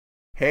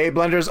Hey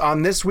Blenders,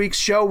 on this week's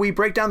show, we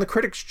break down the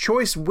Critics'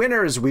 Choice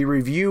winners. We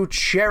review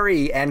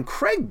Cherry, and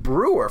Craig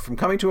Brewer from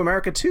Coming to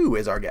America 2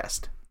 is our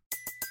guest.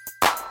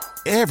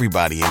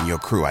 Everybody in your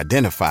crew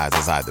identifies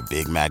as either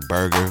Big Mac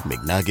Burger,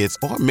 McNuggets,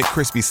 or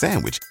McCrispy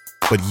Sandwich.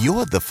 But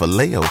you're the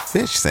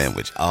Filet-O-Fish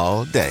Sandwich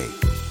all day.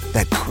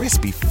 That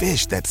crispy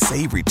fish, that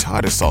savory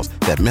tartar sauce,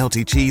 that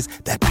melty cheese,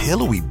 that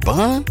pillowy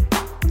bun.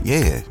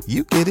 Yeah,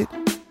 you get it.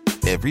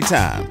 Every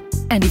time.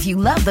 And if you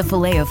love the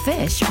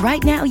Filet-O-Fish,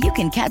 right now you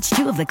can catch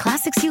two of the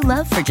classics you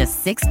love for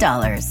just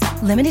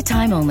 $6. Limited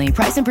time only.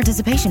 Price and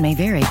participation may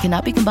vary.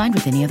 Cannot be combined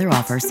with any other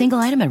offer. Single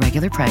item at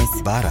regular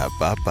price.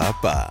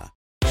 Ba-da-ba-ba-ba.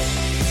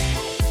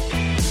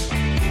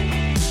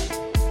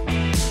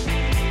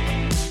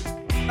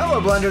 Hello,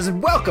 Blenders,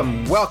 and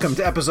welcome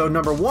to episode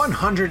number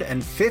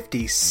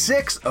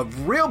 156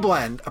 of Real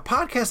Blend, a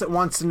podcast that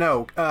wants to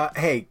know,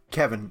 hey,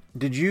 Kevin,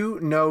 did you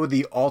know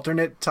the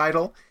alternate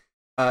title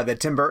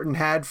that Tim Burton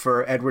had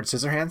for Edward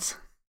Scissorhands?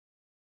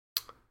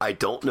 I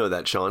don't know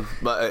that, Sean,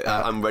 but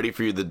I'm ready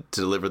for you to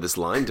deliver this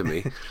line to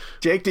me.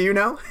 Jake, do you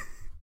know?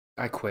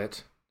 I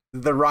quit.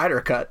 The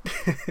Ryder cut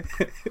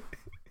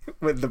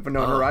with the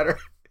Winona Ryder.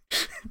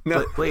 No,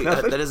 but wait,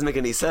 that doesn't make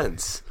any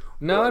sense.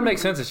 No, it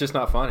makes sense. It's just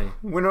not funny.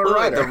 Winona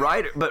Ryder.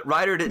 But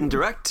Ryder didn't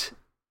direct.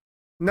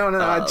 No,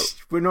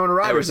 Winona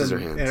Ryder's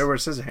Edward in Edward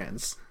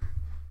Scissorhands.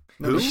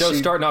 No, the show's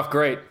starting off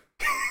great.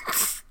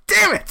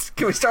 Damn it!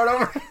 Can we start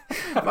over?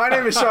 My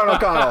name is Sean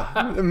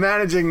O'Connell, the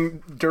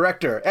managing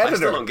director, editor. I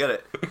still don't get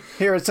it.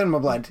 Here at Cinema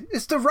Blend.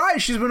 It's the Ryder.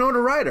 She's Winona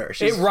Ryder.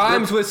 It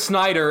rhymes with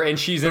Snyder, and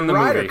she's in the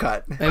Ryder movie.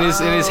 cut. And his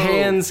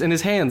hands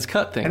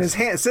cut things. And his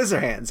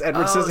Scissorhands.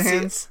 Edward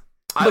Scissorhands.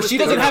 But she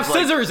doesn't have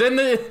scissors in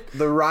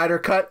the Ryder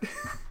cut.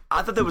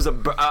 I thought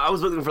I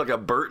was looking for like a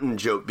Burton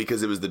joke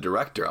because it was the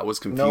director. I was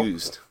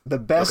confused. Nope. The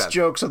best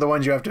jokes are the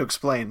ones you have to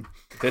explain.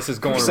 This is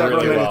going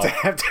really well.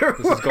 This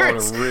is going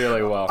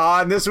really well.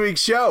 On this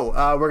week's show,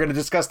 we're going to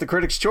discuss the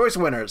Critics' Choice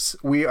winners.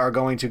 We are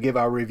going to give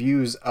our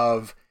reviews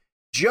of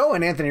Joe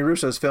and Anthony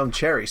Russo's film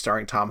Cherry,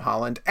 starring Tom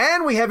Holland.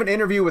 And we have an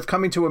interview with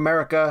Coming to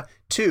America,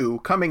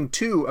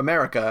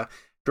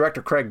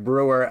 director Craig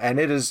Brewer, and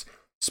it is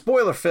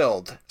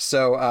spoiler-filled.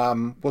 So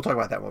we'll talk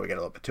about that when we get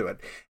a little bit to it.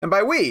 And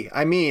by we,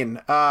 I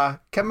mean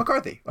Kevin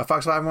McCarthy of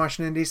Fox 5 in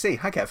Washington, D.C.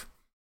 Hi, Kev.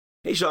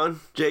 Hey, Sean,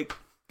 Jake,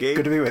 Gabe.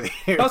 Good to be with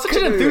you. That was such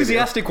an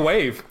enthusiastic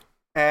wave.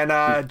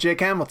 And Jake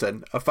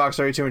Hamilton of Fox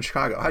 32 in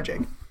Chicago. Hi,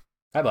 Jake.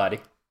 Hi,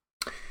 buddy.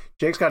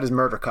 Jake's got his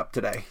murder cup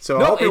today.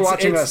 So I hope you're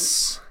watching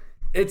us.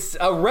 It's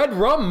a red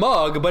rum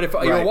mug, but if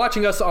you're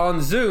watching us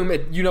on Zoom,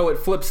 it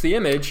flips the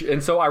image.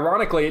 And so,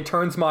 ironically, it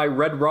turns my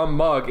red rum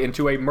mug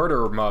into a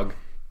murder mug.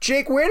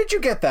 Jake, where did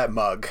you get that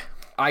mug?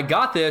 I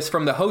got this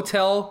from the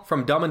hotel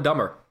from Dumb and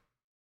Dumber.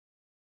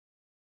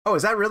 Oh,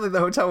 is that really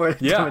the hotel where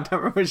Dumb and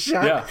Dumber was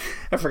shot? Yeah.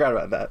 I forgot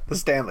about that. The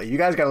Stanley. You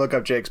guys got to look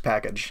up Jake's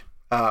package.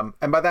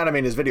 And by that, I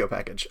mean his video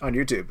package on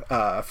YouTube.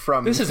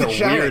 This is a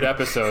weird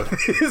episode.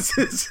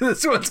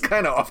 This one's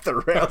kind of off the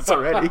rails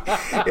already.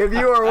 If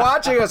you are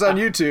watching us on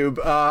YouTube,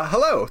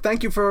 hello.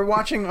 Thank you for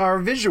watching our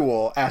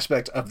visual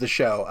aspect of the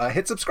show.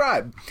 Hit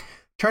subscribe.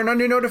 Turn on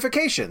your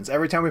notifications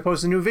every time we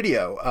post a new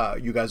video.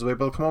 You guys will be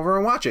able to come over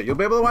and watch it. You'll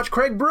be able to watch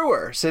Craig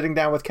Brewer sitting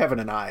down with Kevin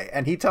and I,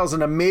 and he tells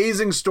an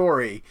amazing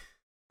story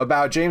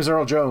about James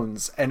Earl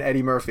Jones and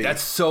Eddie Murphy.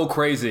 That's so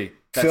crazy.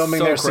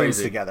 Filming their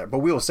scenes together. But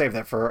we will save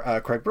that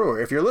for Craig Brewer.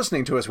 If you're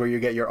listening to us where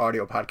you get your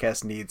audio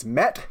podcast needs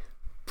met,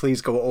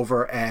 please go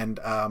over and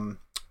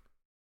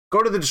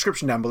go to the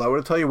description down below.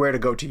 It'll tell you where to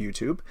go to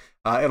YouTube.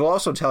 It'll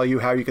also tell you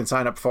how you can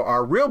sign up for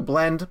our Real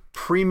Blend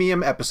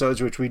premium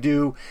episodes, which we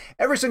do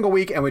every single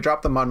week, and we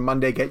drop them on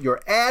Monday. Get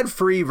your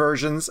ad-free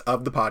versions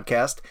of the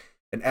podcast,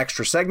 an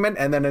extra segment,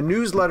 and then a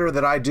newsletter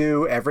that I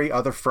do every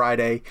other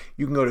Friday.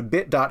 You can go to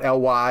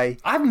bit.ly.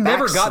 I've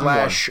never gotten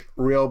one.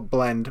 Real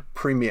Blend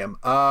premium.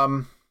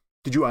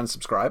 Did you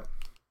unsubscribe?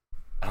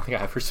 I don't think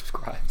I ever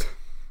subscribed.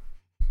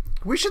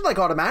 We should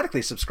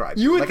automatically subscribe.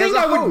 You would think as a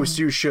I would. Host,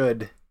 you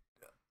should.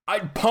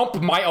 I'd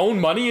pump my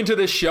own money into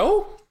this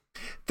show?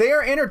 They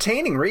are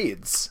entertaining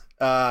reads.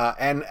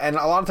 And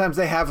a lot of times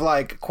they have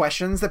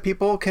questions that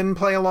people can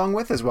play along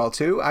with as well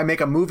too. I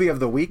make a movie of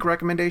the week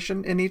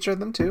recommendation in each of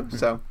them too.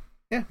 So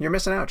yeah, you're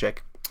missing out,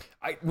 Jake.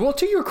 Well,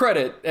 to your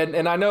credit,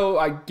 and I know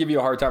I give you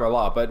a hard time a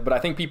lot, but I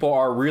think people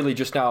are really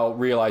just now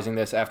realizing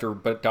this after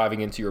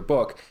diving into your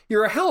book.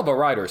 You're a hell of a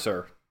writer,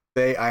 sir.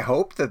 I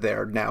hope that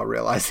they're now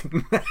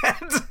realizing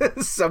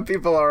that. Some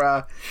people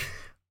are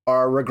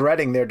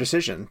regretting their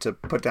decision to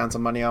put down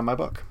some money on my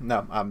book.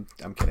 No, I'm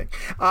kidding.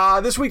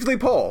 This weekly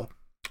poll.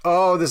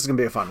 Oh, this is going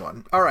to be a fun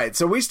one. All right,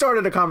 so we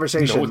started a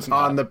conversation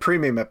on the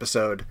premium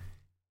episode,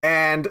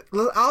 and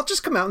I'll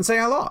just come out and say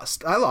I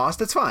lost.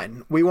 It's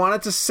fine. We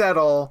wanted to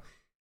settle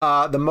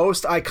the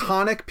most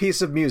iconic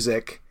piece of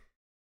music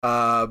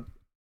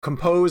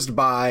composed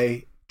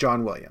by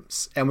John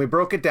Williams, and we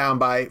broke it down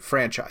by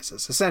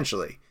franchises,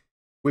 essentially.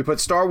 We put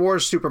Star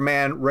Wars,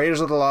 Superman,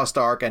 Raiders of the Lost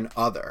Ark, and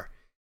other.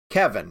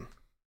 Kevin,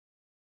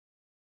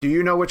 do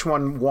you know which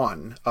one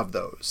won of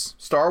those?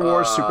 Star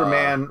Wars,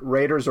 Superman,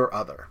 Raiders, or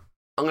other?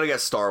 I'm going to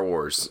guess Star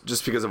Wars,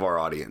 just because of our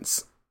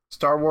audience.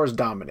 Star Wars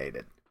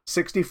dominated,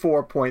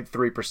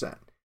 64.3%.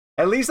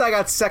 At least I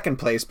got second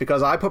place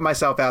because I put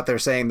myself out there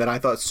saying that I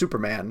thought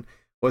Superman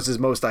was his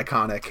most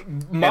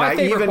iconic. My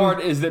favorite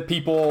part is that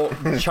people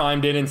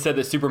chimed in and said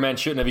that Superman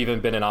shouldn't have even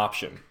been an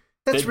option.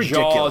 That's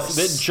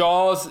ridiculous.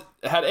 Jaws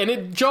had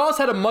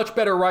a much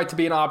better right to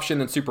be an option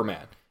than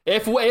Superman.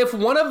 If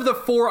one of the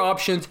 4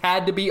 options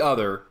had to be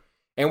other,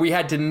 and we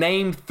had to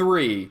name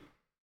 3,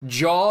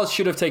 Jaws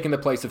should have taken the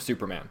place of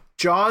Superman.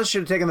 Jaws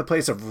should have taken the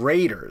place of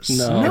Raiders.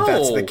 No, if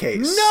that's the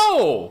case.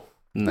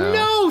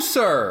 No,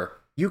 sir.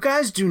 You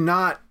guys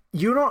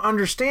you don't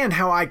understand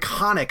how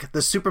iconic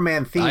the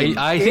Superman theme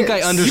I think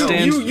I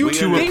understand to a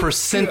think,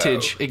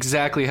 percentage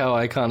exactly how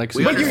iconic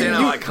We Superman understand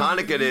how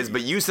iconic it is,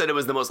 but you said it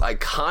was the most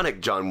iconic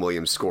John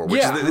Williams score.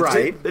 Which Yeah, is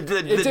right.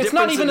 It's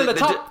not even in the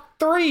top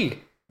 3.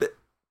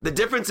 The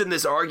difference in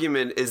this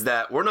argument is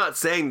that we're not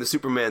saying the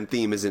Superman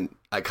theme isn't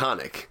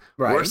iconic.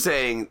 Right.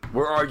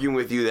 We're arguing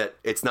with you that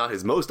it's not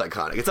his most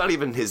iconic. It's not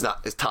even his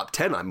top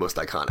 10 most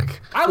iconic.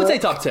 I would say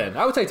top 10.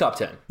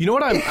 You know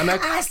what It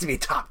has to be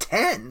top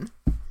 10.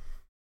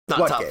 Not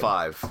What top game?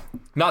 5.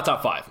 Not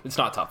top 5. It's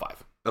not top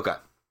 5. Okay.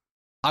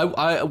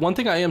 one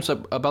thing I am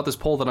about this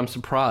poll that I'm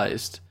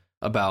surprised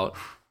about.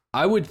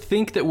 I would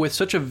think that with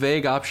such a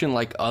vague option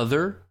like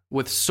other,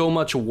 with so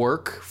much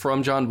work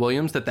from John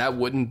Williams, that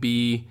wouldn't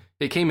be.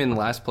 It came in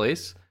last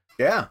place.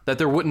 Yeah. That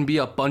there wouldn't be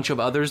a bunch of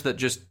others that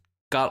just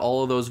got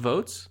all of those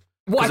votes.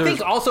 Well, I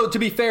think also, to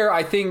be fair,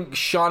 I think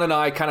Sean and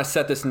I kind of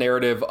set this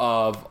narrative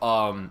of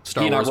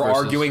Star he and I Wars were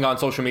versus- arguing on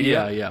social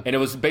media. Yeah. And it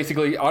was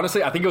basically,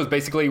 honestly, I think it was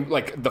basically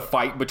like the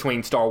fight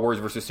between Star Wars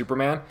versus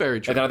Superman. Very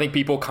true. And then I think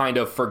people kind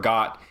of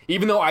forgot,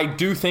 even though I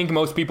do think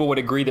most people would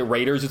agree that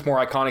Raiders is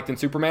more iconic than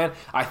Superman,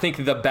 I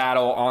think the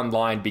battle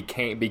online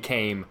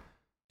became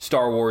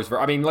Star Wars.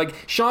 I mean, like,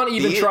 Sean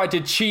even tried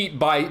to cheat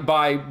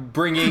by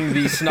bringing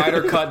the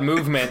Snyder Cut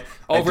movement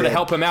over to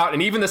help him out.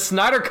 And even the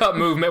Snyder Cut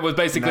movement was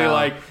basically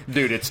like,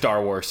 dude, it's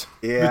Star Wars.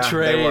 Yeah,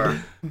 Betrayed. they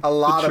were. A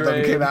lot of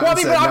them came out Well, I and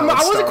mean, said, but no, I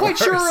it's wasn't Star quite Wars.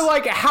 sure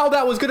like how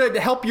that was going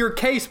to help your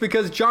case,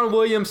 because John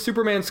Williams'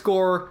 Superman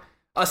score,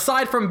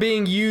 aside from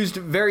being used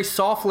very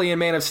softly in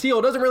Man of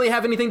Steel, doesn't really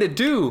have anything to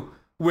do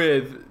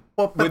with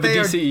But the they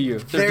are-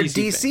 DCEU. They're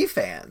DC DC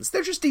fans.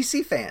 They're just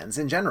DC fans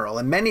in general,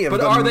 and many of But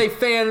them. are they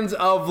fans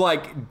of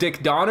like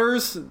Dick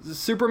Donner's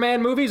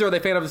Superman movies, or are they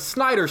fan of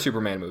Snyder's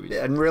Superman movies?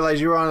 I didn't realize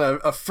you were on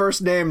a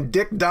first name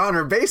Dick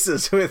Donner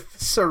basis with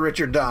Sir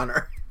Richard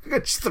Donner.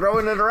 Just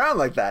throwing it around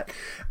like that.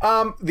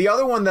 The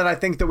other one that I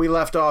think that we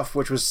left off,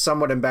 which was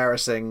somewhat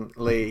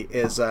embarrassingly,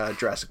 is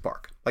Jurassic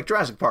Park. Like,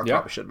 Jurassic Park Yep.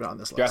 probably should have been on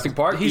this list. Jurassic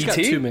Park, He's got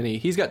E.T.? too many.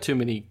 He's got too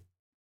many.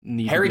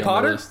 Need Harry to be on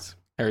the Potter? list.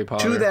 Harry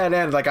Potter. To that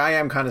end, like, I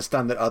am kind of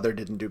stunned that Other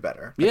didn't do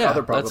better. Like, Yeah,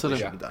 Other that's probably what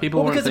should have done. people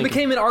Well, weren't because it thinking.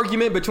 became an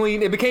argument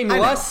between, it became I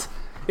know. less,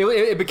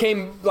 it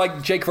became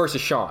like Jake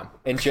versus Sean,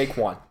 and Jake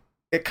won.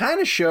 It kind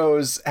of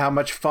shows how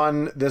much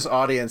fun this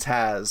audience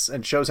has,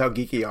 and shows how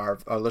geeky our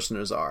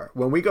listeners are.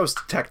 When we go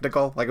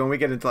technical, like when we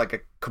get into like a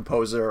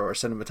composer or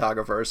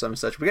cinematographer or some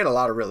such, we get a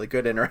lot of really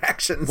good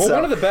interactions. Well, so.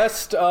 one of the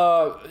best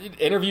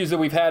interviews that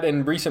we've had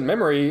in recent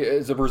memory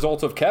is a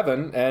result of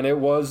Kevin, and it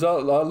was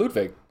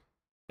Ludwig.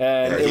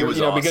 And Yeah, he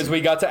was awesome. because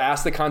we got to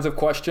ask the kinds of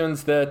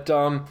questions that,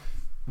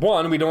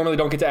 one, we normally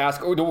don't get to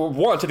ask, or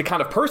one, to the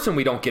kind of person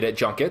we don't get at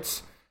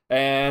junkets,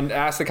 and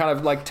ask the kind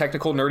of like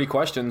technical, nerdy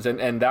questions.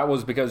 And that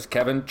was because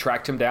Kevin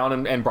tracked him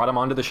down and brought him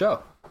onto the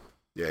show.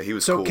 Yeah, he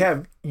was So, cool.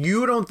 Kev,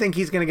 you don't think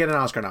he's going to get an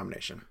Oscar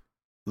nomination?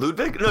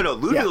 Ludwig? No,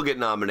 Ludwig Yeah. will get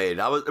nominated.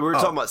 We were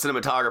talking about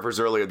cinematographers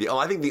earlier.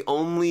 I think the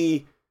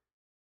only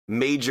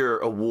major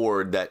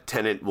award that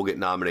Tenet will get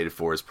nominated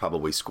for is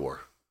probably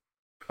score.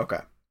 Okay.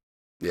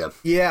 Yeah.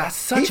 Yeah. That's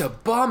such a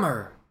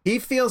bummer. He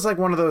feels like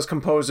one of those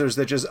composers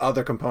that just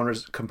other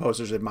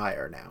composers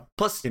admire now.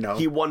 Plus, You know?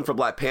 he won for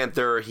Black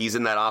Panther. He's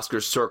in that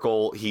Oscars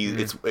circle.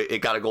 It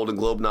got a Golden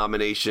Globe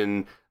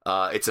nomination.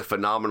 It's a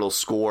phenomenal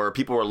score.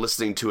 People are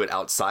listening to it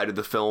outside of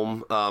the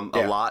film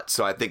a lot,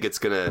 so I think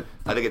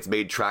it's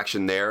made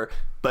traction there.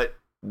 But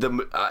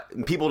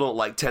people don't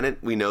like Tenet.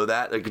 We know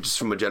that, like just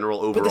from a general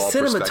overall But the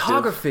perspective.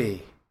 cinematography,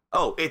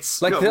 Oh,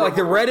 it's like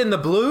the red and the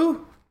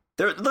blue.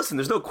 Listen,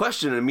 there's no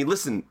question. I mean,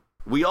 listen,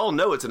 we all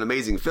know it's an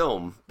amazing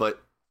film,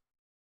 but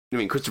I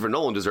mean, Christopher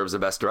Nolan deserves a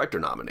Best Director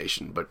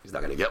nomination, but he's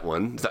not going to get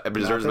one. He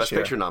deserves a this Best year.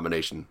 Picture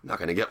nomination. Not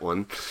going to get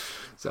one.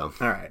 So,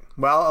 All right.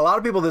 Well, a lot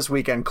of people this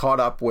weekend caught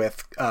up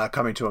with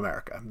Coming to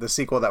America, the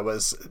sequel that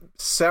was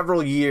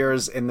several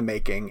years in the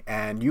making.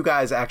 And you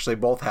guys actually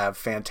both have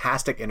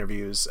fantastic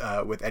interviews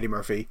with Eddie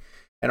Murphy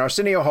and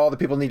Arsenio Hall that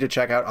people need to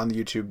check out on the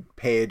YouTube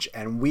page.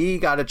 And we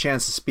got a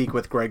chance to speak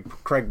with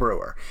Craig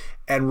Brewer.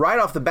 And right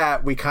off the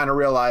bat, we kind of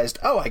realized,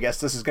 oh, I guess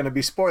this is going to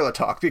be spoiler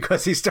talk,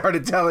 because he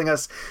started telling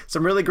us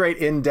some really great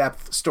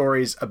in-depth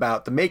stories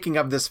about the making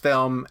of this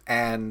film.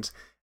 And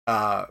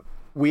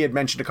we had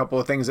mentioned a couple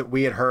of things that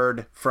we had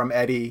heard from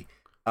Eddie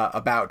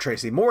about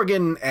Tracy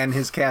Morgan and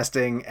his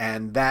casting.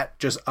 And that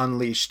just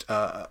unleashed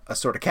a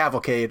sort of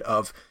cavalcade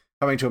of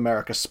Coming to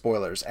America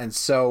spoilers. And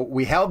so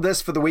we held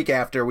this for the week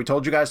after. We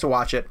told you guys to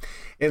watch it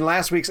in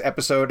last week's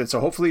episode. And so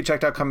hopefully you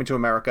checked out Coming to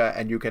America,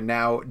 and you can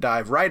now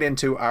dive right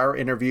into our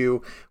interview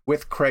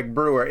with Craig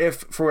Brewer. If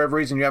for whatever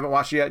reason you haven't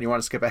watched it yet and you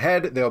want to skip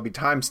ahead, there'll be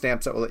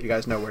timestamps that will let you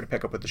guys know where to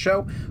pick up with the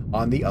show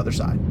on the other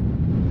side.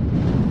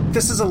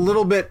 This is a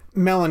little bit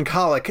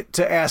melancholic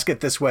to ask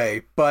it this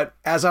way, but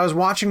as I was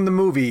watching the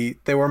movie,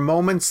 there were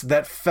moments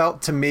that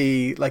felt to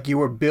me like you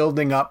were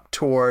building up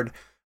toward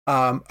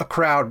a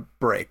crowd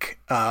break.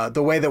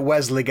 The way that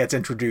Wesley gets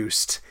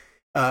introduced,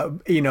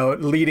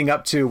 leading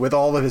up to with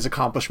all of his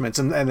accomplishments,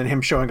 and then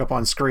him showing up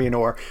on screen,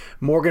 or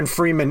Morgan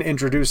Freeman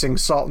introducing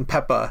Salt and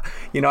Pepper.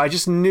 I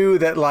just knew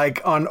that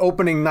like on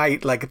opening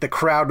night, like the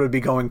crowd would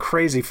be going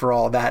crazy for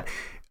all that.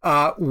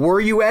 Were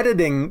you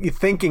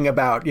thinking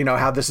about,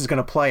 how this is going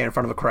to play in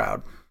front of a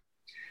crowd?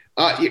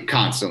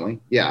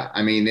 Constantly. Yeah.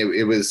 I mean,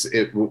 it was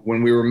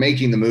when we were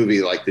making the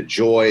movie, like the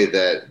joy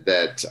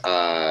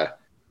that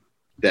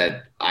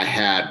I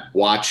had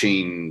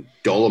watching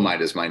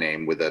Dolomite Is My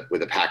Name with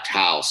a packed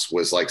house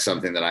was like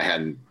something that I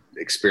hadn't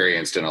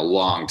experienced in a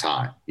long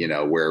time,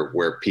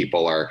 where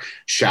people are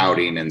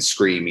shouting and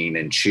screaming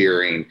and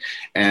cheering.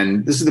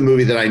 And this is the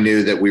movie that I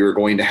knew that we were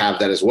going to have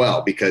that as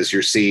well, because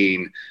you're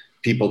seeing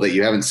people that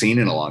you haven't seen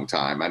in a long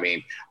time. I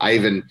mean, I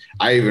even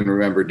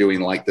remember doing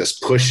like this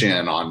push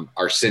in on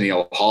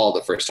Arsenio Hall the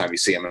first time you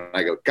see him. And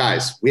I go,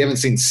 guys, we haven't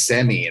seen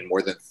Semi in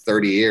more than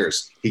 30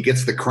 years. He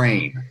gets the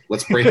crane.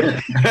 Let's bring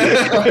out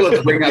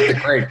the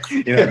crane.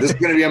 This is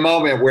going to be a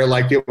moment where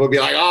like people will be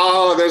like,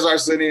 oh, there's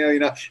Arsenio,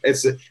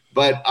 it's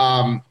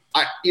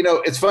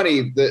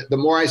funny. The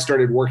more I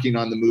started working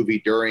on the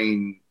movie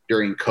during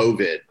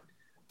COVID,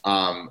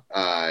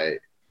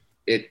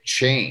 it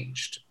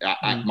changed.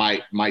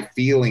 My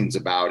feelings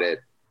about it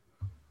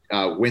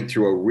went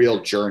through a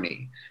real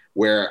journey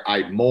where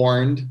I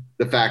mourned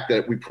the fact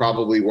that we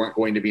probably weren't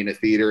going to be in a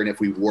theater. And if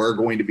we were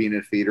going to be in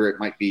a theater, it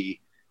might be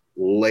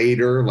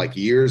later, like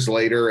years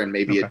later, and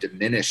maybe a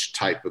diminished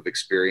type of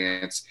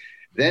experience.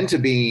 Then to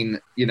being,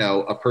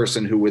 a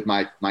person who with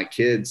my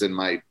kids and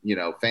my,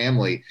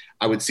 family,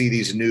 I would see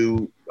these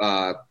new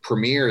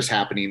premieres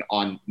happening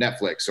on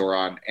Netflix or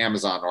on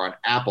Amazon or on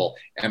Apple.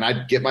 And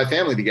I'd get my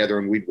family together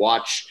and we'd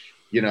watch,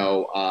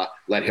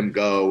 Let Him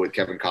Go with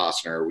Kevin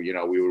Costner.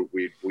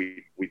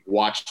 We'd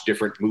watch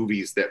different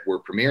movies that were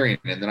premiering.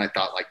 And then I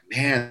thought like,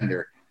 man,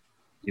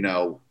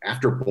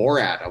 after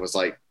Borat, I was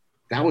like,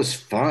 that was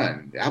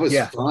fun.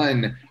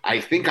 Fun.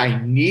 I think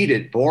I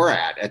needed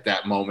Borat at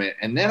that moment.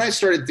 And then I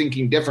started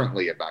thinking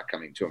differently about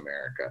Coming to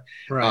America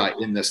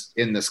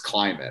in this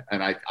climate.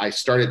 And I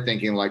started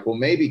thinking like, well,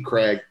 maybe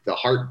Craig, the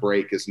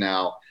heartbreak is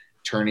now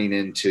turning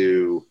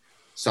into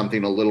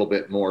something a little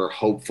bit more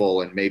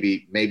hopeful. And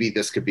maybe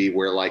this could be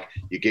where like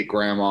you get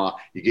grandma,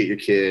 you get your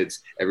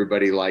kids,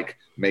 everybody like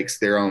makes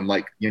their own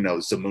like,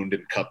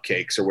 Zamundan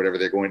cupcakes or whatever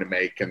they're going to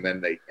make. And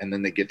then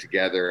they get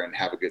together and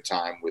have a good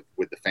time with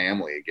the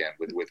family again,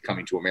 with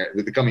Coming to America,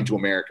 with the Coming to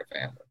America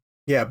family.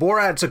 Yeah,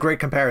 Borat's a great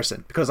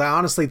comparison because I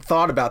honestly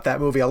thought about that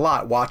movie a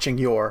lot watching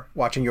your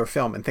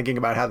film and thinking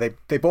about how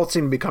they both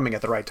seem to be coming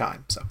at the right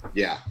time. So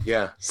yeah.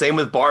 Same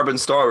with Barb and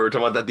Star. We were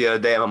talking about that the other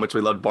day, how much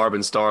we loved Barb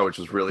and Star, which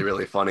was really,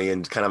 really funny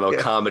and kind of a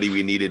comedy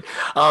we needed.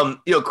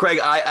 Craig,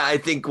 I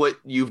think what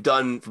you've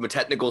done from a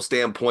technical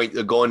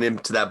standpoint, going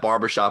into that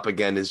barbershop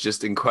again, is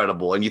just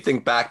incredible. And you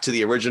think back to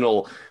the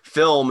original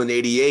film in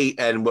 '88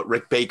 and what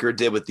Rick Baker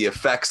did with the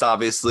effects,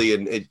 obviously,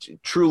 and it's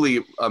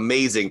truly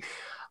amazing.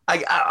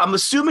 I'm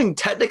assuming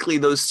technically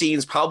those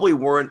scenes probably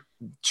weren't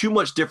too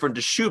much different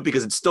to shoot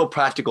because it's still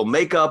practical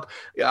makeup.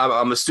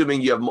 I'm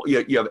assuming you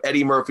have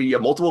Eddie Murphy, you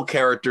have multiple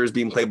characters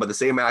being played by the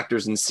same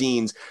actors in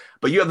scenes,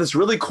 but you have this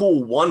really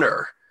cool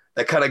oneer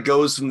that kind of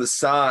goes from the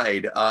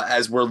side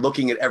as we're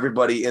looking at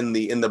everybody in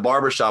the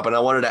barbershop. And I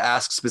wanted to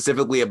ask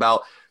specifically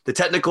about the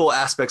technical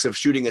aspects of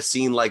shooting a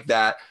scene like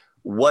that.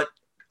 What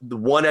the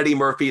one Eddie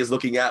Murphy is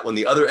looking at when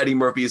the other Eddie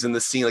Murphy is in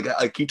the scene, like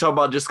can you talk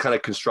about just kind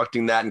of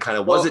constructing that and kind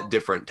of was it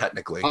different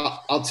technically?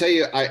 I'll tell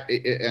you,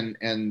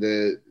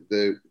 the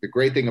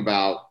great thing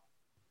about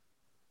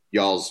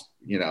y'all's,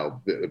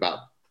 about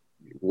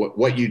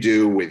what you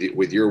do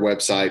with your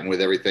website and with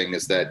everything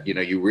is that,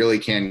 you really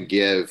can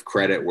give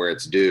credit where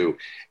it's due.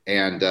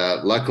 And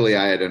luckily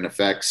I had an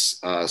effects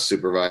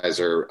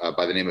supervisor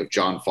by the name of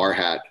John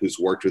Farhat, who's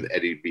worked with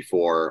Eddie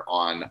before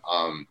on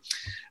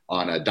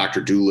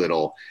Dr.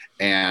 Dolittle.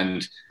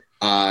 And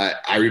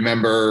I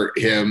remember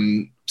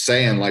him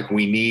saying like,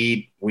 we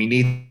need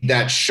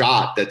that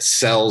shot that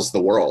sells the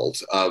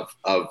world of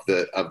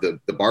the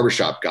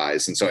barbershop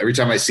guys. And so every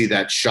time I see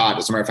that shot,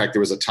 as a matter of fact, there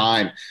was a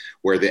time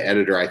where the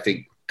editor, I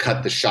think,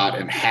 cut the shot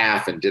in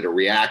half and did a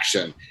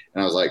reaction.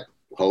 And I was like,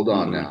 hold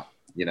on now.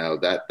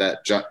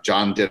 That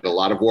John did a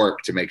lot of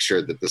work to make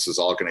sure that this is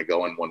all going to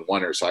go in one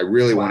oneer. So I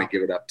really want to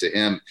give it up to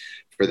him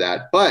for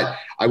that. But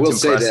I will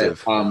say that,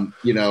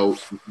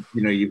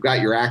 you've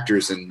got your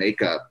actors in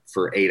makeup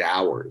for 8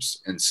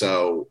 hours. And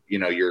so,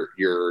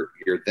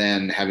 you're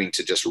then having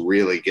to just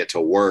really get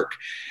to work.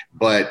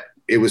 But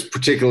it was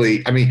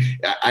particularly, I mean,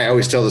 I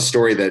always tell the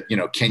story that, you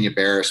know, Kenya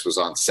Barris was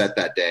on set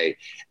that day,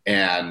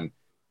 and,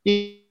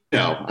 you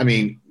know, I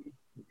mean,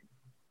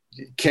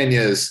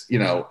 Kenya's, you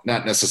know,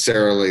 not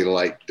necessarily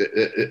like,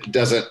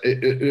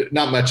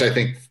 not much, I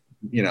think,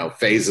 you know,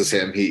 phases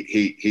him.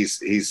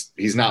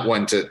 He's not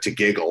one to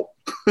giggle,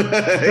 you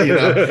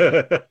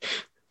know.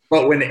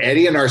 But when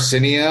Eddie and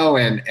Arsenio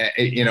and,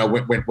 you know,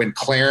 when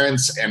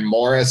Clarence and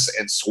Morris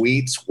and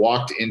Sweets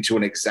walked into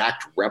an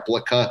exact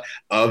replica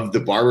of the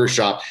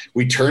barbershop,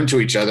 we turned to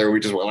each other. We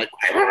just were like,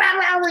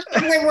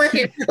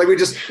 like we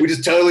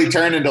just totally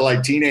turned into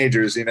like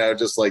teenagers, you know,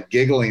 just like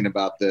giggling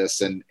about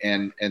this. And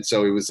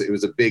so it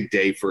was a big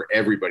day for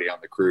everybody on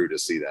the crew to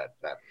see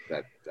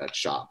that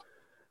shop.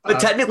 But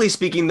technically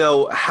speaking,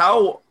 though,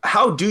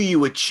 how do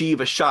you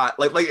achieve a shot?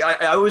 Like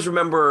I always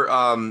remember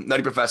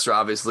Nutty Professor,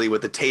 obviously,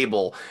 with the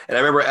table. And I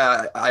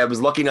remember I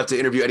was lucky enough to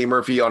interview Eddie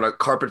Murphy on a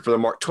carpet for the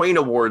Mark Twain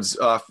Awards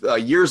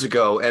years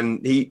ago.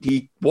 And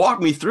he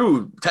walked me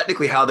through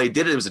technically how they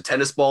did it. It was a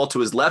tennis ball to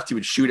his left. He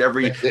would shoot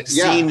every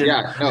scene.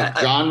 Yeah.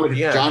 No, John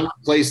would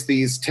place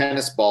these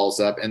tennis balls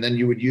up, and then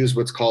you would use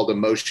what's called a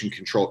motion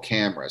control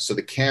camera. So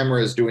the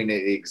camera is doing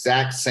the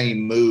exact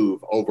same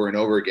move over and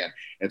over again.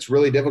 It's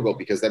really difficult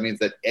because that means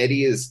that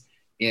Eddie is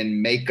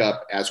in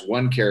makeup as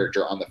one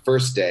character on the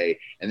first day,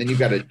 and then you've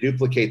got to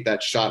duplicate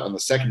that shot on the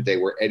second day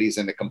where Eddie's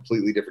in a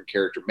completely different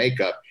character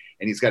makeup,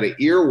 and he's got an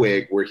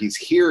earwig where he's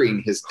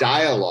hearing his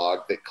dialogue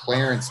that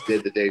Clarence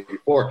did the day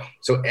before.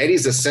 So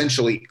Eddie's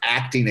essentially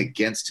acting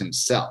against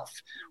himself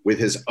with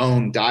his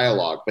own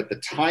dialogue, but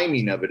the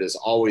timing of it is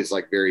always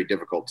like very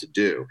difficult to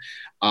do.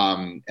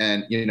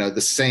 And, you know,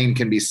 the same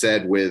can be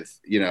said with,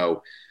 you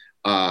know,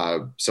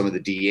 some of the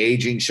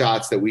de-aging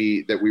shots that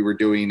we were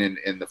doing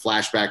in the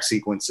flashback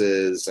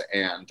sequences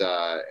and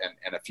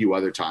a few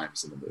other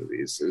times in the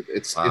movies.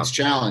 It's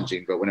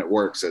challenging, but when it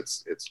works,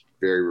 it's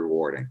very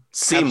rewarding.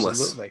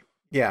 Seamless. Absolutely.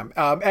 Yeah.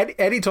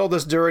 Eddie told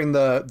us during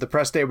the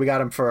press day we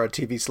got him for a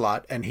TV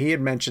slot, and he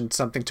had mentioned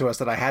something to us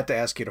that I had to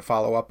ask you to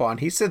follow up on.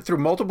 He said through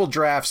multiple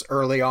drafts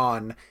early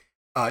on,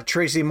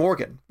 Tracy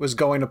Morgan was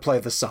going to play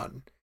the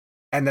son.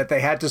 And that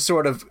they had to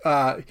sort of,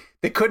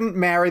 they couldn't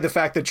marry the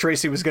fact that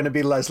Tracy was going to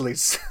be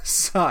Leslie's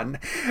son.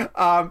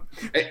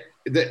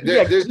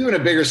 There's even a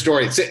bigger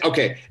story.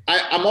 Okay,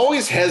 I'm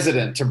always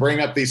hesitant to bring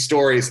up these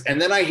stories,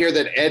 and then I hear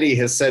that Eddie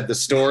has said the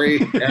story,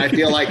 and I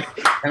feel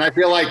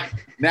like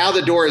now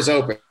the door is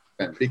open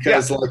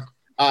because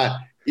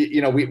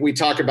you know, we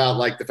talk about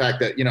like the fact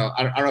that, you know,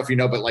 I don't know if you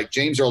know, but like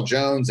James Earl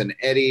Jones and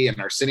Eddie and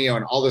Arsenio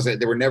and all those,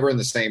 they were never in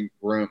the same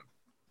room.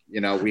 You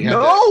know, we have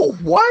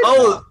what?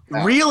 Oh,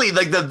 really?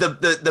 Like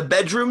the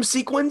bedroom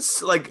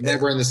sequence? Like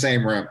never in the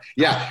same room.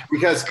 Yeah,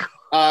 because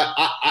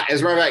as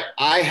a matter of fact,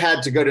 I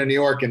had to go to New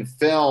York and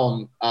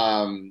film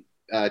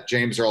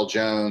James Earl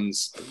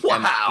Jones.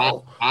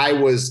 Wow. I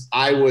was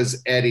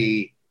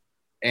Eddie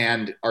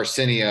and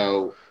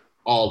Arsenio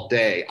all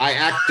day. I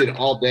acted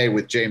all day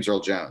with James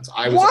Earl Jones.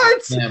 I was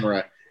on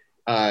camera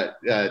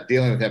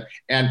dealing with him,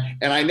 and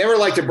I never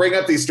like to bring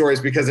up these stories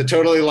because it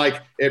totally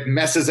like it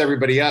messes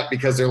everybody up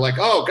because they're like,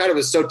 oh god, it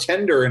was so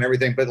tender and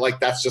everything, but like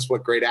that's just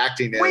what great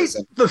acting is. Wait,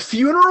 the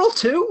funeral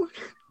too?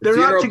 They're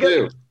not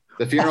together.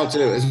 The funeral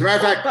too. As a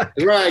matter of fact,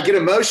 I get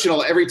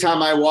emotional every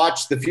time I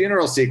watch the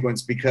funeral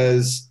sequence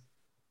because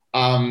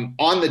on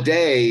the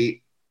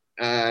day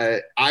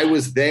I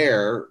was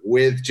there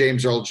with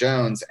James Earl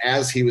Jones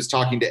as he was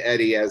talking to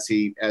Eddie as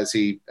he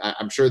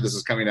I'm sure this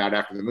is coming out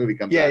after the movie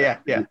comes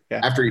out. Yeah.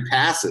 After he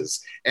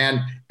passes. And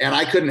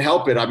I couldn't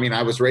help it. I mean,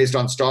 I was raised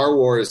on Star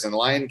Wars and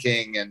Lion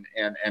King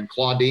and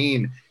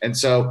Claudine. And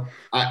so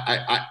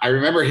I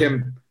remember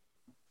him,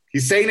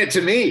 he's saying it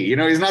to me, you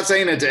know, he's not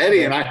saying it to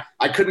Eddie. And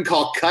I couldn't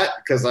call cut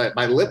because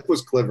my lip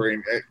was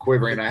quivering.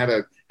 I had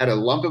a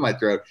lump in my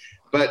throat.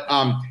 But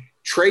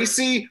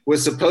Tracy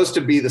was supposed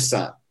to be the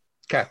son.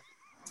 Okay.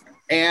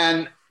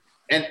 And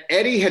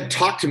Eddie had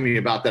talked to me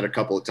about that a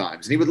couple of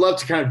times, and he would love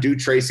to kind of do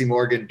Tracy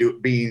Morgan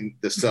being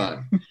the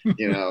son,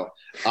 you know.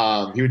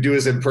 He would do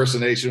his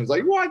impersonation. It was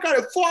like, well, I got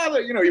a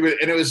father, you know,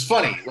 and it was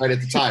funny right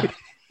at the time.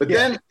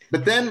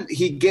 But then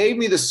he gave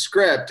me the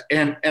script,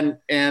 and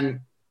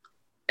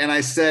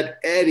I said,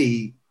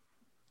 Eddie,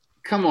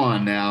 come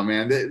on now,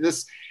 man,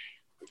 this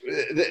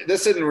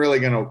isn't really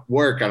going to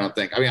work, I don't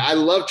think. I mean, I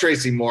love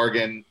Tracy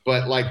Morgan,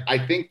 but like, I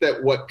think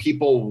that what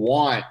people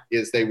want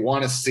is they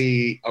want to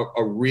see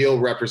a real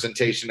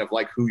representation of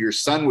like who your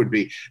son would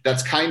be.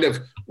 That's kind of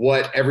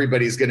what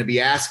everybody's going to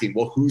be asking.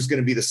 Well, who's going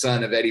to be the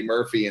son of Eddie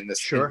Murphy in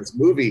this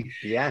movie?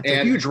 Yeah,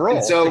 it's a huge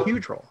role. So it's a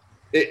huge role.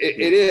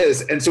 It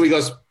is. And so he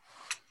goes,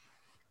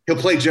 he'll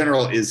play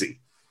General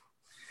Izzy.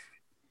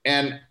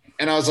 And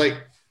I was like,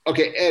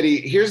 okay,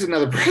 Eddie, here's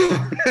another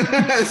problem.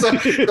 so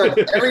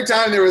every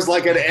time there was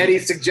like an Eddie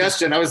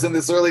suggestion, I was in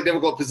this really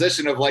difficult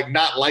position of like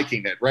not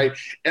liking it, right?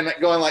 And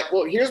going like,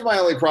 well, here's my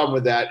only problem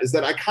with that is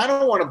that I kind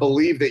of want to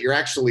believe that you're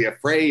actually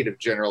afraid of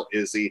General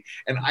Izzy.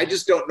 And I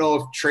just don't know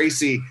if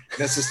Tracy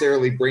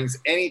necessarily brings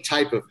any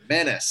type of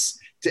menace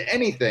to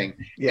anything.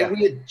 Yeah. And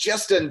we had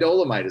just done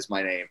Dolomite as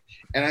my name.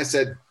 And I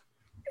said,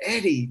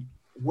 Eddie,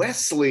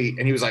 Wesley,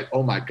 and he was like,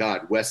 oh my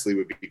God, Wesley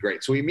would be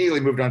great. So we immediately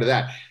moved on to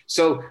that.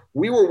 So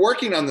we were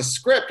working on the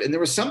script, and there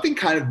was something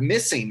kind of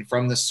missing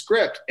from the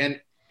script. And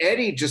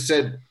Eddie just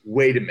said,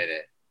 wait a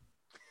minute.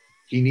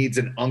 He needs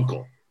an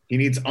uncle. He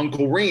needs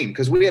Uncle Reem,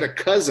 because we had a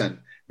cousin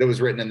that was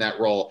written in that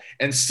role.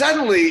 And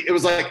suddenly it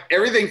was like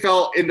everything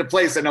fell into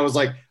place. And I was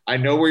like, I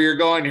know where you're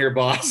going here,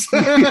 boss.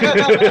 Okay,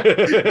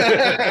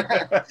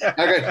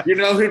 you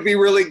know who'd be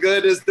really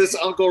good as this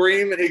Uncle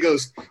Reem? And he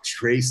goes,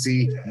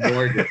 Tracy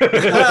Morgan.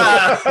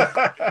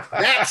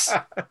 That's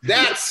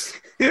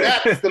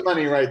the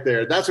money right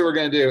there. That's what we're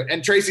going to do.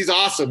 And Tracy's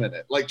awesome in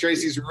it. Like,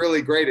 Tracy's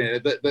really great in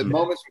it. The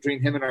moments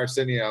between him and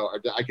Arsenio,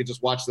 I could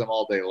just watch them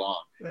all day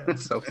long.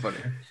 That's so funny.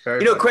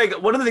 Craig,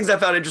 one of the things I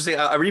found interesting,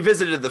 I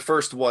revisited the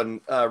first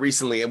one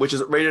recently, which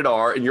is rated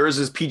R, and yours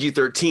is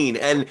PG-13.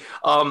 And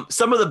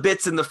some of the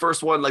bits in the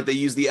first one, like they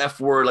use the F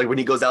word, like when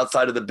he goes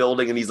outside of the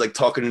building and he's like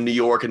talking to New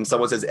York and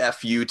someone says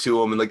F you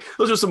to him. And like,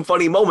 those are some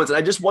funny moments. And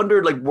I just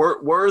wondered, like,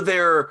 were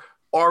there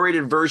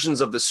R-rated versions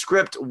of the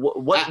script?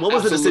 What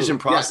was the decision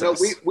process?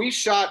 Yeah, no,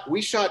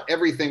 we shot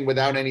everything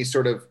without any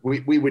sort of,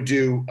 we would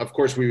do like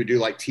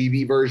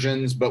TV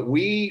versions, but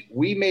we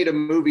made a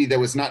movie that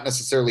was not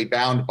necessarily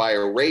bound by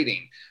a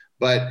rating.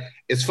 But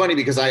it's funny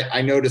because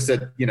I noticed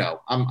that,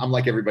 I'm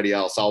like everybody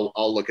else. I'll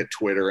look at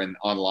Twitter and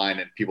online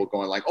and people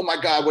going like, oh my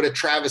God, what a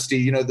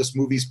travesty. This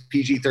movie's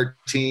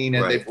PG-13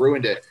 and they've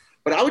ruined it.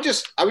 But I would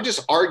just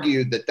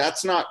argue that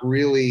that's not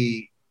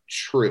really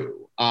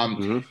true.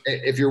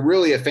 If you're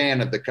really a fan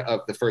of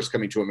the first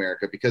Coming to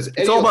America, because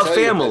it's all about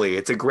family.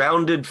 It's a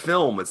grounded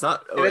film. It's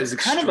not. It's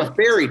kind of a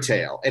fairy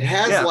tale. It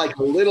has like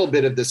a little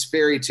bit of this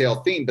fairy tale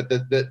theme, but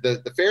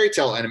the fairy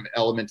tale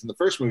element in the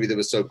first movie that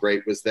was so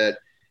great was that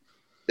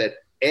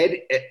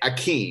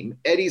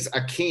Eddie's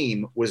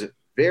Akeem was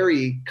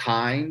very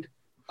kind,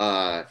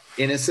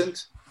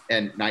 innocent,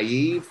 and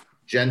naive,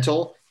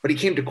 gentle, but he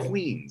came to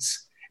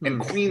Queens, and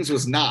Queens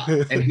was not,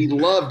 and he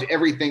loved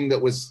everything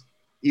that was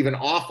even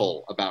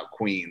awful about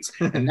Queens,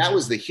 and that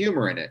was the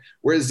humor in it.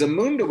 Whereas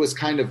Zamunda was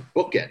kind of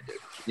bookended,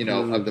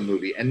 of the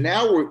movie, and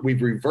now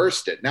we've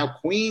reversed it. Now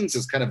Queens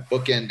is kind of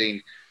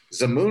bookending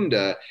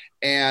Zamunda,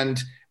 and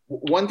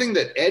one thing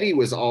that Eddie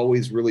was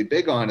always really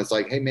big on is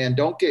like, hey man,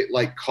 don't get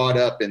like caught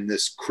up in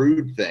this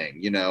crude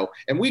thing,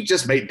 And we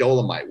just made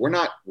Dolomite. We're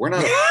not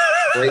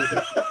afraid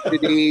of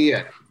city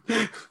and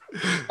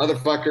other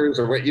fuckers,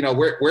 or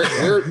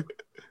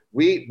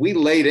we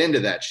laid into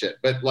that shit,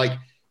 but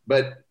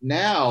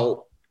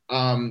now.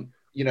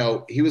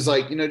 He was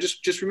like,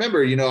 just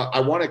remember,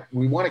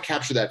 we want to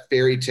capture that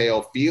fairy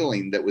tale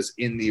feeling that was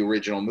in the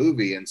original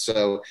movie. And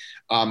so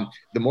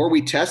the more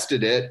we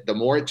tested it, the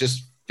more it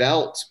just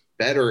felt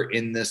better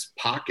in this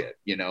pocket.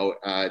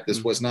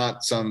 This was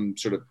not some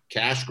sort of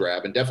cash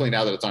grab, and definitely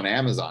now that it's on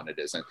Amazon, it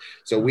isn't.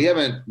 So we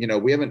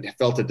haven't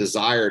felt a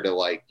desire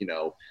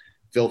to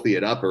filthy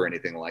it up or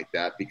anything like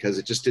that, because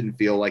it just didn't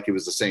feel like it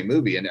was the same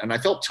movie. And I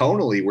felt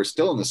tonally we're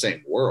still in the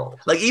same world.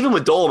 Like even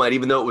with Dolomite,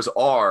 even though it was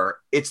R,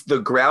 it's the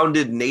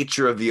grounded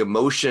nature of the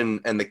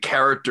emotion and the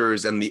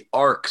characters and the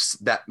arcs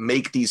that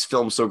make these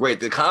films so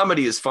great. The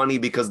comedy is funny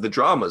because the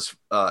drama's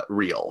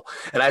real.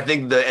 And I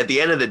think that at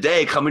the end of the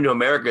day, Coming to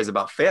America is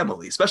about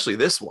family, especially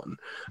this one,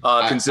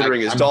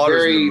 considering his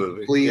daughter's in the movie. I'm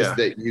very pleased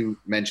that you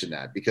mentioned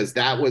that, because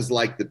that was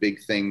like the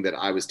big thing that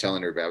I was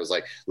telling her about. I was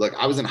like, look,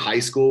 I was in high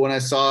school when I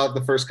saw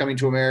the first Coming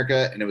to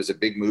America, and it was a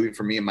big movie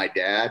for me and my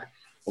dad.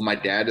 Well, my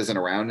dad isn't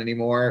around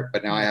anymore,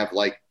 but now I have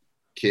like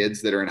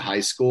kids that are in high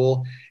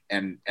school,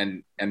 and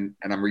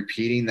I'm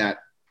repeating that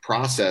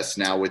process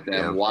now with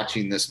them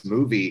watching this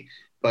movie.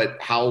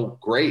 But how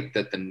great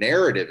that the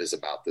narrative is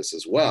about this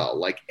as well.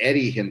 Like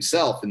Eddie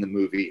himself in the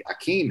movie,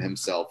 Akeem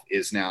himself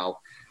is now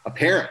a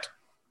parent,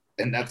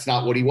 and that's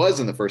not what he was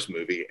in the first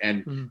movie.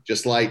 And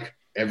just like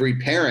every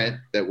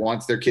parent that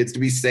wants their kids to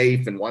be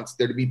safe and wants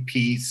there to be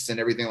peace and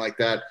everything like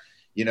that,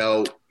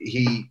 you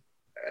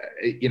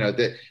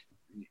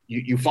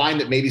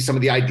find that maybe some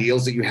of the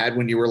ideals that you had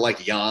when you were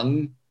like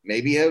young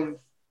maybe have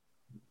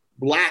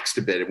relaxed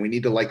a bit, and we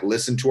need to like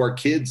listen to our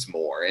kids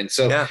more. And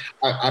so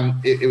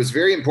it was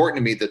very important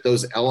to me that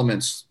those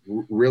elements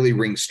really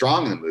ring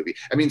strong in the movie.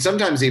 I mean,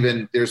 sometimes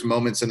even there's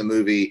moments in the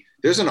movie,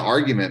 there's an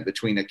argument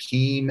between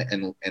Akeem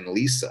and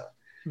Lisa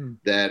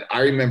that I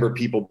remember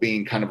people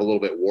being kind of a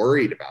little bit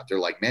worried about. They're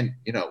like, man,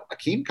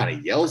 Akeem kind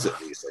of yells at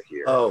Lisa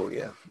here. Oh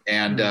yeah.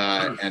 And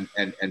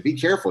be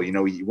careful,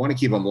 you want to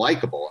keep him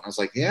likable. And I was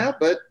like, yeah,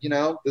 but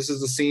this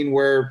is a scene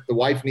where the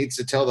wife needs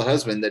to tell the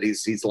husband that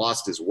he's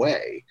lost his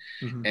way.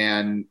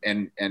 And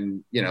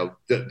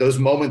those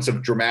moments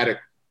of dramatic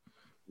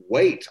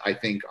weight, I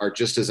think, are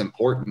just as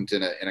important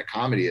in a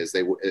comedy as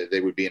they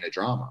would be in a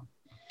drama.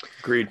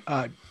 Agreed.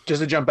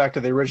 Just to jump back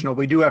to the original,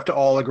 we do have to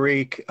all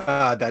agree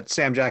that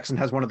Sam Jackson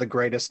has one of the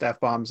greatest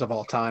F-bombs of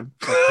all time.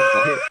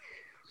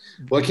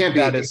 Well, it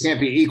can't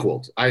be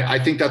equaled. I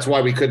think that's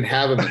why we couldn't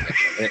have him.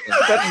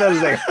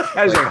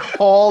 That is a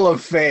Hall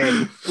of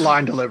Fame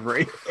line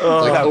delivery.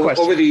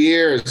 Over the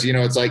years,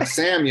 it's like,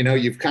 Sam,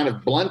 you've kind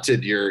of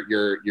blunted your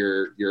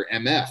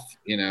MF.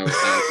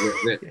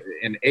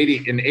 In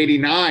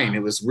 89, it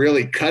was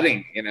really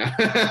cutting.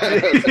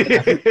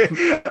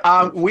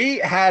 We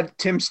had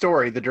Tim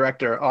Story, the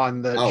director,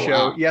 on the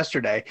show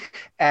yesterday,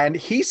 and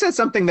he said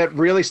something that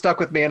really stuck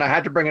with me, and I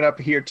had to bring it up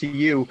here to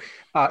you.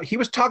 He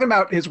was talking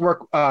about his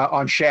work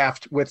on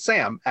Shaft with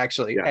Sam,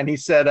 actually. Yeah. And he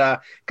said,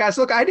 guys,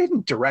 look, I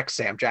didn't direct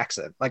Sam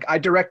Jackson. Like, I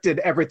directed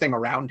everything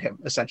around him,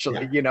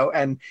 essentially,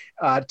 and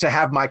to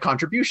have my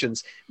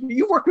contributions.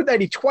 You worked with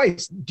Eddie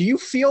twice. Do you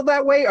feel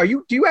that way?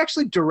 Do you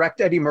actually direct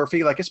Eddie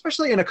Murphy, like,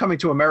 especially in a Coming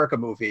to America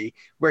movie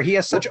where he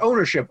has such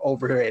ownership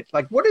over it?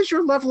 Like, what is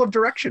your level of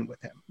direction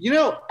with him?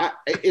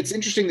 It's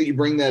interesting that you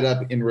bring that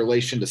up in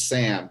relation to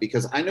Sam,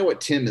 because I know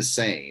what Tim is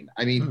saying.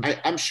 I mean,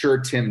 I'm sure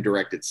Tim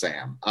directed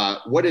Sam.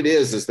 What it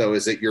is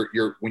that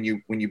you're when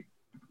you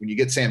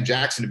get Sam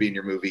Jackson to be in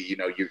your movie,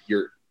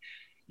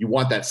 you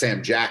want that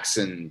Sam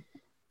Jackson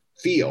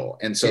feel,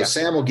 and so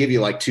Sam will give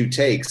you like 2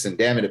 takes, and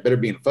damn it better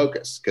be in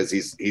focus, because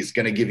he's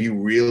going to give you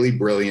really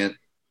brilliant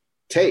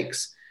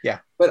takes. Yeah,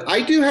 but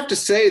I do have to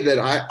say that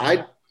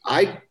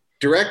I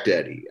direct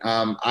Eddie.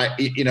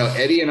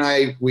 Eddie and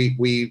I we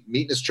meet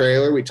in his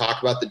trailer. We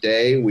talk about the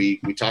day.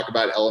 We talk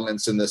about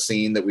elements in the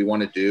scene that we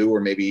want to do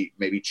or maybe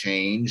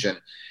change,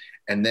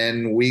 and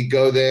then we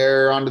go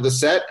there onto the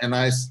set, and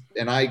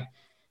I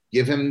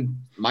give him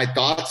my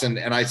thoughts, and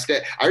I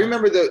stay. I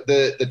remember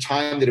the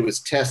time that it was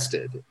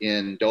tested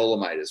in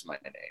Dolomite Is My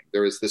Name.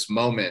 There was this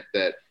moment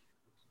that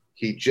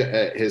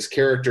his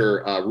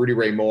character Rudy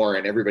Ray Moore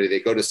and everybody,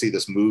 they go to see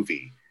this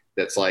movie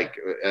that's like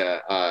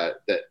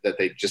that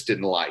they just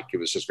didn't like. It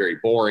was just very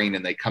boring,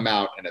 and they come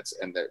out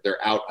and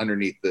they're out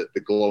underneath the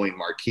glowing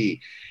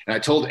marquee. And I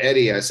told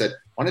Eddie, I said,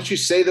 why don't you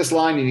say this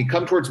line, and you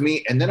come towards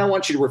me, and then I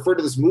want you to refer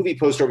to this movie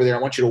poster over there. I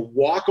want you to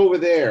walk over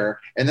there,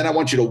 and then I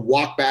want you to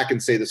walk back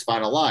and say this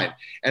final line.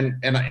 And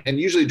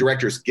usually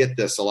directors get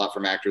this a lot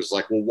from actors,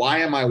 like, well, why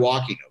am I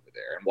walking over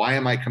there, and why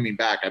am I coming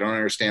back? I don't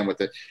understand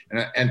what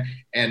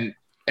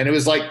and it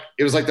was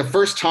like the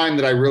first time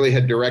that I really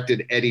had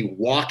directed Eddie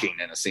walking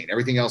in a scene.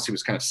 Everything else, he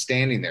was kind of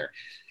standing there.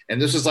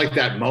 And this was like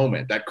that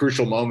moment, that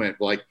crucial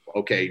moment, like,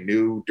 okay,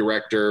 new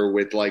director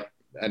with like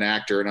an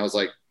actor. And I was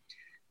like,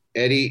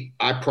 Eddie,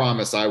 I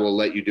promise I will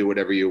let you do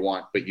whatever you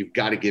want, but you've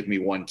got to give me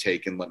 1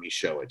 take and let me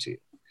show it to you.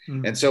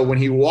 Mm-hmm. And so when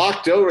he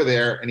walked over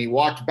there and he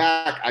walked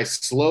back, I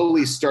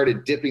slowly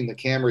started dipping the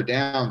camera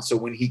down. So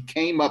when he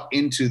came up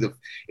into the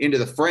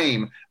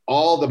frame,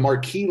 all the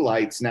marquee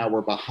lights now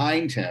were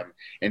behind him,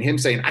 and him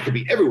saying, I could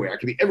be everywhere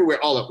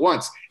all at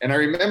once. And I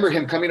remember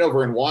him coming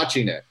over and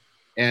watching it,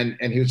 and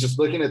he was just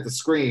looking at the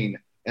screen,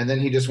 and then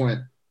he just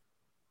went,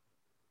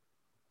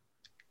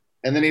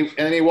 and then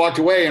he walked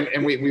away,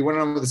 and we went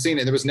on with the scene,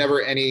 and there was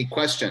never any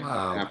question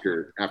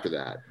after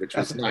that, which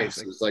was nice.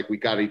 It was like we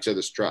got each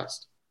other's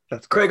trust.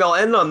 That's Craig, I'll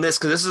end on this,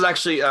 because this is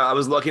actually, I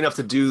was lucky enough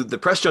to do the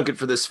press junket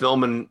for this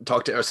film and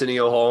talk to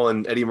Arsenio Hall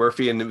and Eddie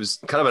Murphy, and it was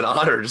kind of an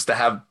honor just to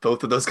have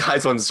both of those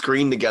guys on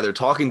screen together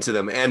talking to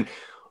them. And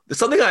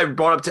something I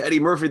brought up to Eddie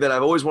Murphy that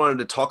I've always wanted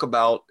to talk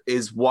about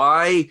is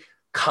why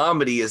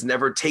comedy is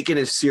never taken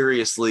as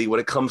seriously when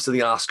it comes to the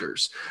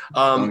Oscars.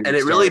 And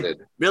it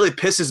really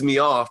pisses me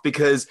off,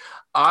 because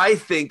I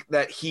think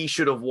that he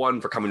should have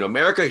won for Coming to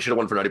America. He should have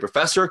won for Nutty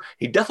Professor.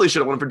 He definitely should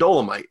have won for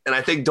Dolomite. And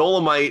I think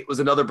Dolomite was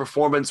another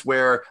performance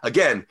where,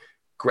 again,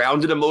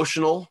 grounded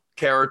emotional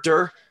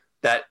character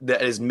that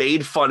is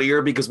made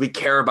funnier because we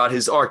care about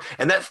his arc.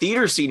 And that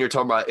theater scene you're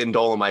talking about in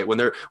Dolomite,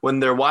 when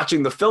they're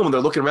watching the film and they're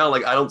looking around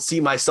like, I don't see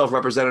myself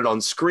represented on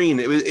screen.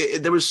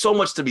 There was so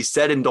much to be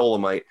said in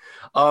Dolomite.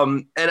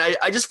 And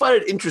I just find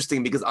it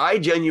interesting, because I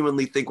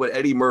genuinely think what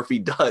Eddie Murphy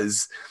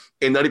does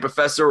in Nutty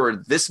Professor or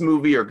this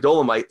movie or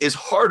Dolomite is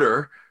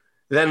harder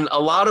than a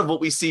lot of what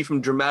we see from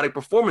dramatic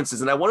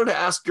performances. And I wanted to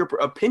ask your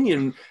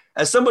opinion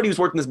as somebody who's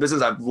worked in this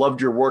business. I've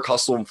loved your work,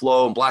 Hustle and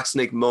Flow and Black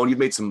Snake Moan. You've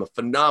made some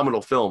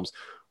phenomenal films.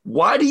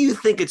 Why do you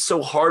think it's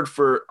so hard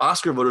for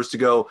Oscar voters to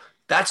go,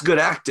 that's good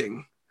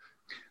acting?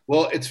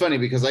 Well, it's funny,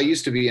 because I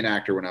used to be an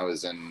actor when I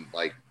was in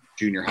like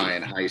junior high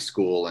and high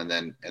school. And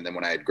then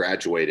when I had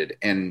graduated,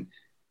 and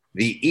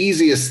the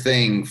easiest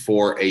thing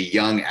for a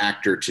young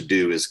actor to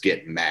do is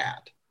get mad.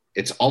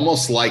 It's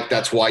almost like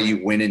that's why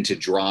you went into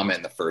drama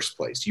in the first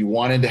place. You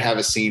wanted to have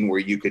a scene where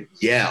you could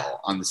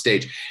yell on the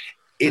stage.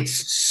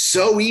 It's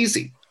so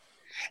easy.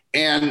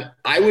 And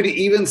I would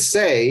even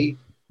say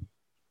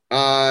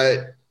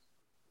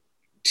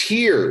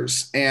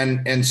tears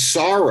and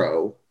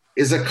sorrow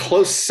is a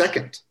close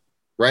second,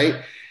 right?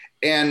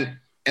 And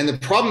the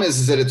problem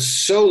is that it's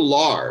so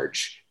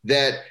large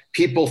that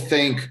people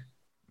think,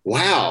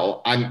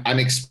 wow, I'm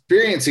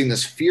experiencing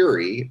this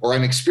fury, or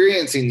I'm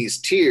experiencing these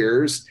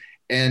tears,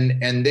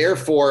 and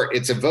therefore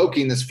it's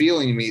evoking this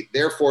feeling in me.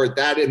 Therefore,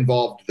 that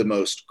involved the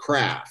most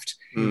craft.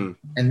 And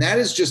that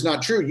is just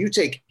not true. You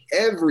take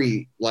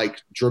every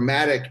like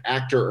dramatic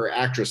actor or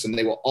actress, and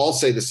they will all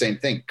say the same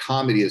thing.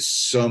 Comedy is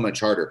so much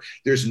harder.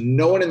 There's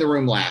no one in the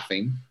room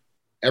laughing.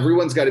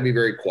 Everyone's got to be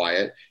very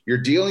quiet. You're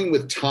dealing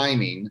with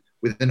timing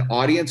with an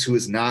audience who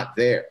is not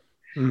there,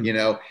 you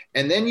know?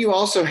 And then you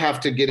also have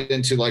to get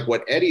into like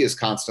what Eddie is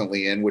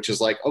constantly in, which is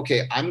like,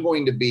 okay, I'm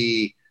going to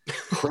be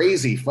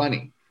crazy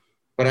funny,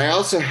 but I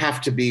also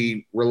have to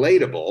be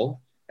relatable.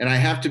 And I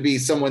have to be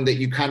someone that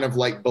you kind of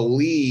like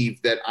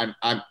believe that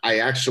I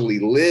actually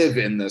live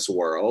in this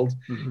world,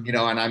 you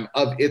know, and I'm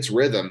of its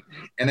rhythm.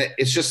 And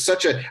it's just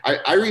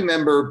I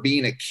remember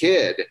being a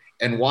kid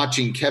and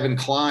watching Kevin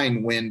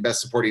Kline win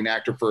Best Supporting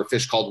Actor for A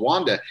Fish Called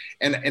Wanda.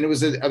 And it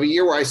was a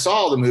year where I saw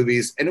all the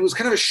movies, and it was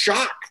kind of a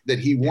shock that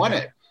he won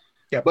it.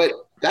 Yep. But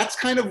that's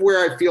kind of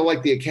where I feel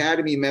like the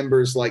Academy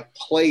members like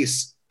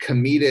place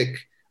comedic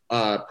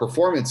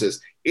performances.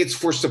 It's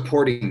for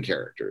supporting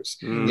characters,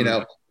 you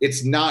know,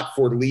 it's not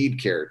for lead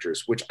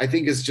characters, which I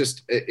think is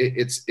just,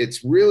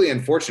 it's really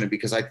unfortunate,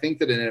 because I think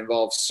that it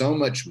involves so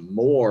much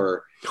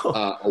more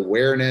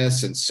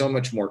awareness and so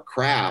much more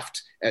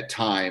craft at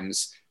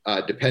times,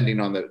 depending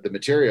on the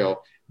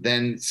material,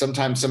 than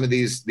sometimes some of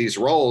these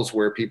roles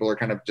where people are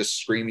kind of just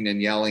screaming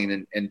and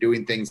yelling and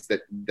doing things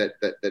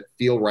that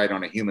feel right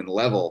on a human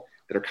level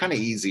that are kind of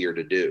easier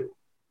to do.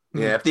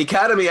 Yeah, if the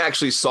Academy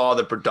actually saw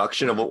the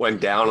production of what went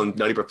down on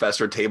Nutty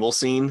Professor table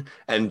scene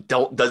and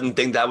doesn't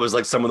think that was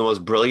like some of the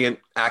most brilliant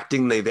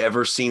acting they've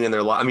ever seen in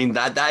their life, I mean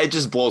that it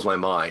just blows my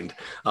mind.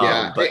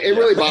 Yeah, but it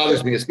really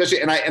bothers me,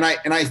 especially, and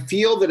I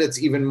feel that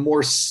it's even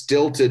more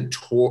stilted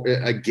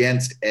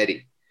against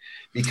Eddie,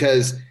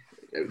 because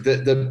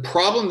the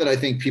problem that I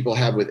think people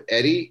have with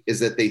Eddie is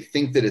that they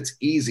think that it's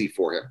easy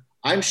for him.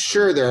 I'm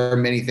sure there are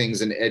many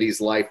things in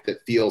Eddie's life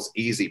that feels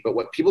easy, but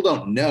what people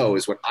don't know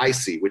is what I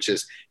see, which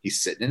is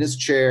he's sitting in his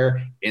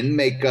chair in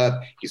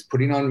makeup, he's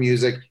putting on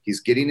music,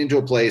 he's getting into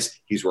a place,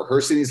 he's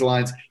rehearsing these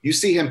lines. You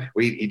see him,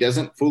 he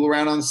doesn't fool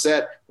around on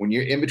set. When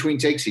you're in between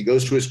takes, he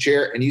goes to his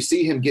chair, and you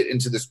see him get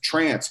into this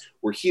trance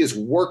where he is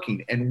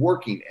working and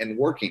working and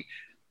working.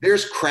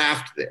 There's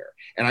craft there.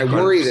 And I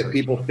worry 100%. That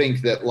people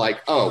think that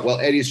like, oh, well,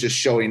 Eddie's just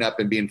showing up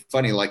and being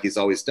funny like he's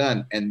always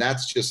done. And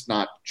that's just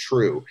not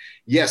true.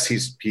 Yes,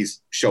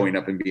 he's showing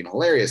up and being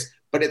hilarious,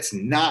 but it's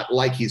not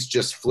like he's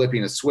just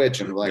flipping a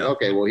switch and like,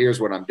 okay, well, here's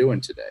what I'm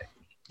doing today.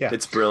 Yeah,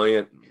 it's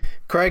brilliant.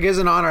 Craig, it's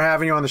an honor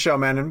having you on the show,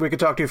 man. And we could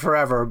talk to you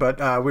forever,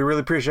 but we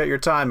really appreciate your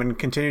time and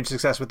continued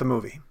success with the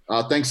movie.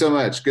 Thanks so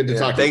much. Good to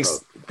talk to you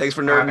both. Thanks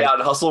for nerding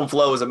out. Hustle and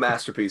Flow is a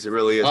masterpiece. It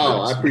really is.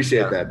 Oh, I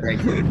appreciate that.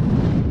 Thank you.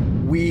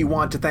 We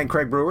want to thank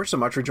Craig Brewer so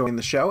much for joining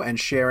the show and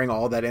sharing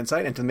all that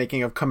insight into the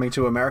making of Coming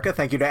to America.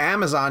 Thank you to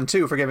Amazon,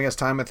 too, for giving us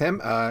time with him.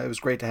 It was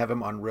great to have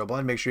him on Real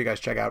Blood. Make sure you guys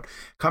check out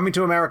Coming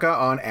to America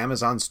on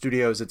Amazon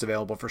Studios. It's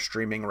available for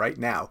streaming right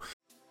now.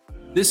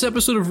 This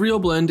episode of Real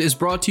Blend is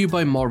brought to you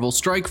by Marvel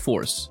Strike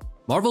Force.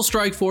 Marvel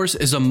Strike Force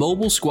is a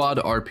mobile squad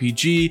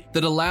RPG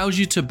that allows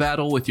you to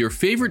battle with your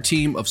favorite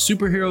team of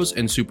superheroes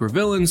and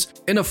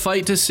supervillains in a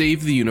fight to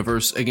save the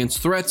universe against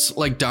threats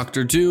like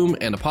Doctor Doom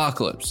and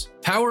Apocalypse.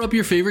 Power up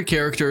your favorite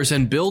characters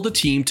and build a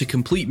team to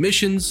complete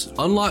missions,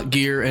 unlock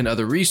gear and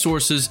other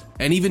resources,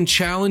 and even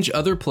challenge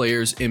other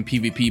players in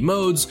PvP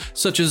modes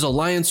such as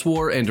Alliance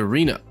War and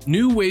Arena.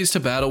 New ways to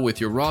battle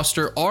with your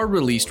roster are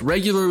released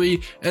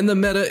regularly, and the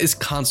meta is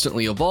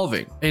constantly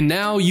evolving. And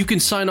now you can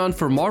sign on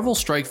for Marvel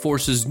Strike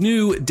Force's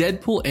new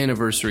Deadpool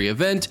Anniversary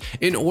event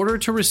in order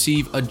to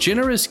receive a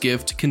generous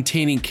gift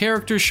containing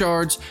character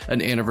shards,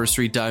 an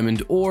Anniversary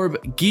Diamond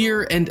Orb,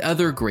 gear, and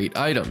other great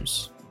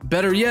items.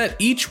 Better yet,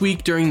 each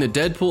week during the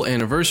Deadpool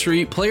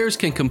Anniversary, players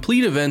can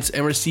complete events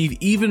and receive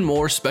even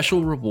more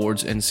special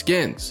rewards and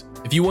skins.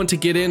 If you want to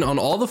get in on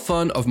all the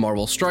fun of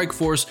Marvel Strike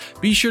Force,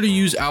 be sure to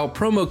use our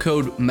promo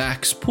code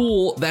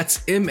MAXPOOL, that's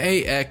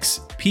MAXPOOL,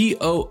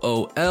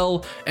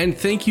 and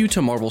thank you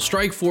to Marvel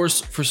Strike Force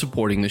for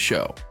supporting the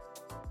show.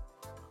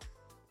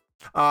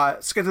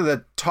 Let's get to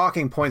the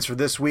talking points for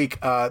this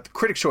week, the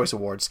Critics' Choice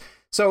Awards.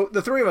 So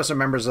the three of us are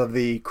members of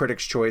the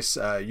Critics' Choice,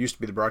 used to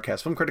be the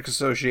Broadcast Film Critics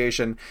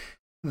Association.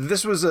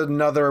 This was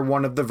another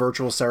one of the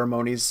virtual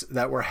ceremonies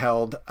that were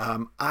held.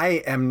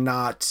 I am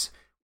not,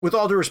 with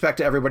all due respect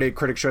to everybody at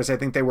Critics' Choice, I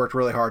think they worked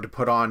really hard to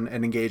put on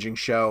an engaging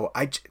show.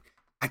 I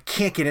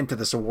can't get into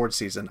this award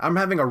season. I'm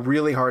having a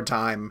really hard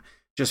time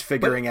just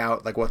figuring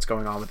out like what's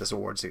going on with this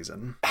award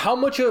season. How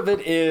much of it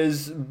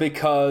is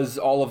because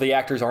all of the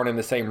actors aren't in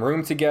the same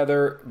room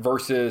together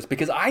versus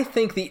because I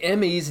think the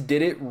Emmys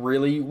did it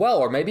really well,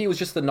 or maybe it was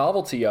just the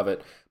novelty of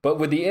it. But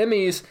with the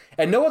Emmys,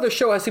 and no other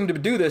show has seemed to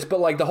do this, but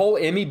like the whole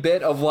Emmy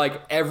bit of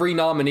like every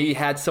nominee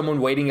had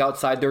someone waiting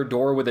outside their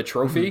door with a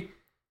trophy. Mm-hmm.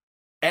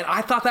 And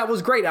I thought that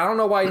was great. I don't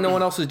know why no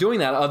one else is doing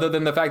that other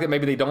than the fact that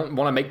maybe they don't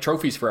want to make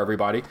trophies for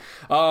everybody.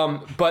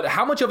 But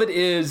how much of it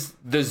is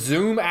the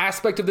Zoom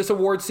aspect of this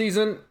award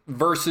season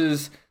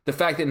versus the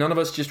fact that none of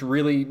us just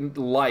really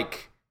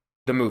like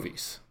the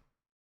movies?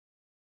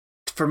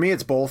 For me,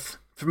 it's both.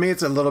 For me,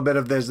 it's a little bit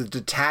of there's a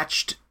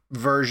detached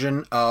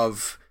version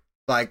of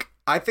like,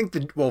 I think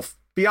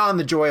beyond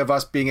the joy of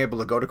us being able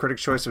to go to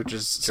Critics' Choice, which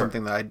is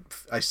something that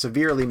I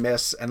severely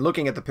miss, and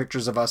looking at the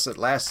pictures of us at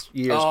last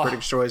year's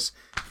Critics' Choice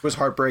was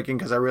heartbreaking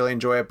because I really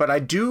enjoy it. But I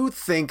do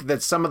think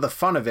that some of the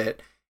fun of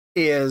it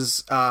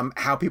is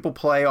how people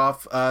play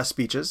off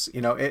speeches,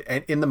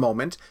 in the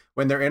moment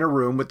when they're in a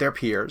room with their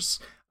peers,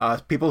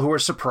 people who are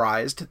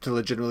surprised to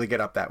legitimately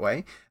get up that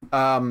way.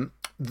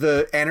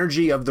 The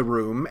energy of the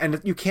room, and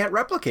you can't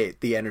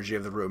replicate the energy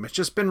of the room. It's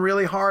just been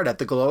really hard at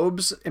the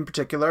Globes in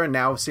particular, and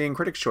now seeing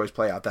Critics' Choice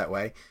play out that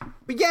way.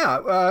 But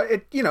yeah,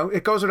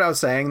 it goes without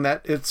saying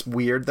that it's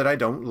weird that I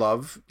don't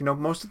love,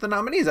 most of the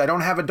nominees. I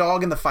don't have a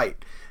dog in the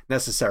fight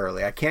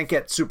necessarily. I can't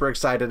get super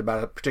excited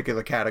about a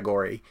particular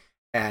category,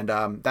 and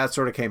that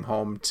sort of came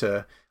home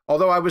to.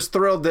 Although I was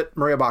thrilled that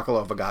Maria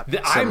Bakalova got.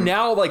 I'm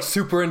now like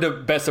super into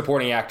Best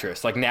Supporting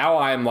Actress. Like now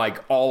I'm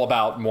like all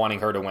about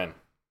wanting her to win.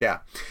 Yeah.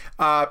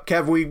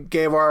 Kev, we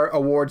gave our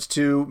awards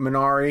to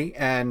Minari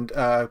and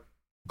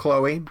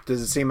Chloe. Does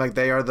it seem like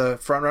they are the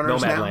front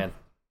runners now? Nomadland.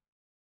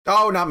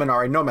 Oh, not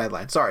Minari.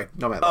 Nomadland. Sorry.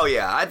 Nomadland. Oh,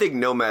 yeah. I think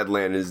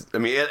Nomadland is... I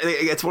mean,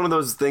 it's one of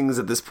those things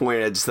at this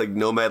point. I just like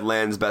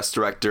Nomadland's Best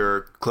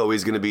Director.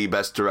 Chloe's going to be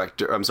Best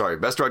Director. I'm sorry.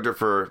 Best Director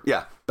for...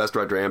 Yeah. Best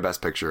Director and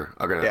Best Picture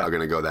are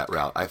gonna go that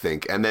route, I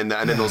think. And then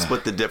they'll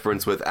split the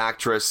difference with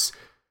Actress.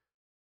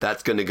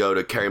 That's going to go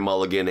to Carey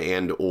Mulligan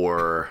and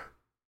or...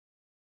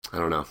 I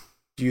don't know.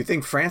 Do you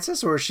think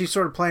Frances, or is she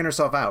sort of playing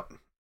herself out?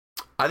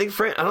 I think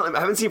I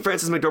haven't seen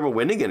Frances McDormand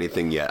winning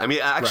anything yet. I mean,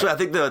 actually, right. I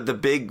think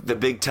the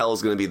big tell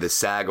is going to be the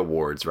SAG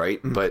Awards,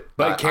 right? Mm-hmm.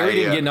 But Carey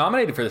didn't get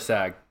nominated for the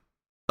SAG.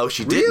 Oh,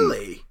 she didn't?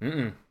 Really?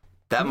 Mm-mm.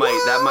 That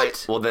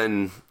might. Well,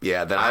 then,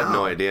 yeah. Then I have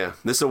no idea.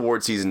 This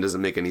award season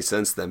doesn't make any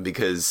sense then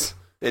because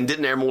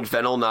didn't Emerald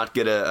Fennell not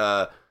get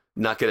a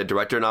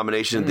director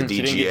nomination at the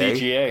DGA? She didn't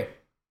get DGA.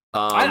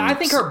 I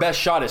think her best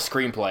shot is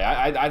screenplay.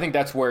 I think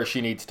that's where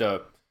she needs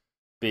to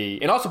be.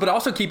 And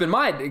also keep in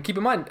mind,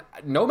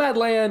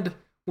 Nomadland,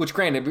 which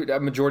granted a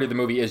majority of the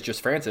movie is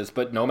just Frances,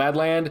 but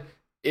Nomadland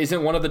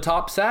isn't one of the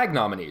top SAG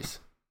nominees.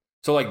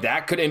 So like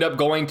that could end up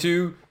going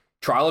to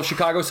Trial of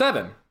Chicago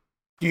 7.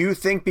 Do you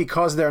think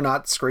because they're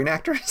not screen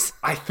actors?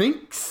 I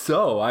think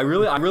so. I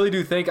really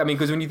do think. I mean,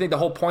 because when you think the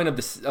whole point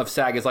of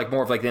SAG is like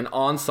more of like an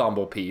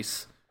ensemble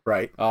piece,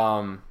 right?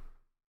 And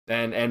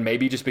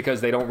maybe just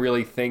because they don't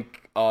really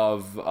think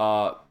of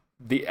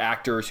the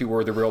actors who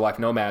were the real life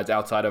nomads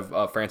outside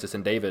of Frances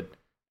and David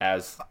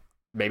as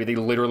maybe they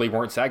literally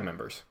weren't SAG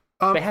members.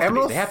 They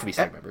have to be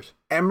SAG members.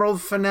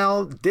 Emerald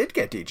Fennell did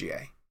get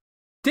DGA.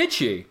 Did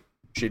she?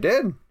 She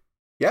did.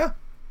 Yeah.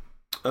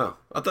 Oh,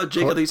 I thought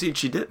Jake said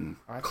she didn't.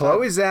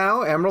 Chloe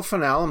Zhao, Emerald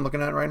Fennell. I'm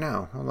looking at it right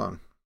now. Hold on.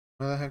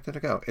 Where the heck did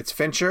it go? It's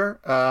Fincher,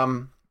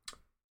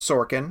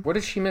 Sorkin. What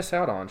did she miss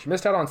out on? She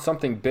missed out on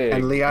something big.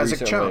 And Lee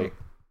Isaac Chung.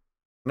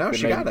 No,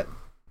 she got it.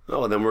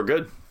 Oh, then we're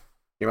good.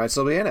 You might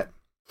still be in it.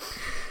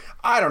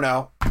 I don't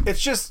know.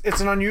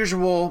 It's an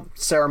unusual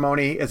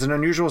ceremony. It's an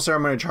unusual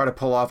ceremony to try to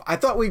pull off. I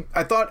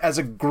thought as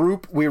a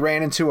group we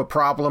ran into a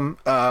problem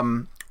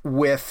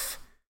with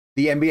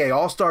the NBA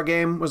All-Star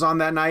Game was on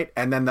that night,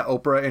 and then the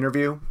Oprah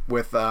interview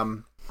with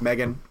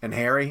Meghan and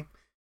Harry,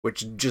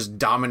 which just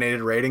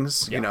dominated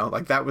ratings. Yeah.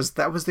 Like that was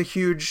the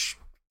huge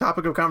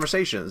topic of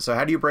conversation. So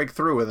how do you break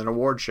through with an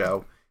award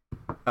show?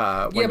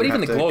 But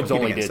even the Globes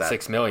only did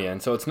 6 million,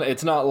 so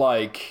it's not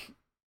like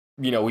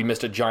we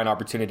missed a giant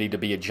opportunity to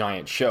be a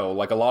giant show.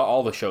 Like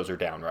all the shows are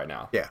down right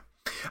now. Yeah.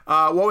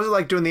 What was it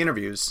like doing the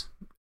interviews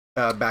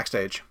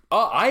backstage?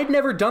 I had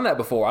never done that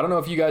before. I don't know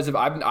if you guys have.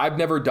 I've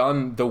never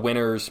done the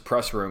winners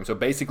press room. So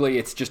basically,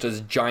 it's just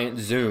a giant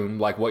Zoom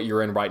like what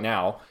you're in right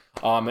now.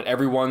 And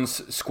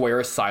everyone's square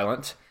is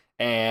silent.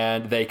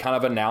 And they kind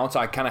of announce.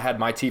 I kind of had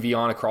my TV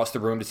on across the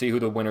room to see who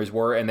the winners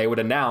were, and they would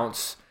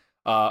announce,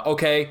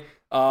 Maria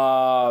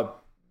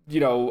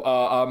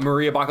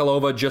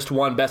Bakalova just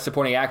won Best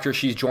Supporting Actress.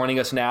 She's joining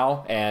us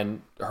now,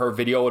 and her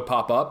video would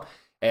pop up.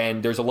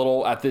 And there's a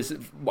little I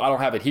don't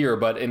have it here,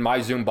 but in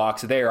my Zoom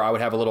box there, I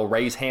would have a little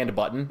raise hand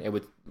button. It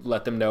would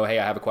let them know, hey,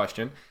 I have a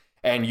question.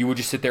 And you would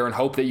just sit there and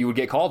hope that you would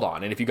get called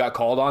on. And if you got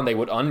called on, they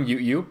would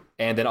unmute you.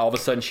 And then all of a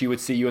sudden she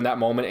would see you in that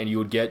moment and you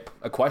would get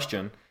a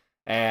question.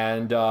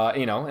 And,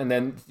 and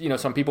then,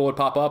 some people would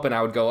pop up and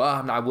I would go,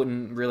 I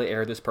wouldn't really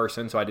air this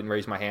person. So I didn't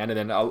raise my hand. And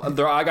then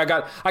there are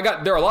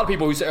a lot of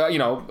people who say,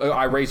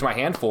 I raised my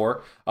hand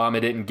for, it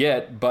didn't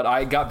get, but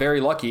I got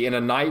very lucky in a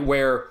night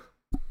where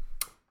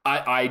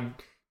I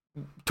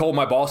told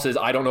my bosses,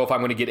 I don't know if I'm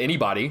going to get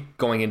anybody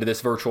going into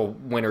this virtual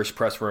winners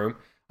press room.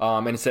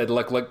 And said,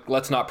 look,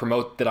 let's not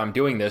promote that I'm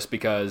doing this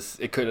because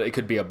it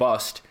could be a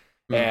bust.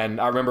 Mm.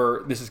 And I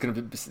remember this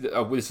is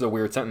a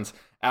weird sentence.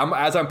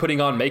 As I'm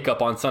putting on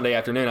makeup on Sunday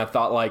afternoon, I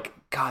thought like,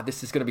 God,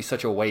 this is going to be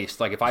such a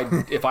waste. Like if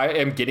I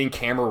am getting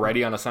camera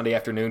ready on a Sunday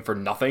afternoon for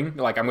nothing,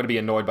 like I'm going to be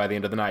annoyed by the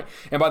end of the night.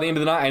 And by the end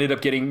of the night, I ended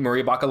up getting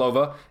Maria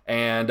Bakalova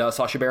and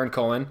Sacha Baron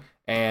Cohen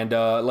and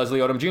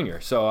Leslie Odom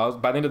Jr. So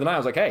by the end of the night, I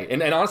was like, hey,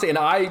 and honestly, and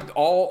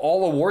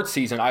all awards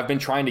season, I've been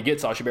trying to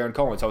get Sacha Baron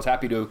Cohen. So I was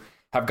happy to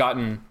have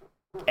gotten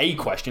a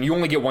question. You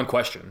only get one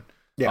question.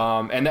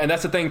 Yeah. And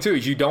that's the thing too,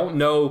 is you don't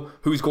know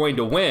who's going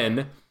to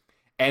win.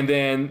 And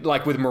then,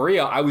 like with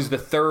Maria, I was the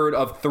third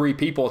of 3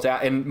 people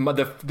and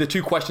the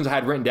 2 questions I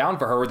had written down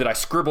for her that I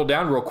scribbled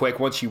down real quick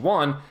once she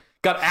won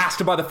got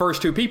asked by the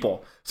first 2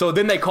 people. So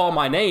then they call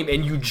my name,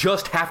 and you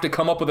just have to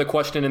come up with a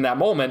question in that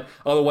moment,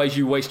 otherwise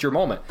you waste your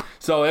moment.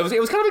 So it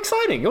was kind of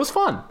exciting. It was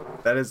fun.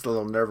 That is a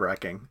little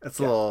nerve-wracking. It's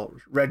a little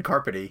red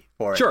carpety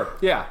for it. Sure,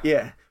 yeah.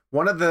 Yeah.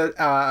 One of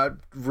the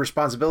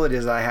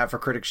responsibilities I have for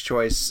Critics'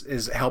 Choice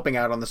is helping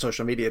out on the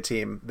social media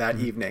team that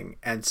evening.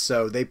 And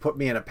so they put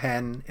me in a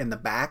pen in the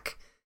back,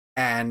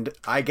 and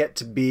I get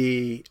to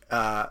be,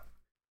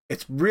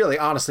 it's really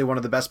honestly one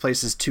of the best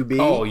places to be.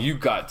 Oh, you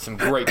got some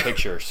great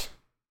pictures.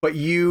 But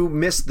you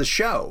miss the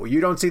show. You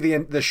don't see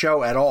the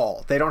show at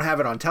all. They don't have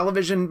it on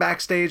television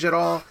backstage at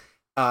all.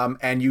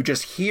 And you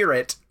just hear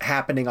it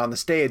happening on the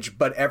stage.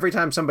 But every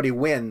time somebody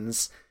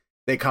wins,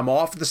 they come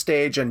off the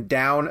stage and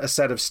down a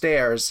set of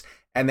stairs,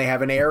 and they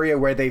have an area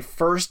where they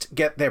first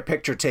get their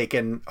picture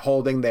taken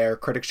holding their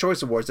Critics'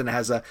 Choice Awards, and it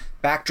has a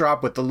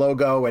backdrop with the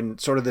logo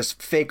and sort of this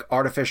fake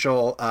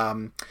artificial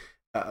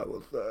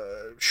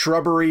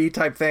shrubbery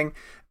type thing.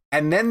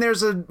 And then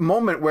there's a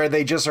moment where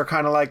they just are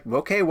kind of like,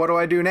 okay, what do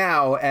I do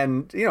now?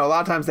 And, a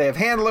lot of times they have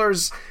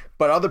handlers,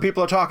 but other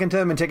people are talking to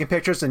them and taking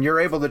pictures, and you're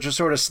able to just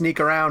sort of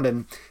sneak around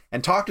and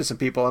talk to some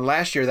people. And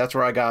last year, that's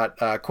where I got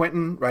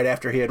Quentin right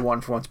after he had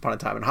won for Once Upon a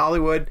Time in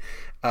Hollywood.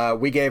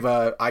 We gave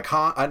an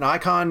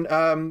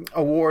icon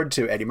award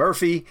to Eddie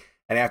Murphy.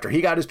 And after he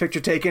got his picture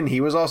taken,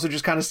 he was also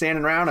just kind of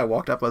standing around. I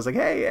walked up, I was like,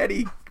 hey,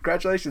 Eddie,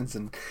 congratulations.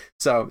 And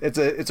so it's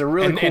a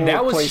really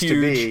cool place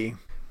to be.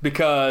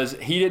 Because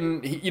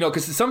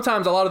because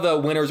sometimes a lot of the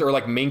winners are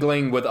like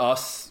mingling with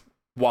us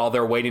while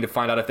they're waiting to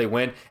find out if they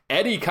win.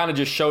 Eddie kind of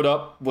just showed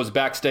up, was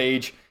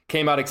backstage,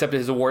 came out, accepted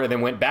his award, and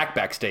then went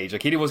backstage.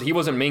 Like he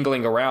wasn't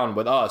mingling around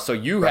with us. So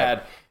you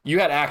had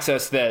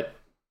access that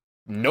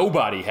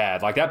nobody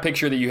had. Like that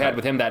picture that you had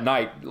with him that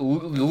night.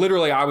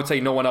 Literally, I would say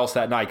no one else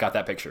that night got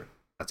that picture.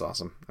 That's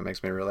awesome. That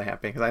makes me really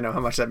happy because I know how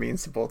much that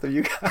means to both of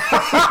you guys.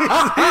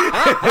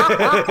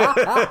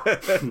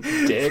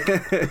 Dick.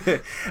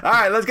 All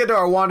right, let's get to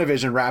our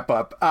WandaVision wrap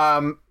up.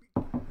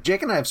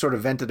 Jake and I have sort of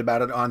vented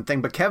about it on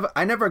thing, but Kev,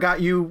 I never got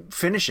you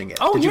finishing it.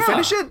 Oh, Did you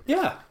finish it?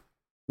 Yeah.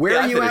 Where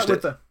are you at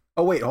with the?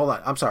 Oh wait, hold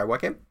on. I'm sorry.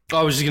 What game?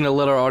 I was just gonna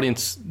let our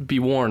audience be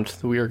warned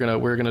that we're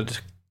gonna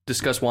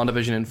discuss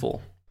WandaVision in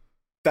full.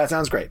 That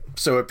sounds great.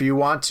 So if you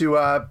want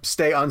to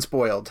stay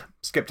unspoiled,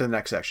 skip to the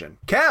next section.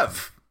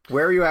 Kev,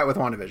 where are you at with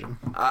WandaVision?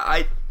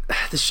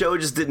 The show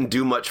just didn't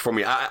do much for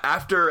me.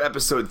 After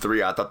episode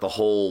 3, I thought the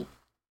whole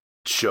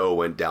show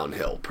went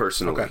downhill,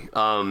 personally. Okay.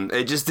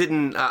 It just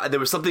didn't... there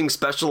was something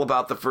special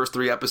about the first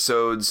 3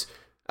 episodes.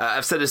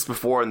 I've said this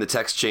before in the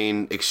text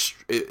chain.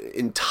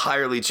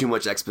 Entirely too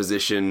much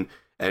exposition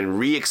and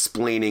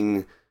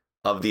re-explaining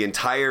of the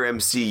entire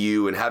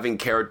MCU and having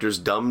characters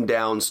dumb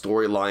down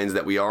storylines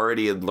that we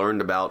already had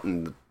learned about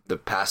in the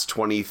past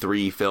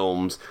 23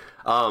 films.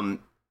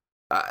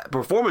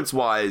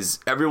 Performance-wise,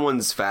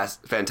 everyone's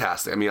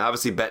fantastic. I mean,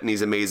 obviously,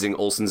 Bettany's amazing.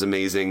 Olsen's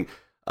amazing.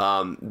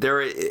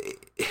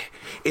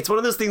 It's one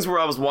of those things where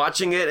I was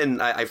watching it,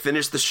 and I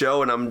finished the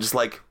show, and I'm just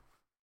like,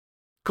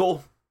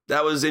 cool.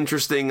 That was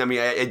interesting. I mean,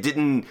 it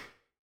didn't...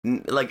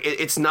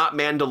 it's not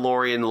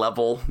Mandalorian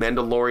level.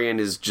 Mandalorian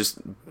is just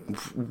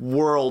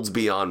worlds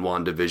beyond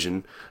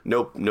WandaVision.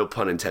 No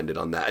pun intended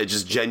on that. It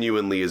just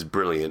genuinely is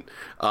brilliant.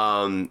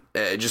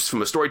 Just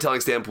from a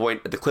storytelling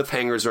standpoint, the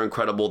cliffhangers are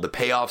incredible. The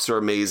payoffs are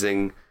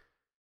amazing.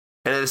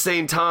 And at the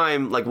same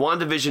time, like,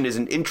 WandaVision is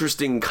an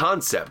interesting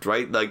concept,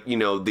 right? Like,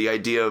 the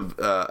idea of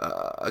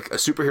a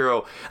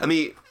superhero. I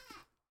mean,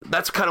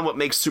 that's kind of what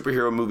makes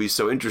superhero movies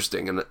so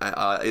interesting, and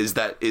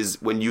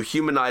is when you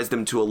humanize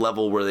them to a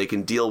level where they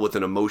can deal with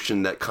an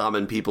emotion that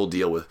common people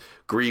deal with,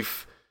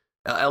 grief,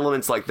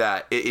 elements like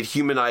that. It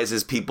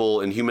humanizes people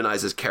and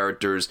humanizes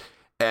characters,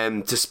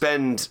 and to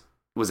spend,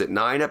 was it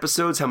 9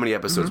 episodes? How many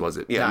episodes was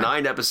it? Yeah,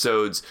 9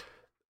 episodes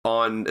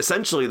on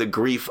essentially the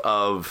grief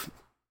of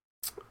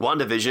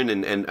WandaVision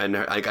and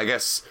I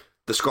guess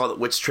the Scarlet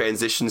Witch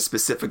transition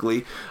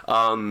specifically.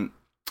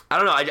 I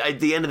don't know. At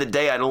the end of the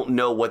day, I don't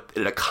know what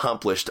it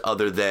accomplished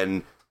other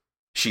than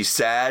she's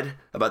sad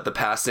about the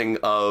passing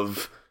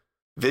of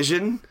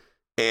Vision,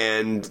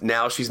 and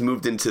now she's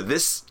moved into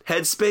this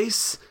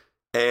headspace,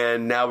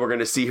 and now we're going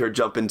to see her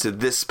jump into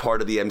this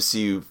part of the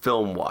MCU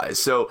film-wise.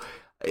 So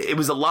it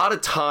was a lot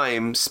of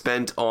time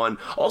spent on...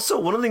 Also,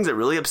 one of the things that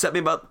really upset me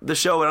about the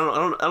show,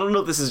 and I don't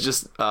know if this is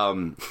just...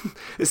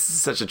 this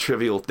is such a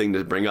trivial thing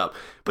to bring up,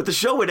 but the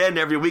show would end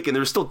every week, and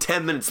there was still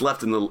 10 minutes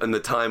left in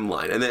the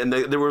timeline, and then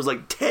there was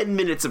like 10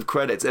 minutes of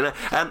credits, and it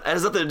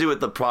has nothing to do with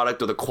the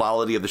product or the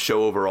quality of the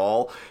show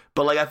overall.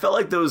 But like, I felt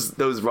like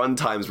those run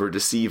times were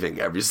deceiving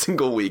every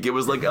single week. It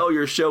was like, oh,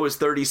 your show is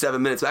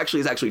 37 minutes. Actually,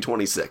 it's actually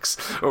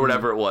 26 or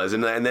whatever it was.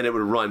 And then it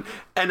would run.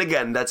 And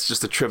again, that's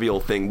just a trivial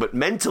thing. But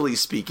mentally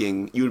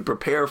speaking, you would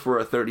prepare for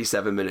a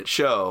 37-minute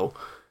show,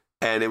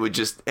 and it would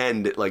just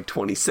end at like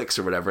 26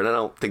 or whatever. And I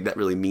don't think that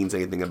really means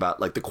anything about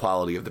like the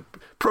quality of the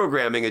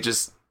programming. It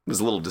just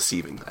was a little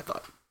deceiving, I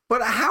thought.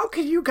 But how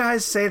could you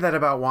guys say that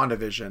about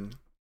WandaVision?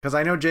 because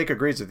I know Jake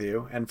agrees with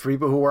you, and for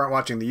people who weren't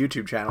watching the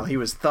YouTube channel, he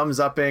was thumbs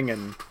upping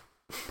and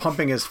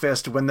pumping his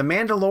fist when The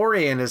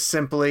Mandalorian is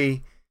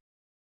simply,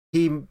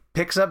 he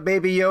picks up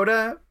Baby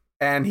Yoda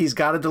and he's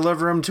got to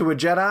deliver him to a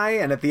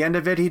Jedi, and at the end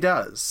of it, he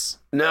does.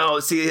 No,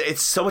 see,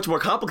 it's so much more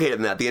complicated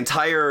than that. The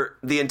entire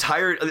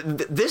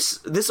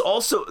this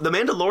also, The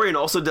Mandalorian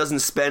also doesn't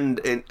spend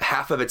in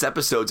half of its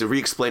episodes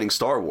re-explaining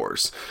Star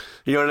Wars.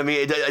 You know what I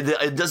mean?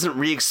 It doesn't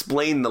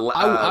re-explain the.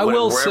 I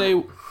will say,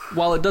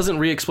 while it doesn't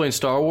re-explain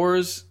Star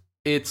Wars,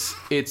 its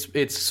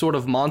sort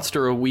of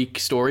monster a week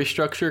story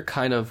structure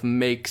kind of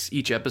makes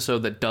each episode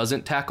that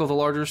doesn't tackle the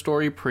larger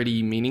story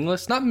pretty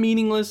meaningless. Not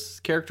meaningless,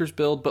 characters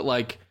build, but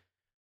like.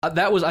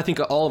 That was, I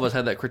think all of us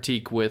had that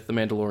critique with The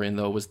Mandalorian,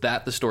 though, was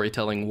that the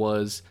storytelling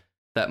was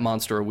that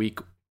monster a week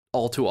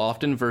all too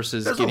often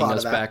versus getting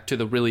us back to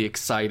the really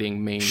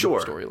exciting main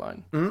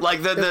storyline. Mm-hmm.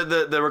 Like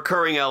the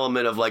recurring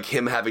element of like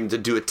him having to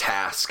do a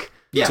task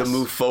to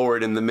move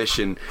forward in the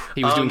mission.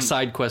 He was doing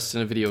side quests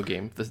in a video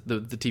game,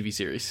 the TV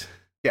series.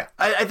 Yeah.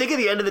 I think at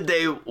the end of the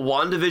day,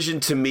 WandaVision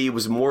to me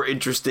was more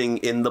interesting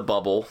in the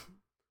bubble.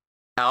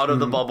 Out of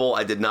the bubble,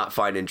 I did not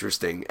find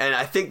interesting. And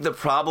I think the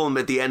problem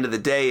at the end of the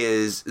day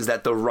is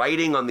that the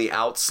writing on the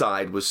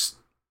outside was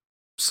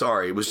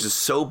just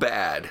so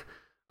bad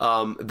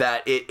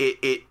that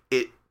it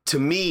to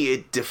me,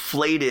 it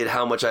deflated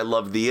how much I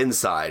loved the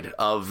inside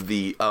of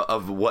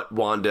of what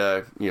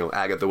Wanda,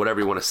 Agatha,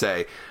 whatever you want to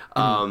say.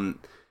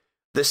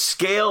 The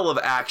scale of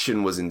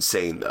action was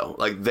insane, though.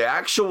 Like the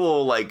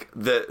actual, like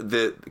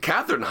the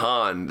Catherine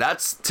Hahn.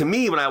 That's, to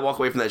me, when I walk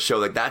away from that show,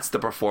 like that's the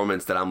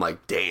performance that I'm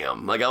like,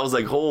 damn. Like I was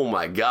like, oh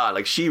my god.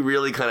 Like she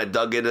really kind of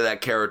dug into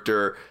that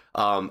character.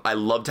 I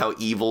loved how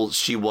evil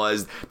she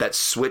was. That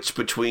switch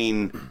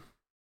between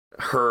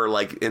her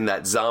like in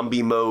that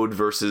zombie mode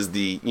versus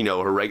the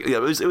her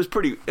regular. It was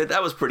pretty.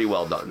 That was pretty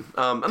well done.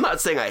 I'm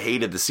not saying I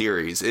hated the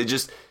series. I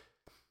just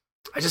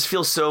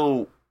feel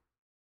so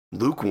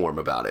lukewarm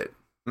about it.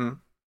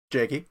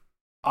 Jakey?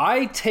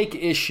 I take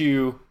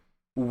issue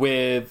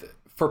with,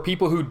 for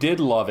people who did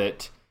love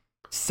it,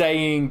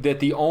 saying that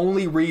the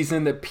only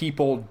reason that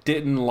people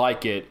didn't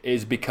like it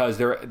is because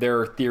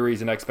their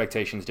theories and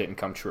expectations didn't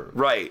come true.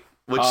 Right.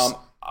 Which,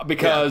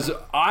 because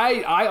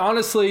I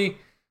honestly,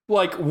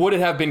 like, would it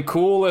have been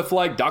cool if,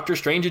 like, Doctor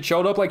Strange had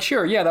showed up? Like,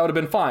 sure, yeah, that would have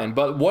been fine.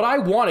 But what I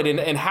wanted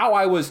and how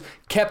I was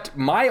kept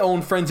my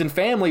own friends and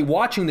family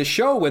watching the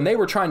show when they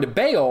were trying to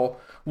bail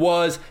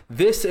was,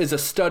 this is a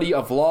study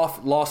of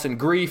loss and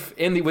grief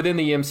within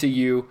the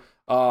MCU,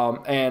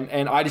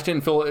 and I just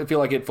didn't feel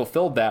like it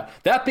fulfilled that.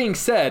 That being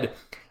said,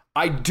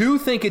 I do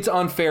think it's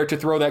unfair to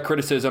throw that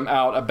criticism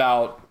out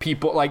about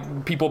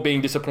people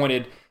being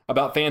disappointed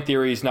about fan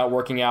theories not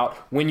working out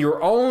when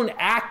your own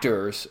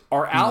actors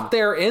are out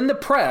there in the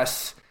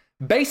press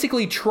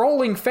basically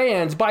trolling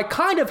fans by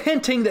kind of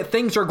hinting that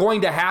things are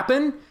going to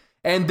happen.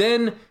 And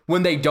then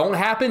when they don't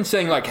happen,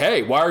 saying like,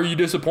 hey, why are you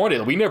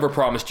disappointed? We never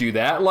promised you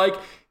that. Like,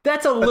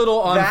 that's a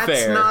little unfair.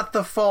 That's not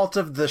the fault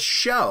of the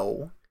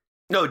show.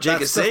 No,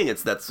 Jake is saying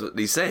that's what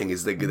he's saying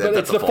is that but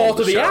it's the fault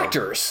of the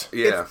actors.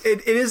 Yeah.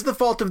 It is the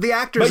fault of the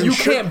actors. But you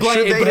can't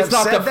blame it, but it's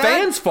not the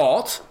fans'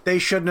 fault. They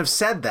shouldn't have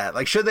said that.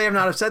 Like, should they have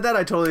not have said that?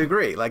 I totally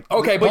agree. Like,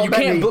 okay, but you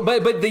can't.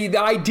 But the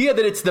idea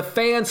that it's the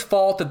fans'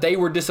 fault that they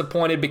were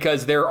disappointed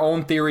because their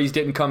own theories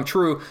didn't come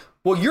true.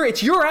 Well,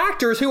 it's your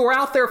actors who are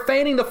out there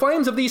fanning the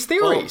flames of these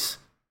theories.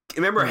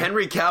 Remember,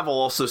 Henry Cavill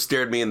also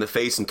stared me in the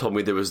face and told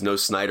me there was no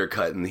Snyder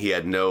Cut, and he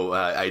had no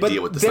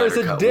idea what the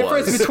Snyder Cut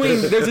was.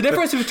 There's a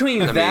difference between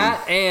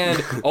that and,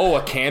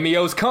 a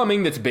cameo's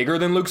coming that's bigger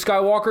than Luke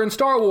Skywalker in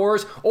Star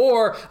Wars,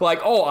 or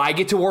like, I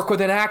get to work with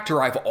an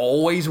actor I've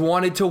always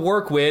wanted to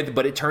work with,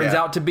 but it turns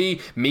out to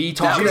be me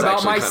talking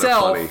about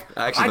myself.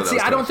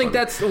 I don't think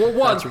that's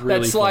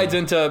really slides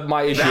into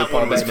my issue. That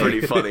one was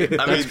pretty funny.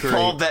 I mean,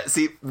 Paul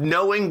Bettany,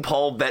 knowing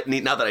Paul Bettany,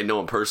 not that I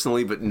know him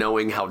personally, but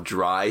knowing how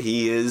dry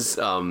he is.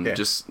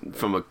 Just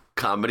from a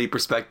comedy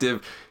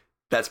perspective,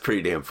 that's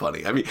pretty damn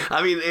funny. I mean,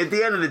 at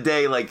the end of the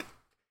day, like,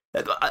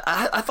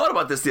 I thought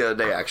about this the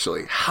other day,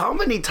 actually. How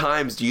many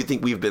times do you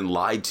think we've been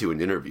lied to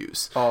in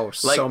interviews?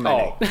 So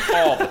many.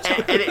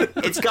 And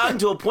it's gotten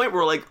to a point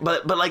where, like,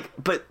 but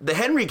the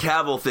Henry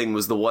Cavill thing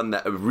was the one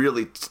that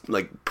really,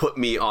 like, put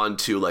me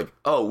onto, like,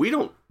 we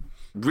don't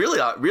really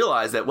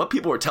realize that what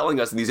people are telling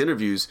us in these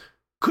interviews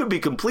could be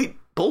complete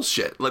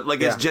bullshit.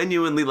 It's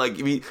genuinely like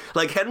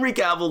Henry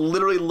Cavill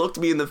literally looked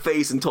me in the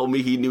face and told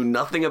me he knew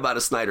nothing about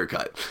a Snyder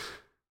Cut.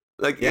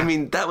 I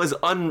mean, that was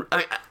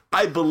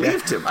I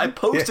believed him. I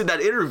posted that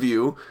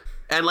interview,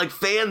 and like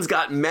fans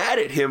got mad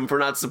at him for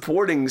not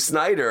supporting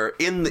Snyder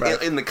in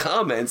the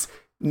comments,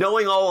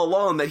 knowing all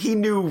along that he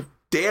knew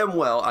damn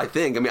well. I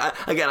think. I mean,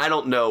 I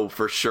don't know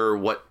for sure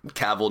what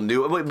Cavill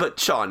knew, but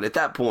Sean, at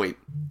that point,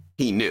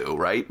 he knew,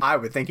 right? I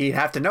would think he'd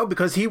have to know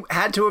because he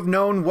had to have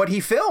known what he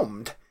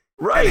filmed.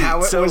 Right. And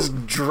how it was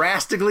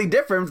drastically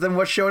different than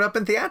what showed up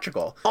in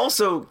theatrical.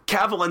 Also,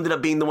 Cavill ended up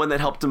being the one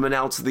that helped him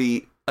announce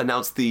the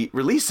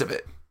release of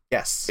it.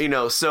 Yes.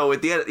 So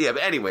at the end,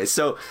 but anyway,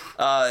 so...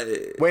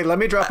 wait, let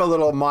me drop a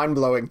little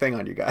mind-blowing thing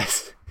on you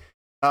guys.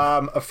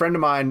 A friend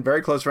of mine,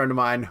 very close friend of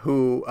mine,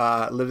 who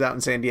lives out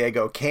in San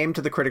Diego, came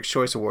to the Critics'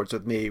 Choice Awards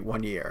with me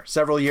one year,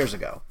 several years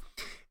ago.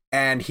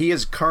 And he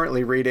is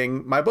currently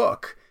reading my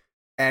book.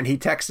 And he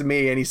texted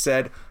me and he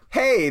said,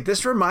 hey,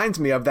 this reminds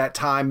me of that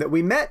time that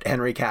we met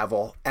Henry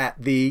Cavill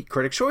at the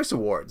Critics' Choice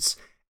Awards.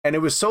 And it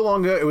was so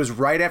long ago. It was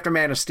right after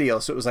Man of Steel.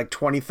 So it was like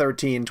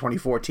 2013,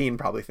 2014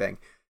 probably thing.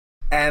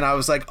 And I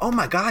was like, oh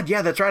my God,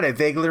 yeah, that's right. I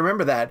vaguely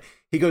remember that.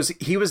 He goes,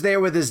 he was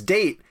there with his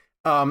date,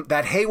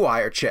 that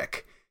Haywire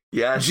chick.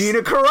 Yes.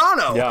 Gina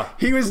Carano. Yeah.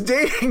 He was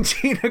dating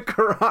Gina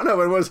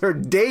Carano and was her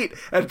date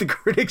at the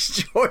Critics'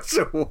 Choice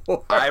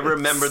Awards. I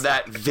remember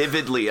that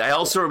vividly. I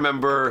also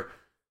remember...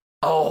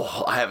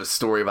 Oh, I have a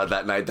story about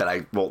that night that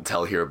I won't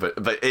tell here, but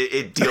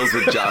it deals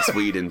with Joss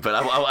Whedon. But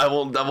I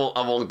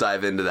won't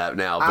dive into that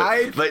now.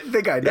 But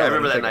think I know. Yeah, I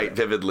remember that night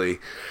vividly.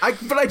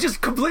 But I just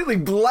completely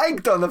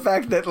blanked on the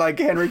fact that like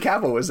Henry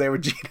Cavill was there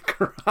with Gina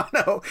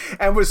Carano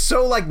and was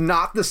so like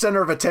not the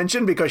center of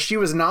attention because she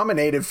was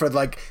nominated for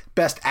like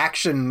best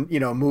action,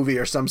 movie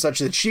or some such,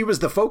 that she was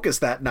the focus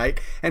that night,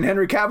 and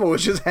Henry Cavill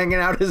was just hanging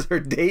out as her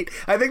date.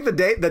 I think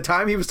the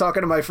time he was talking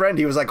to my friend,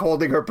 he was like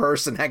holding her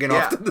purse and hanging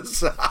off to the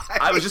side.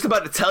 I was just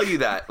about to tell you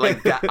that.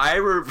 Like that,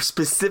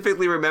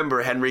 specifically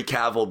remember Henry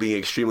Cavill being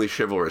extremely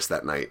chivalrous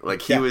that night.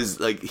 Like he was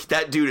like,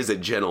 that dude is a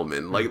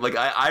gentleman. Like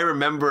I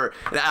remember,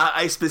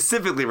 I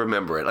specifically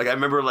remember it. Like I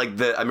remember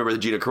the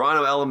Gina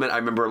Carano element. I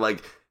remember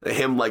like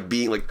him like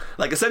being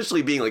like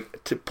essentially being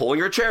like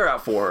pulling her chair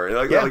out for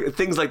her, like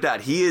things like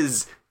that. He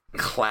is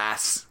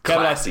classy.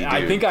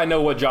 I think I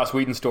know what Joss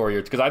Whedon story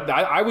is because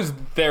I was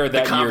there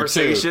that the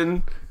conversation. Year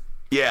too.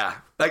 Yeah.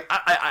 Like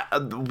I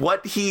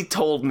what he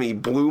told me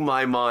blew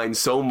my mind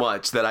so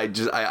much that I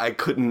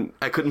couldn't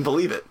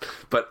believe it.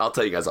 But I'll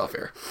tell you guys off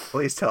air.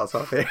 Please tell us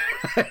off air.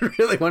 I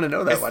really want to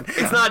know that one.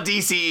 It's not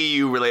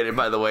DCEU related,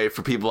 by the way,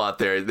 for people out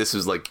there. This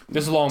is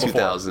long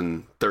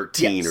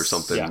 2013 or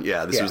something.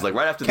 Yeah, this was like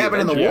right after Cabin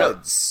in the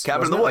Woods.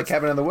 Cabin in the Woods.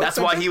 Cabin in the Woods. That's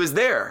why he was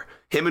there.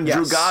 Him and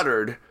Drew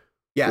Goddard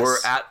were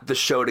at the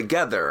show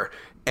together.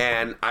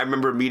 And I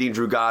remember meeting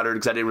Drew Goddard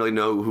because I didn't really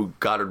know who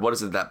Goddard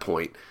was at that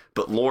point.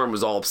 But Lauren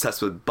was all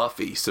obsessed with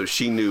Buffy, so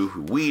she knew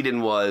who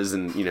Whedon was,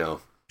 and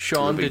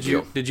Sean, did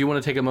you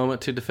want to take a moment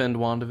to defend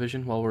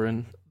WandaVision while we're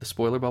in the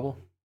spoiler bubble?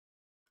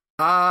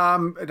 I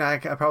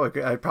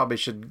probably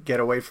should get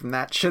away from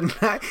that,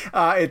 shouldn't I?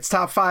 It's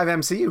top 5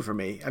 MCU for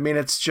me. I mean,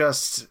 it's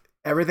just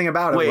everything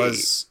about it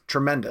was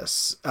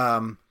tremendous.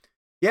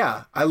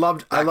 Yeah, I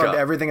loved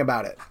everything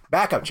about it.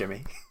 Back up,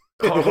 Jimmy.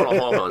 Hold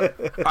on. All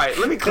right,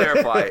 let me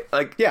clarify.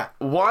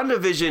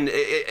 WandaVision,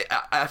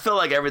 I feel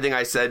like everything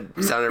I said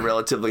sounded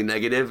relatively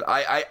negative.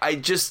 I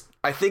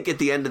think at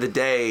the end of the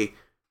day,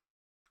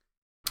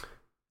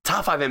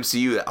 top 5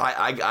 MCU,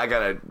 I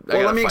gotta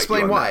let me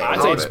explain why.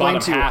 I'd say it's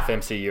bottom half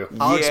MCU.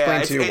 I'll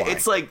explain to you why.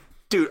 It's like,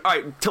 dude, all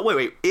right,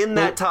 wait. In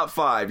that top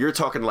 5, you're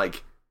talking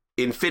like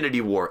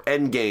Infinity War,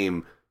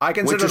 Endgame, I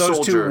consider Winter those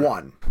Soldier. two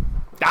one.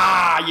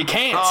 You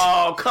can't.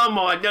 Oh, come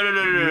on.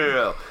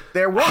 No.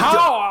 They're one.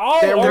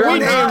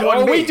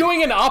 Are we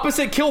doing an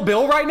opposite Kill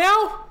Bill right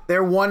now?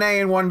 They're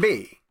 1A and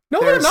 1B. No,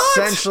 they're not.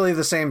 Essentially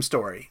the same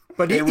story.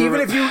 But even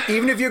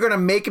if you're going to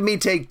make me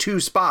take 2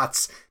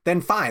 spots,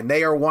 then fine.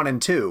 They are 1 and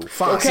 2.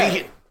 Fine.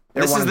 Okay.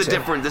 This is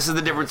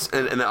the difference,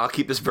 and I'll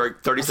keep this very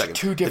 30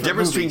 seconds. The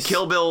difference between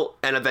Kill Bill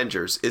and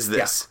Avengers is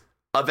this. Yeah.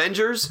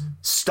 Avengers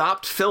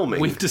stopped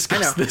filming. We've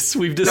discussed this.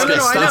 We've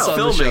discussed this on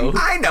the show.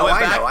 I know.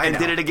 And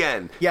did it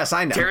again. Yes,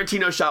 I know.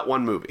 Tarantino shot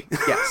 1 movie.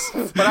 Yes,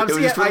 but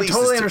I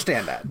totally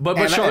understand that.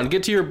 But Sean,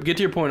 get to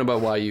your point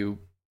about why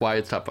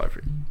it's top 5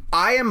 for you.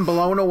 I am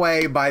blown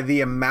away by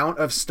the amount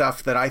of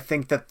stuff that I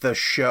think that the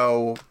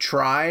show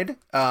tried.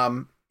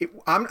 I'm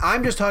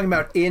just talking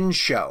about in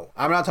show.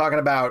 I'm not talking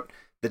about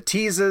the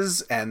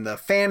teases and the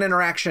fan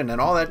interaction and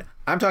all that.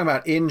 I'm talking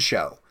about in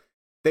show.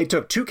 They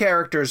took 2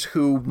 characters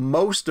who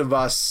most of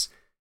us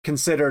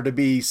consider to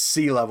be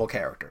C-level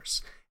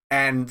characters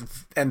and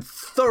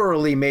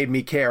thoroughly made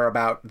me care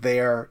about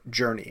their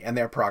journey and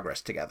their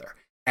progress together.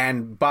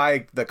 And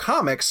by the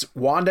comics,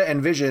 Wanda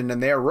and Vision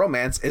and their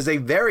romance is a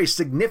very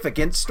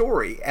significant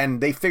story.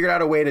 And they figured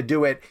out a way to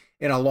do it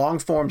in a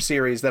long-form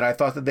series that I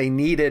thought that they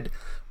needed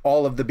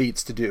all of the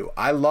beats to do.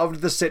 I loved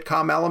the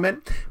sitcom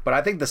element, but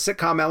I think the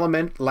sitcom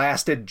element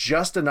lasted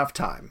just enough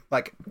time.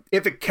 Like,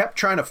 if it kept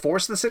trying to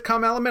force the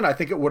sitcom element, I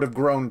think it would have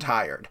grown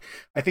tired.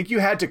 I think you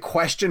had to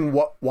question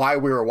why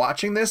we were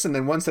watching this, and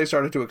then once they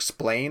started to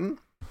explain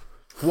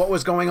what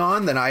was going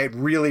on, then I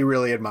really,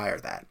 really admire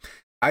that.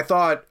 I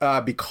thought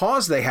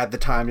because they had the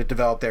time to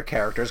develop their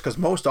characters, because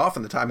most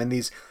often the time in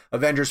these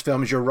Avengers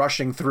films, you're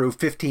rushing through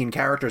 15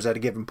 characters at a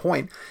given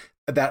point,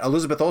 that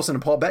Elizabeth Olsen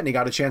and Paul Bettany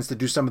got a chance to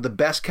do some of the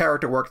best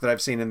character work that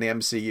I've seen in the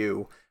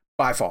MCU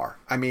by far.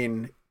 I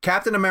mean,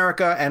 Captain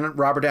America and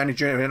Robert Downey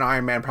Jr. and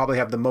Iron Man probably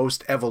have the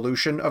most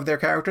evolution of their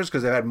characters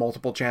because they've had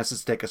multiple chances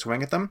to take a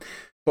swing at them.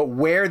 But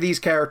where these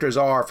characters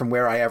are from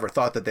where I ever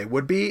thought that they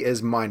would be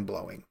is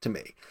mind-blowing to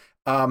me.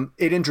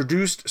 It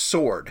introduced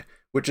S.W.O.R.D.,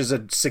 which is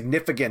a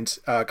significant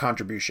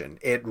contribution.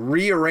 It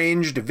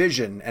rearranged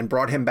Vision and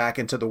brought him back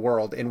into the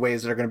world in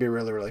ways that are going to be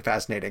really, really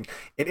fascinating.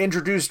 It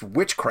introduced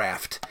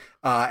witchcraft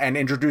and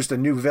introduced a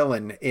new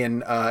villain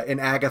in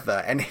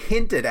Agatha and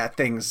hinted at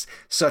things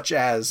such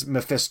as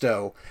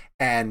Mephisto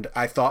and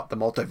I thought the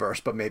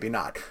multiverse, but maybe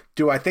not.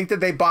 Do I think that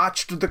they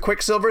botched the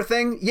Quicksilver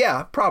thing?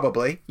 Yeah,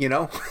 probably,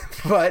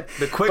 but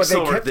the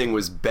Quicksilver thing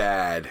was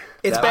bad.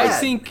 It's bad. I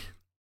think,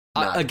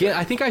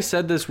 I think I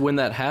said this when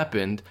that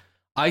happened.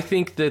 I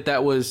think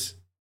that was,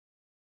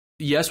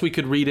 yes, we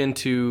could read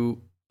into,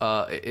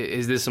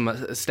 is this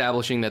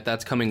establishing that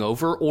that's coming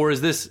over? Or is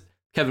this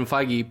Kevin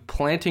Feige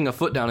planting a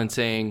foot down and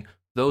saying,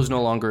 those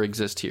no longer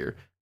exist here?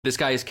 This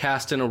guy is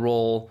cast in a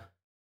role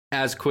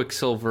as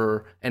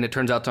Quicksilver, and it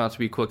turns out not to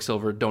be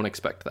Quicksilver. Don't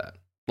expect that.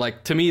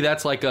 Like, to me,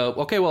 that's like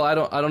okay, well, I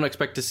don't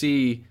expect to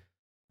see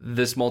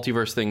this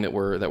multiverse thing that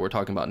we're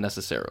talking about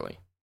necessarily.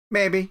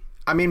 Maybe.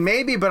 I mean,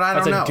 maybe, but I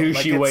don't know. That's a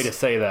douchey way to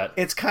say that.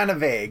 It's kind of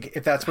vague,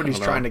 if that's what he's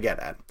trying to get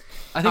at.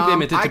 I think they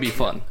meant it to be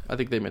fun. I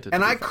think they meant it to be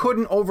fun. And I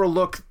couldn't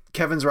overlook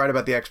Kevin's right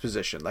about the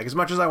exposition. Like, as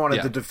much as I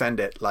wanted to defend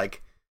it,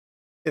 like,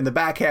 in the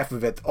back half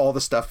of it, all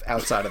the stuff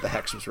outside of the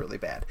Hex was really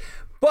bad.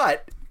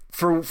 But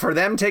for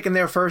them taking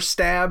their first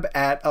stab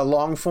at a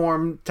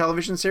long-form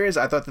television series,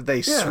 I thought that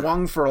they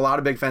swung for a lot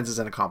of big fences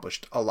and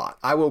accomplished a lot.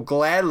 I will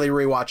gladly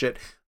rewatch it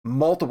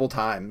multiple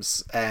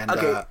times, and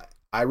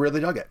I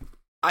really dug it.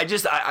 I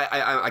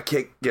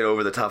can't get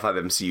over the top 5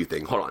 MCU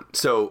thing. Hold on.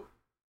 So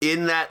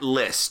in that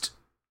list,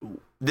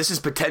 this is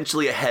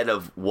potentially ahead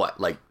of what,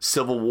 like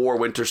Civil War,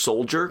 Winter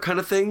Soldier kind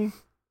of thing?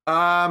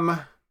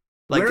 I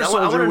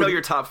want to know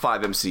your top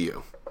 5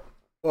 MCU.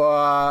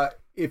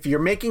 If you're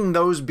making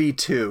those be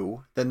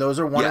 2, then those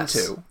are 1 and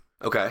 2.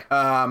 Okay.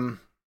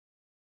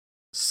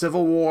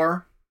 Civil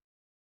War,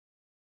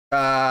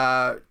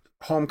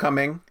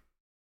 Homecoming,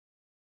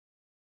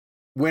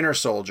 Winter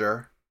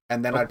Soldier,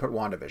 and then I'd put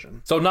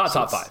WandaVision. So not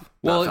top 5.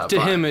 Well, to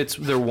him,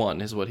 they're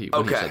 1 is what he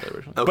said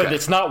originally. Okay. But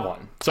it's not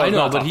 1. So I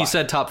know, but he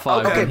said top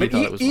 5. Okay, but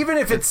even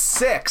if it's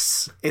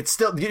 6, it's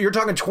still, you're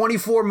talking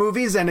 24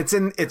 movies, and it's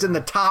in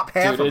the top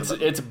half. Dude,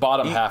 it's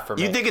bottom half for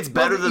me. You think it's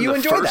better than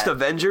the first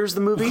Avengers, the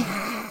movie?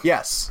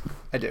 Yes,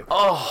 I do.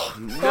 Oh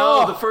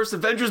no, the first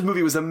Avengers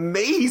movie was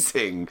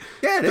amazing.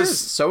 Yeah, it is.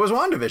 So was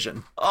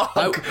WandaVision. Oh,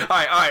 all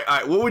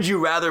right. What would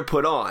you rather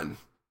put on,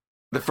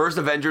 the first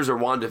Avengers or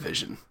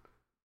WandaVision?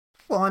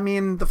 Well, I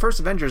mean, the first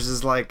Avengers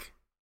is like,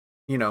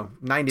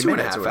 90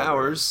 minutes. 2.5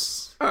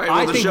 hours. All right,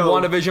 I think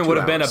WandaVision would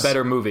have been a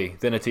better movie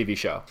than a TV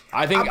show.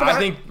 I think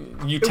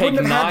you take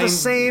 9.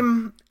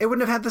 It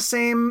wouldn't have had the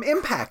same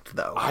impact,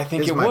 though. I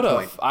think it would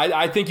have.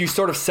 I think you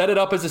sort of set it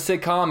up as a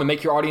sitcom and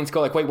make your audience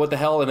go like, wait, what the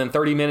hell? And then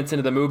 30 minutes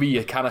into the movie,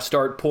 you kind of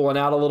start pulling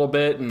out a little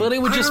bit. But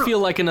it would just feel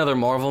like another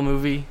Marvel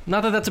movie.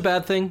 Not that that's a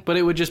bad thing, but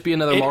it would just be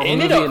another Marvel movie.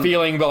 It ended up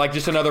feeling like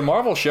just another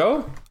Marvel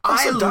show.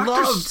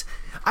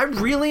 I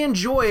really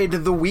enjoyed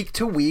the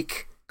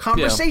week-to-week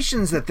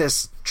conversations that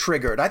this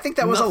triggered. I think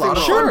that was a lot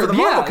of fun for the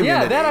Marvel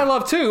community. Yeah, that I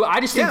love too. I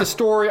just think the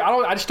story.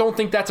 I just don't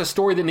think that's a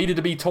story that needed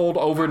to be told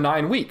over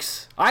 9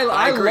 weeks.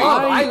 I agree.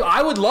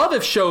 I would love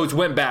if shows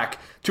went back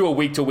to a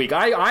week-to-week.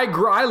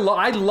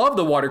 I love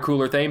the water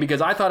cooler thing because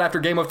I thought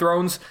after Game of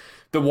Thrones,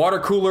 the water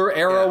cooler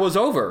era was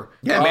over.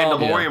 Yeah,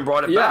 Mandalorian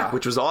brought it back,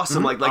 which was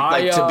awesome.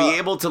 Mm-hmm. To be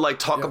able to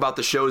talk about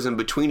the shows in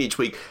between each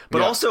week.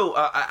 But also,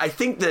 I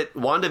think that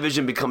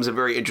WandaVision becomes a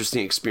very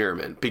interesting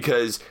experiment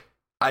because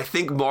I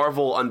think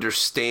Marvel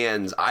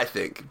understands. I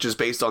think just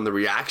based on the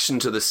reaction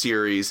to the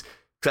series,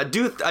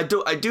 because I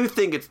do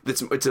think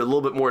it's a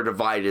little bit more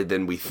divided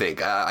than we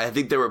think. I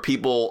think there were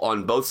people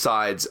on both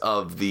sides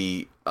of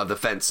the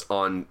fence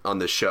on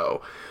the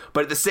show,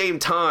 but at the same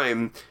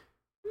time,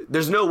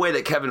 there's no way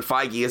that Kevin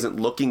Feige isn't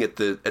looking at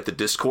the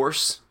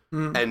discourse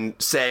and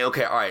saying,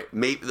 okay, all right,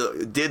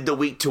 did the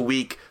week to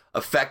week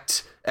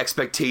affect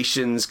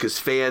expectations because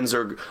fans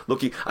are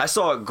looking. I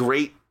saw a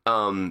great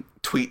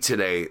tweet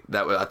today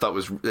that I thought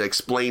was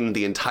explained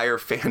the entire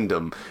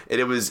fandom, and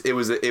it was a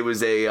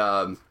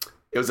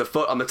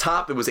foot on the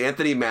top. It was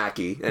Anthony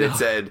Mackie, and it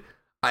said,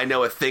 "I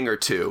know a thing or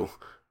two,"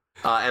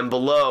 and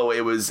below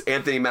it was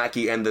Anthony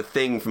Mackie and the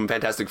Thing from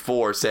Fantastic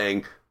Four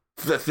saying,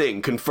 "The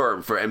Thing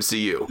confirmed for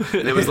MCU,"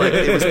 and it was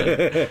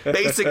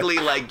basically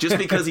like just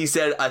because he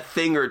said a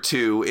thing or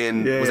two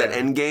in was that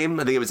Endgame?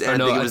 I think it was.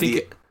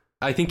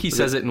 I think he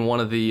says it in one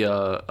of the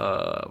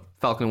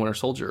Falcon and Winter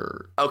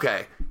Soldier.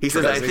 Okay, he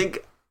says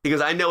he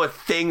goes, "I know a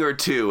thing or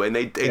two," and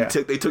they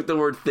took the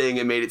word "thing"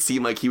 and made it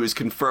seem like he was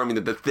confirming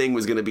that the Thing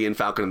was going to be in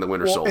Falcon and the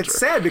Winter Soldier. It's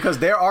sad because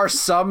there are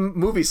some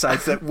movie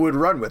sites that would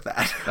run with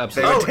that.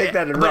 Absolutely, they would take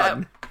that and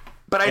run.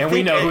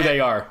 We know who they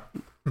are.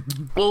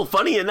 Well,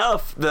 funny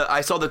enough,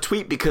 I saw the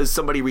tweet because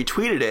somebody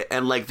retweeted it,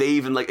 and they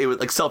even it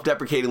was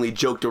self-deprecatingly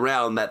joked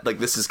around that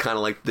this is kind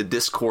of the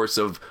discourse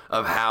of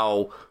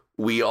how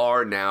we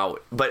are now.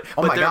 But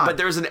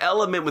there's an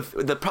element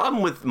with the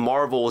problem with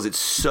Marvel is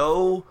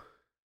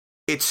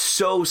it's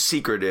so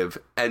secretive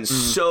and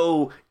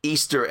so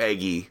Easter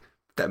eggy.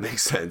 If that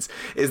makes sense.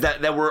 Is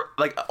that we're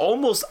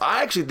almost?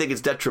 I actually think it's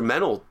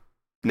detrimental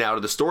now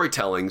to the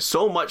storytelling.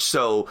 So much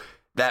so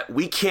that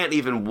we can't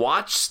even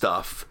watch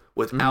stuff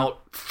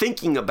without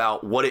thinking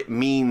about what it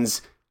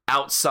means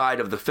outside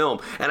of the film.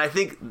 And I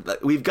think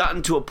we've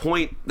gotten to a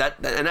point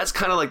and that's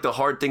kind of like the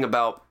hard thing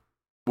about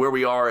where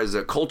we are as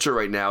a culture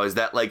right now, is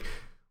that like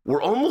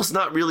we're almost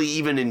not really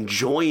even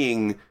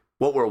enjoying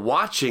what we're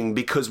watching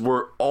because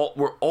we're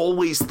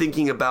always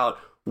thinking about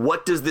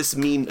what does this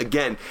mean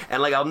again.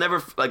 And like I'll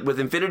never, like with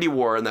Infinity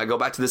War, and I go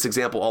back to this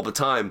example all the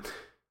time,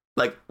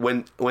 like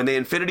when the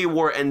Infinity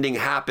War ending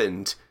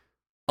happened,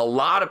 a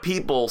lot of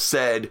people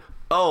said,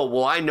 oh,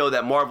 well, I know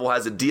that Marvel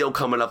has a deal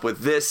coming up with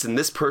this, and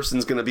this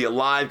person's going to be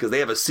alive because they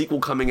have a sequel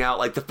coming out.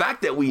 Like, the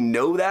fact that we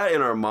know that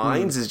in our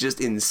minds is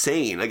just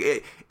insane.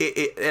 Like,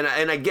 and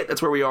I get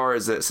that's where we are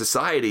as a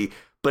society,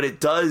 but it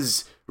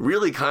does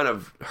really kind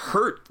of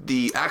hurt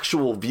the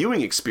actual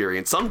viewing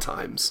experience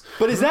sometimes.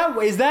 But is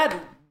that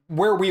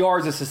where we are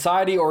as a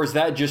society, or is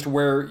that just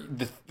where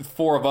the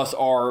four of us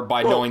are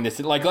by knowing this?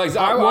 Like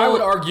I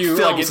would argue,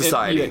 film like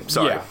society.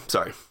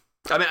 Sorry.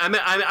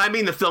 I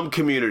mean the film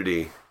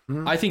community.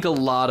 I think a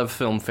lot of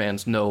film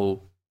fans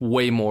know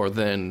way more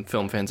than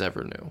film fans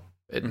ever knew.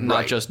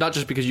 Not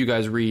just because you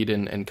guys read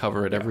and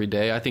cover it every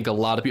day. I think a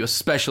lot of people,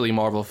 especially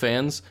Marvel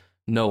fans,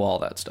 know all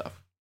that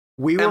stuff.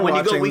 We were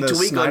watching the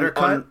Snyder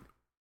Cut.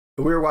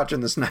 We were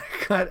watching the Snyder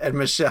Cut, and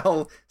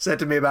Michelle said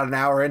to me about an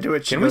hour into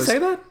it, Can we say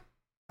that?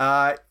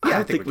 Yeah,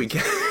 I think we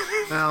can.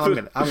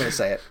 No, I'm gonna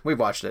say it. We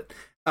watched it.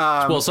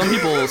 Well, some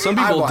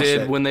people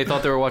did when they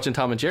thought they were watching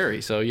Tom and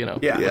Jerry. So you know,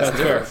 yeah, that's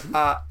fair.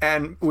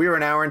 And we were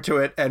an hour into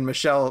it, and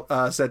Michelle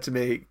said to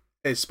me,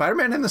 "Is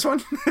Spider-Man in this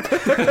one?"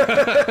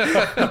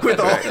 with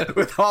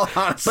all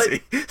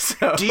honesty.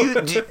 So. Do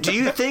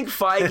you think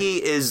Feige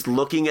is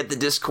looking at the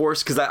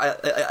discourse? Because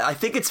I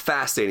think it's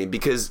fascinating,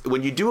 because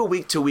when you do a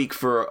week to week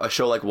for a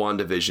show like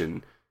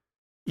WandaVision,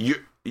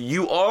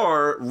 you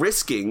are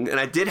risking, and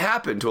it did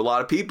happen to a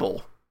lot of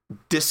people,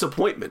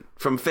 disappointment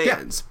from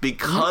fans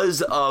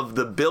because of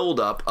the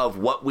buildup of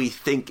what we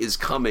think is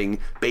coming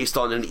based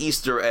on an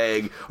Easter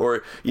egg,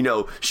 or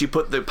she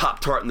put the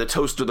Pop-Tart in the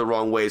toaster the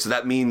wrong way, so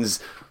that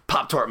means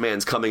Pop-Tart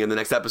Man's coming in the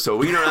next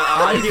episode. You know what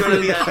I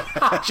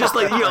mean? Just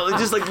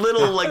like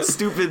little like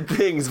stupid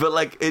things, but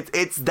like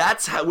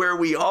that's where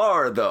we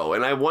are though,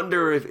 and I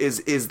wonder if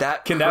is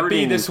that can that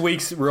be this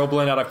week's Real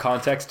Blend Out of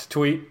Context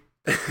tweet?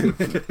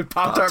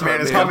 Pop-Tart Man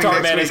is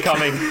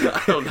coming.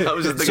 I don't know. I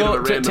was just thinking of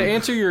a random. To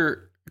answer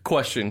your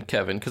question,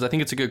 Kevin, because I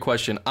think it's a good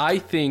question. I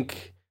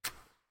think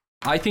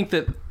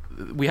that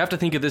we have to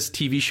think of this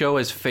TV show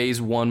as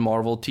Phase 1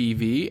 Marvel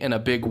TV in a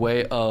big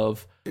way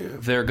of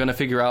they're going to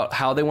figure out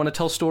how they want to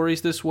tell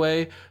stories this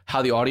way,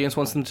 how the audience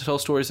wants them to tell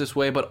stories this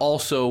way, but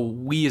also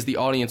we as the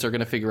audience are going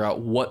to figure out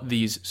what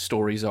these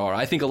stories are.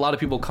 I think a lot of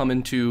people come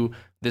into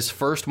this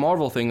first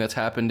Marvel thing that's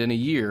happened in a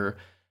year,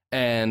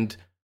 and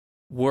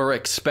we're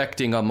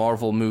expecting a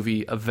Marvel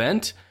movie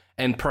event.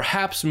 And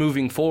perhaps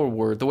moving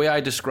forward, the way I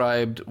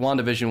described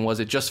WandaVision was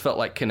it just felt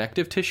like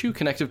connective tissue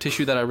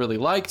that I really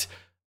liked,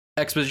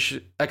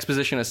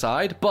 exposition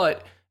aside.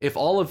 But if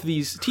all of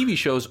these TV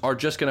shows are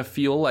just going to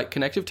feel like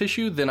connective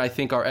tissue, then I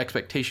think our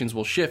expectations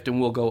will shift and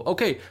we'll go,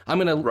 okay, I'm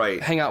going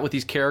to hang out with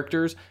these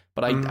characters,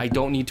 but I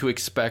don't need to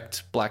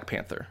expect Black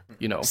Panther,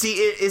 See,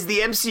 is the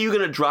MCU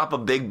going to drop a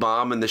big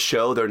bomb in the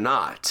show? They're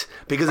not.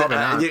 Because,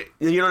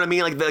 you know what I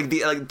mean? Like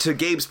to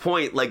Gabe's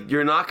point, like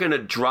you're not going to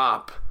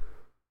drop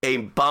a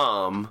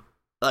bomb,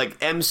 like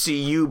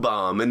MCU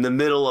bomb, in the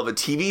middle of a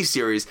TV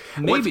series.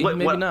 Maybe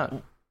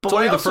not. It's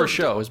only the first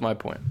show, is my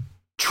point.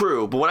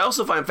 True, but what I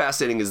also find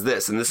fascinating is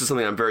this, and this is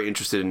something I'm very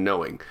interested in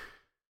knowing.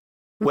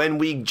 When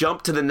we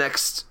jump to the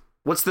next,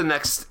 what's the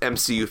next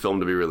MCU film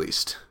to be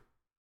released?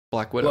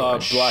 Black Widow.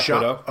 Black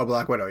Widow. Oh,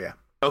 Black Widow, yeah.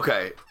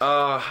 Okay.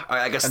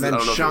 I guess and then I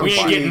don't know. We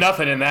ain't getting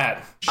nothing in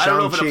that. I don't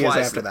know if it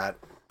applies after that.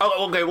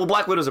 Oh, okay. Well,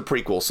 Black Widow's a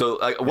prequel. So,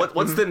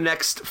 what's the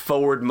next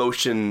forward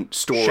motion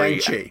story?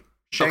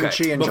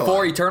 Shang-Chi in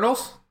Before July.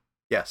 Eternals?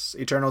 Yes,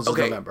 Eternals is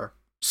November.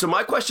 So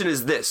my question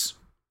is this.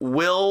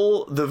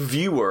 Will the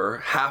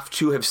viewer have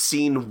to have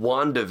seen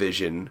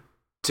WandaVision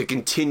to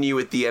continue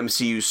with the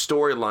MCU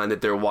storyline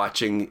that they're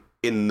watching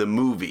in the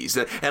movies?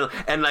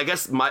 And I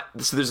guess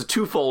so there's a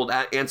twofold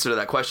answer to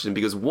that question,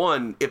 because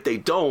one, if they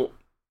don't,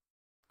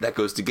 that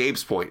goes to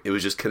Gabe's point. It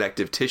was just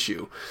connective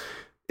tissue.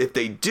 If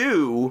they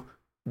do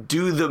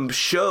the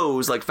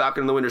shows like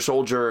Falcon and the Winter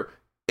Soldier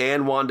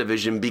and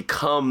WandaVision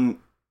become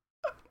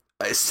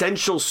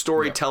essential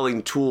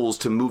storytelling tools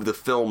to move the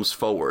films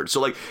forward?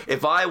 So like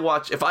if I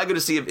go to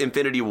see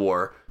Infinity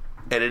War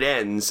and it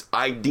ends,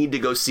 I need to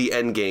go see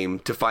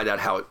Endgame to find out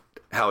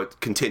how it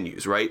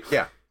continues, right?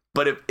 Yeah.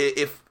 But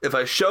if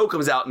a show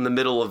comes out in the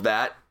middle of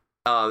that,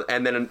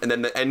 and then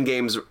the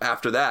Endgame's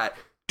after that,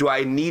 do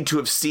I need to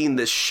have seen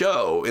this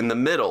show in the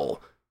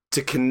middle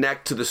to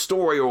connect to the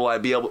story, or will I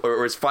be able,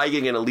 or is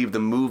Feige going to leave the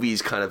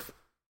movies kind of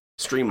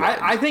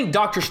streamlined? I think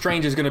Doctor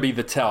Strange is going to be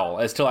the tell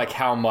as to like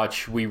how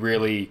much we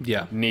really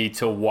need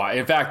to watch.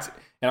 In fact,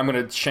 and I'm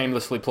going to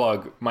shamelessly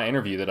plug my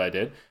interview that I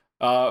did.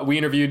 We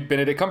interviewed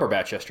Benedict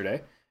Cumberbatch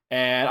yesterday,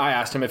 And I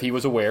asked him if he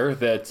was aware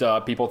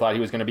that people thought he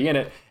was going to be in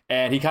it.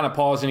 And he kind of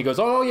paused and he goes,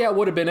 oh, yeah, it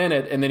would have been in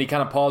it. And then he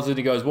kind of pauses and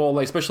he goes, well,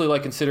 especially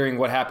like considering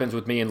what happens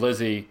with me and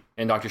Lizzie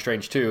in Doctor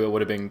Strange 2, it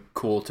would have been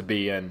cool to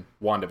be in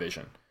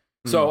WandaVision.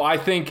 So I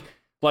think,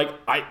 like,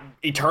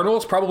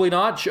 Eternals, probably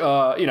not.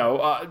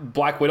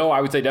 Black Widow, I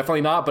would say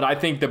definitely not. But I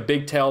think the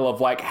big tell of,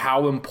 like,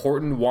 how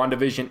important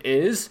WandaVision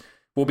is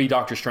will be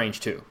Doctor Strange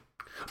 2.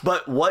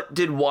 But what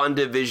did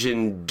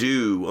WandaVision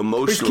do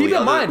emotionally? Keep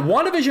in mind,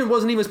 WandaVision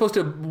wasn't even supposed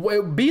to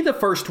be the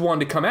first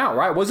one to come out,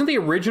 right? Wasn't the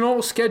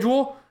original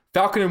schedule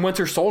Falcon and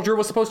Winter Soldier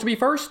was supposed to be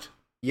first?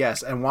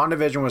 Yes, and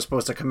WandaVision was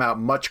supposed to come out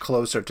much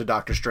closer to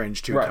Doctor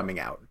Strange 2 coming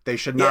out. They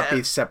should not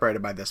be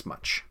separated by this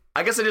much.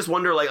 I guess I just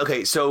wonder, like,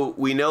 okay, so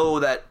we know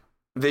that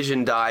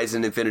Vision dies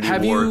in Infinity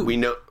War. We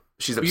know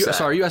she's upset.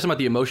 Sorry, you asked about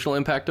the emotional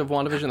impact of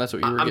WandaVision? That's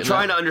what you were getting I'm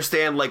trying to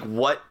understand, like,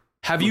 what...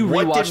 Have you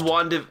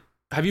rewatched...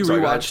 Have you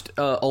rewatched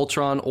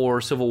Ultron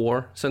or Civil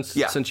War since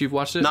you've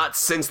watched it? Not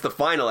since the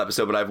final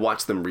episode, but I've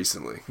watched them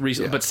recently.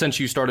 But since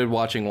you started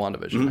watching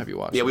WandaVision, have you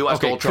watched it? Yeah, we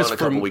watched Ultron a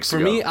couple weeks ago.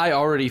 For me, I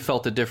already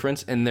felt a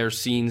difference in their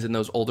scenes in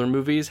those older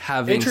movies,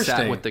 having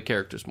sat with the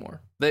characters more.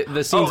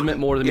 The scenes meant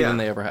more to me than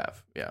they ever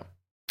have. Yeah.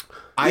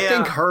 I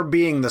think her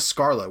being the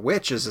Scarlet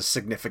Witch is a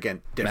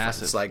significant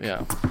difference. Massive, like,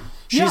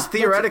 she's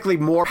theoretically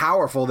more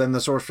powerful than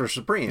the Sorcerer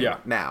Supreme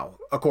now,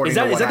 according to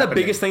what happened. Is that the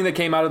biggest thing that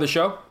came out of the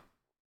show?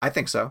 I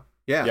think so.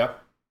 Yeah.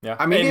 Yep. Yeah.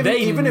 I mean,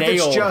 even if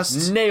it's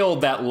just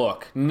nailed that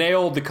look,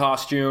 nailed the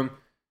costume.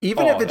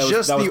 Even if it's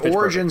just the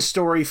origin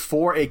story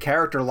for a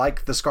character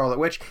like the Scarlet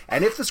Witch,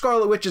 and if the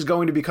Scarlet Witch is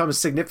going to become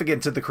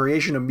significant to the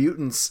creation of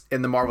mutants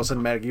in the Marvel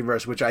Cinematic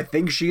Universe, which I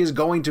think she is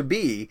going to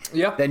be,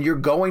 then you're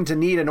going to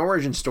need an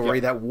origin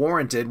story that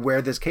warranted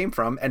where this came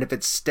from. And if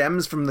it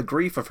stems from the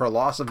grief of her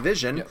loss of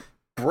vision,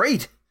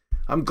 great.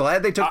 I'm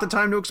glad they took the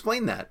time to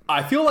explain that.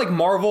 I feel like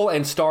Marvel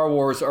and Star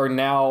Wars are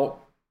now,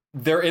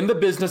 they're in the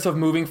business of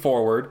moving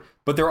forward,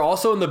 but they're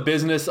also in the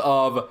business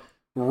of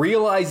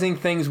realizing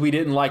things we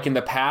didn't like in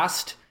the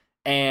past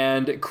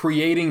and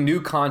creating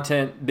new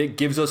content that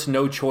gives us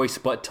no choice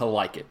but to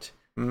like it.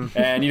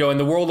 And, in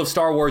the world of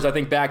Star Wars, I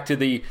think back to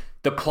the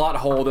plot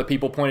hole that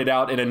people pointed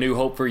out in A New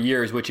Hope for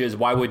years, which is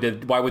why would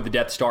the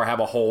Death Star have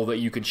a hole that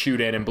you can shoot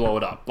in and blow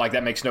it up? Like,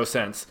 that makes no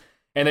sense.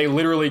 And they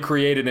literally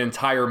created an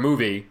entire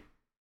movie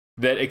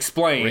that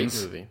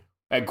explains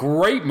a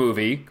great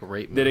movie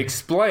that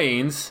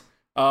explains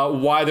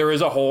why there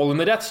is a hole in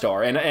the Death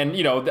Star. And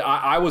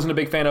I wasn't a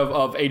big fan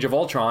of Age of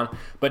Ultron,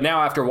 but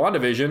now after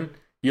WandaVision,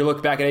 you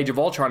look back at Age of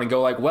Ultron and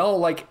go like, well,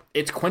 like,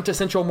 it's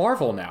quintessential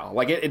Marvel now.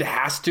 Like, it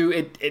has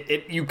to,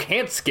 you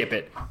can't skip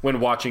it when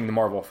watching the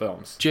Marvel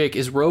films. Jake,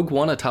 is Rogue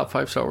One a top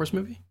 5 Star Wars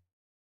movie?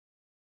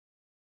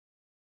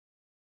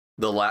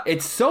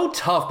 It's so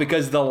tough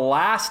because the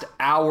last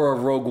hour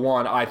of Rogue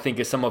One, I think,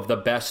 is some of the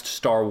best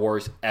Star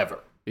Wars ever.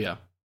 Yeah.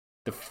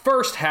 The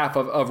first half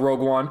of Rogue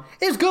One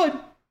is good.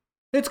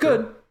 It's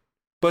good,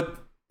 but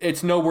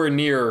it's nowhere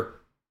near.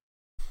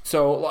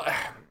 So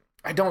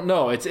I don't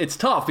know. It's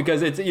tough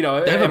because it's they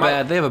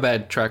have a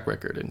bad track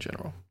record in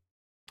general.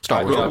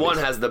 Star Wars. Rogue One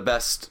has the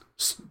best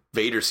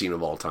Vader scene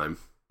of all time.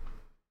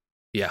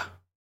 Yeah.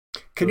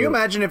 Can you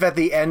imagine if at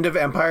the end of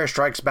Empire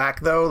Strikes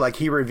Back, though, like,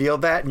 he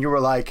revealed that and you were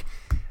like,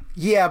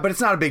 yeah, but it's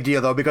not a big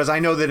deal, though, because I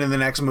know that in the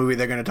next movie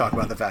they're going to talk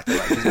about the fact that,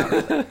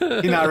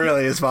 like, he's not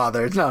really his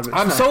father.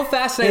 I'm so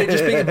fascinated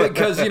just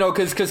because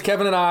because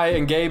Kevin and I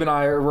and Gabe and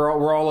I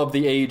we're all of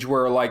the age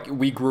where, like,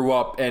 we grew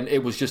up and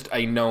it was just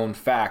a known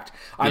fact.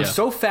 I'm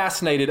so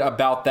fascinated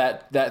about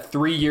that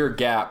 3-year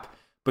gap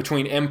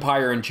between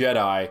Empire and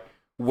Jedi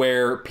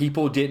where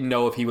people didn't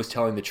know if he was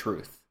telling the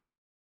truth.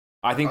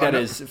 I think that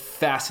is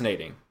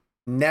fascinating.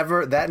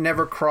 That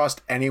never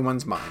crossed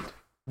anyone's mind.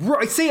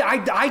 Right. See,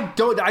 I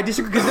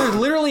disagree because there's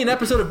literally an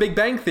episode of Big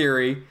Bang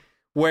Theory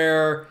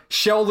where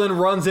Sheldon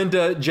runs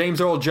into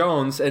James Earl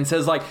Jones and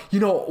says, like,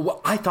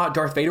 I thought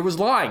Darth Vader was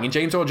lying, and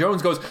James Earl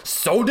Jones goes,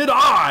 so did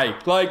I.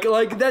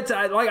 Like that's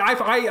like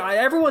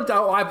everyone,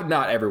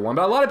 not everyone,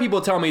 but a lot of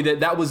people tell me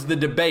that was the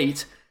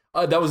debate,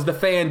 that was the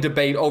fan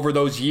debate over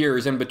those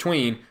years in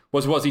between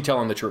was he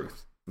telling the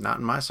truth? Not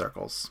in my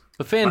circles.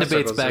 The fan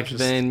debates back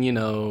then, it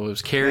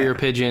was carrier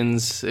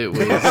pigeons. It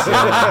was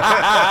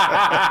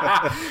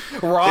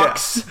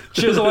rocks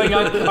chiseling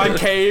on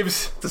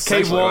caves,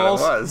 cave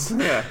walls. What it was.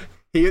 Yeah.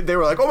 They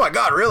were like, "Oh my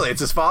God, really? It's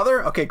his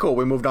father?" Okay, cool.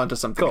 We moved on to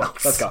something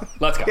else. Let's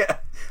go. Yeah.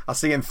 I'll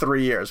see you in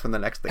 3 years when the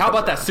next thing. How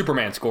about that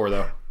Superman score,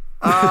 though?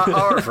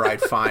 All right,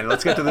 fine.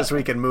 Let's get to this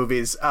week in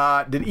movies.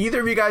 Did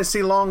either of you guys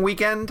see Long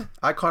Weekend?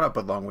 I caught up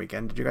with Long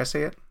Weekend. Did you guys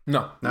see it?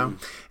 No.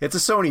 It's a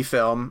Sony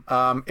film.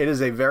 It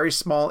is a very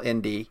small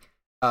indie.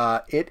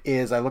 It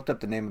is. I looked up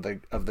the name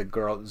of the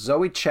girl,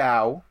 Zoe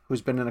Chow,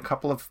 who's been in a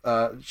couple of.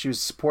 She was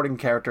a supporting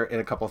character in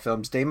a couple of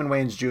films. Damon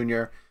Wayans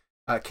Jr.,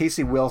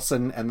 Casey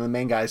Wilson, and the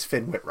main guy is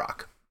Finn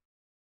Wittrock.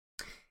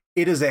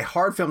 It is a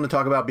hard film to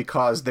talk about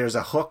because there's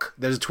a hook,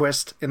 there's a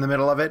twist in the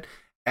middle of it.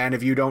 And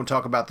if you don't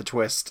talk about the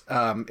twist,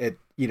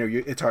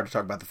 it's hard to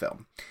talk about the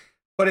film.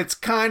 But it's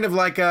kind of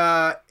like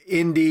a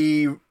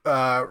indie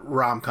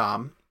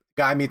rom-com.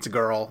 Guy meets a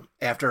girl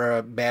after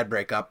a bad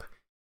breakup,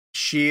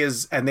 she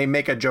is, and they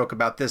make a joke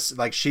about this,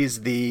 like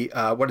she's the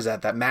what is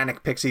that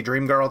manic pixie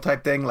dream girl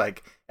type thing,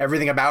 like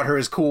everything about her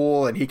is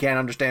cool and he can't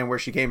understand where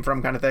she came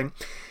from kind of thing.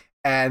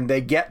 And they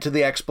get to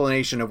the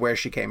explanation of where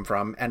she came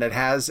from, and it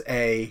has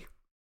I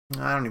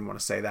don't even want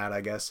to say that,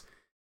 I guess.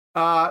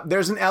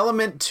 There's an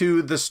element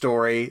to the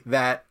story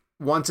that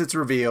once it's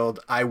revealed,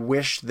 I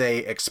wish they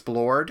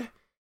explored.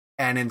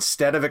 And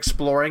instead of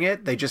exploring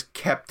it, they just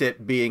kept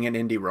it being an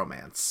indie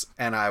romance.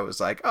 And I was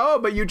like, oh,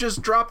 but you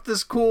just dropped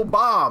this cool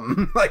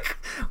bomb. Like,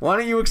 why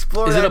don't you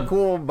explore that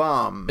cool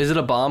bomb? Is it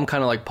a bomb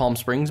kind of like Palm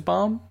Springs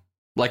bomb?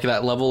 Like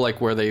that level, like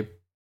where they...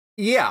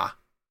 Yeah.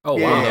 Oh,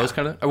 wow. Yeah. Those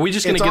kind of... Are we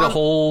just going to get a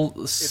whole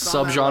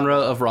subgenre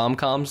of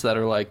rom-coms that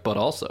are like, but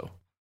also?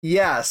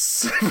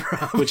 Yes.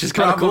 Which is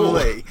kind of cool.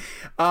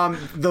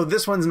 Though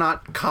this one's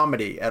not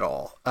comedy at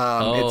all.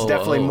 It's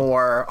definitely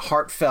more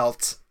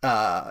heartfelt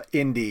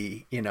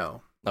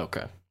indie,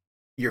 Okay.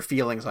 Your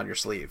feelings on your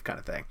sleeve kind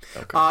of thing.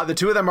 Okay. The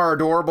two of them are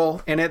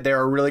adorable in it.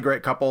 They're a really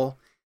great couple.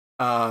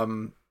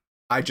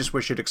 I just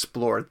wish it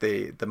explored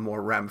the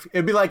more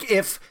it'd be like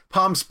if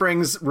Palm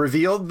Springs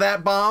revealed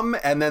that bomb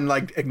and then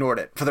like ignored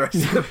it for the rest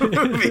of the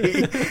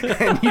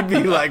movie. And you'd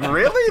be like,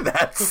 really?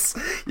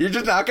 You're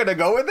just not going to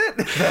go with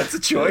it? That's a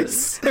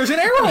choice. There's an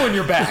arrow in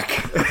your back.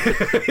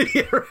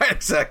 Yeah, right,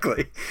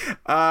 exactly.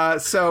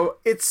 So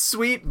it's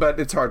sweet, but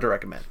it's hard to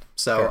recommend.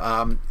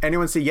 So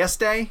anyone see Yes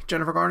Day?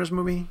 Jennifer Garner's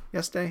movie,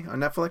 Yes Day on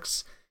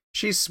Netflix?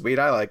 She's sweet.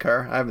 I like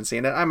her. I haven't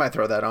seen it. I might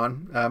throw that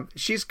on.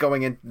 She's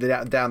going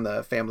down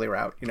the family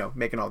route,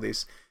 making all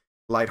these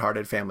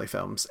lighthearted family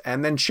films.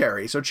 And then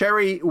Cherry. So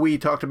Cherry, we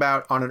talked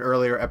about on an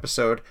earlier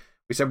episode.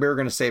 We said we were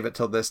going to save it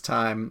till this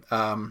time.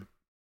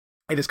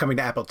 It is coming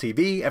to Apple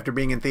TV after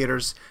being in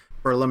theaters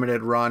for a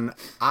limited run.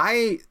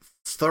 I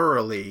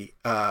thoroughly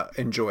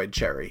enjoyed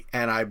Cherry.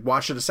 And I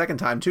watched it a second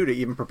time, too, to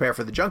even prepare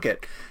for the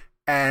junket.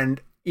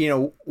 And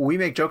we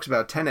make jokes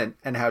about Tenet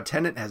and how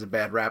Tenet has a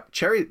bad rap.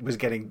 Cherry was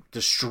getting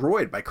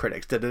destroyed by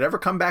critics. Did it ever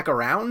come back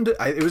around?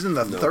 It was in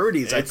the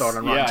 30s, I thought,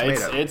 on Rotten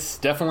Tomatoes. It's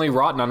definitely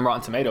rotten on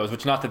Rotten Tomatoes,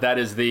 which not that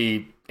is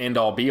the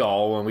end-all,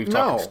 be-all when we've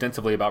talked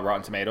extensively about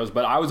Rotten Tomatoes,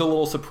 but I was a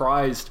little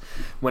surprised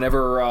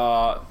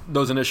whenever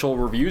those initial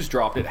reviews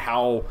dropped at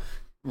how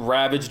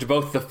ravaged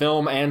both the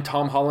film and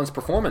Tom Holland's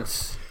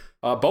performance.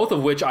 Both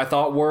of which I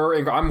thought were...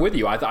 I'm with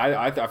you.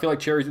 I feel like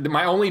Cherry...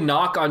 My only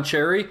knock on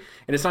Cherry,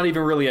 and it's not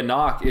even really a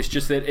knock, it's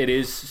just that it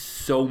is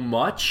so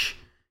much.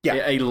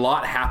 Yeah. A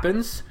lot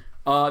happens.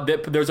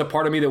 That there's a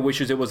part of me that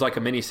wishes it was like a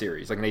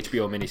miniseries, like an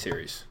HBO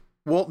miniseries.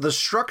 Well, the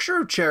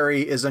structure of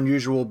Cherry is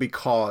unusual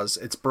because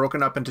it's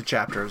broken up into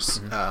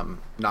chapters,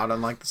 not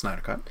unlike the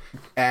Snyder Cut.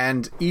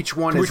 And each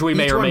one which we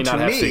may or may not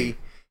have seen,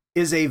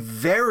 is a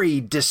very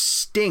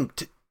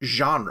distinct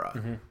genre.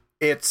 Mm-hmm.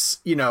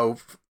 It's,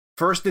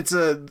 first, it's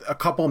a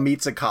couple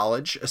meets at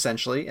college,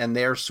 essentially, and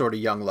they're sort of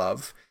young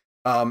love.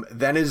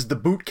 Then is the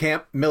boot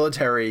camp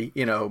military,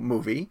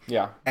 movie.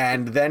 Yeah.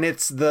 And then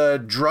it's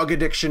the drug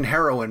addiction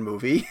heroin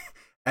movie.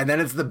 And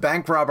then it's the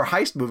bank robber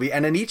heist movie.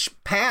 And in each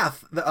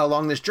path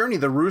along this journey,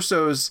 the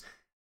Russos,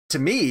 to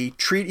me,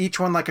 treat each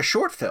one like a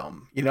short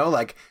film.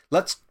 Like,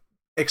 let's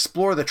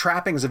explore the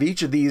trappings of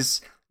each of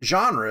these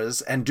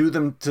genres and do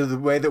them to the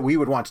way that we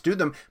would want to do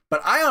them.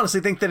 But I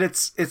honestly think that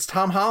it's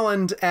Tom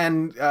Holland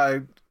and...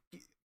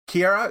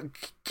 Sierra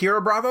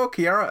Bravo.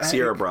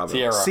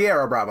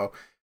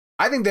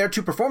 I think their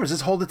two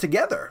performances hold it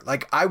together.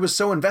 Like, I was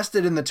so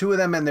invested in the two of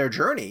them and their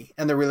journey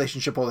and their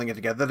relationship holding it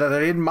together that I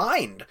didn't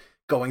mind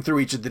going through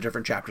each of the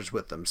different chapters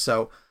with them.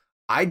 So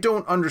I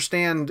don't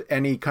understand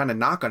any kind of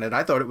knock on it.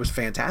 I thought it was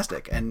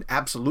fantastic and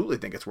absolutely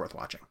think it's worth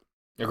watching.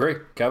 Agree.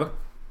 Kevin?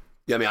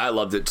 Yeah, I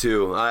loved it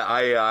too.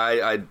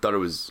 I thought it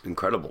was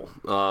incredible.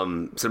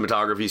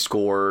 Cinematography,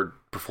 score,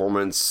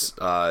 performance.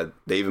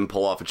 They even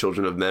pull off a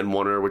Children of Men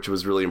oneer, which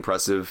was really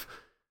impressive,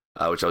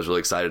 which I was really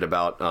excited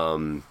about.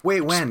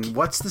 Wait,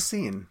 what's the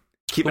scene?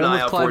 Keep an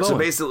eye out for it. So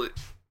basically,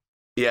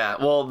 yeah.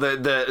 Well,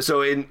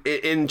 so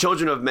in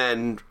Children of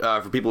Men,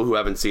 for people who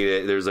haven't seen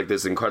it, there's like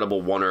this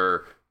incredible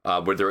oneer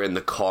where they're in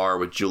the car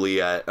with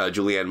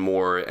Julianne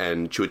Moore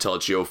and Chiwetel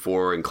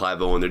Ejiofor and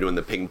Clive Owen. They're doing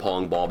the ping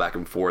pong ball back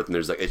and forth, and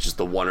there's like it's just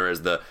the oneer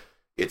as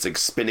it's like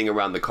spinning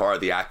around the car.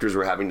 The actors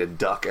were having to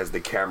duck as the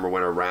camera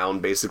went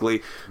around, basically.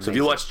 So Amazing. If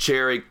you watch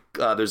Cherry,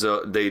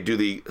 they do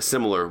the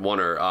similar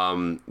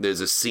oneer.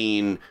 There's a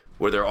scene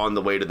where they're on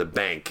the way to the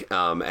bank,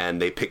 and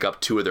they pick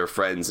up two of their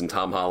friends, and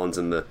Tom Holland's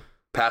in the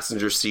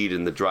passenger seat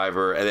and the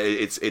driver, and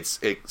it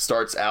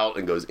starts out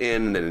and goes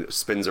in, and then it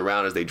spins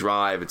around as they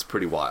drive. It's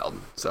pretty wild.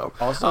 So,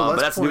 but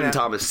that's Newton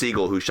Thomas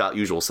Sigel, who shot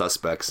Usual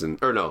Suspects,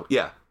 Usual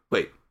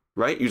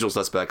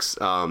Suspects.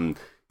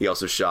 He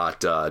also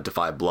shot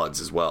Defy Bloods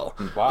as well.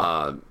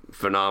 Wow.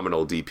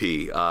 Phenomenal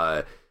DP.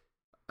 I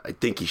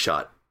think he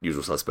shot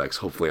Usual Suspects.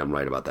 Hopefully I'm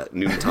right about that.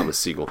 Newton Thomas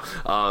Sigel.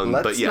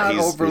 Let's not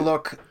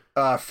overlook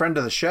friend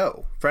of the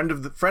show, friend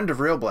of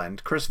Real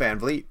Blend, Chris Van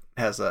Vliet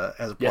has a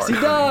part. Yes, he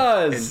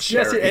does.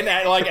 Yes, and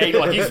like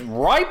he's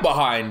right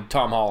behind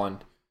Tom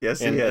Holland. Yes,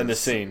 he is in the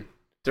scene.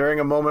 during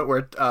a moment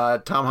where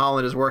Tom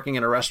Holland is working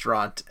in a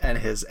restaurant and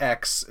his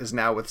ex is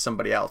now with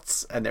somebody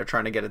else and they're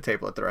trying to get a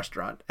table at the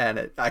restaurant.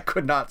 And I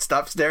could not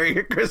stop staring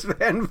at Chris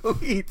Van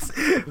Vliet,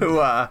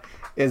 who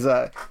is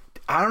a...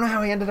 I don't know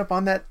how he ended up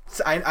on that.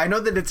 I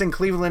know that it's in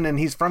Cleveland and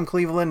he's from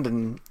Cleveland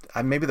and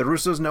maybe the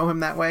Russos know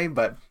him that way,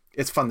 but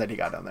it's fun that he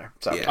got on there.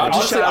 So I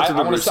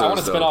want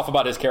to spin off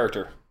about his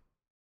character.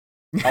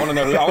 I want to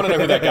know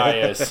who that guy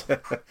is.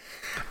 But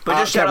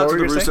just shout out to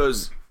the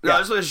Russos. No, I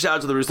just want to shout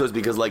out to the Russos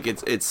because like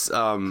it's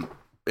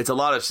a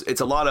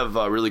lot of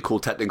really cool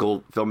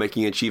technical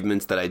filmmaking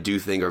achievements that I do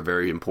think are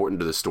very important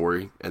to the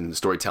story and the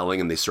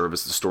storytelling, and they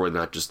service the story,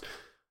 not just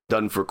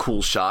done for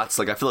cool shots.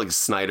 Like I feel like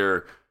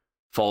Snyder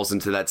falls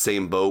into that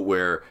same boat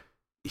where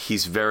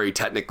he's very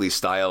technically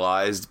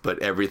stylized, but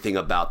everything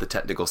about the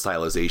technical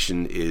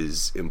stylization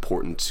is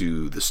important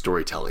to the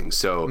storytelling.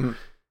 So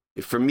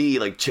for me,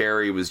 like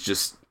Cherry was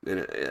just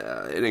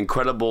an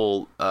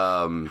incredible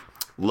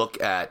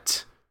look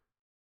at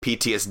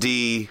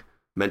PTSD,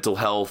 mental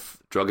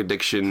health, drug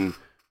addiction.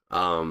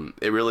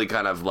 It really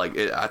kind of like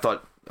I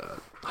thought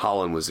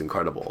Holland was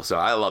incredible, so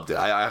I loved it.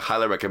 I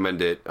highly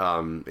recommend it.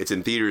 It's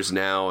in theaters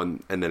now,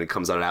 and then it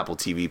comes out on Apple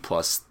TV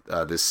Plus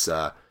this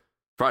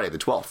Friday the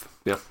 12th.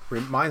 Yeah,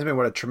 reminds me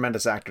what a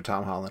tremendous actor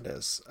Tom Holland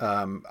is.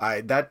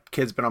 That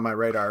kid's been on my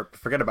radar.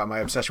 Forget about my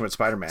obsession with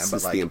Spider-Man,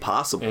 but like The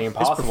Impossible. His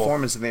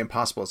performance in The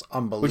Impossible is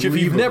unbelievable. Which, if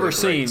you've never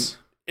seen,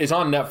 is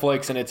on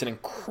Netflix, and it's an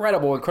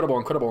incredible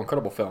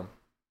film.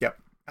 Yep,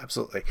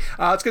 absolutely.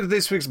 Let's get to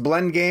this week's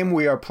blend game.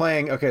 We are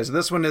playing. Okay, so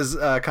this one is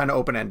kind of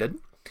open-ended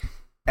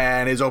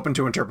and is open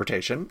to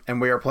interpretation,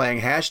 and we are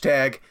playing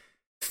hashtag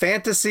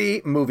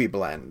Fantasy Movie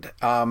Blend.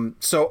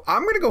 So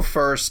I'm going to go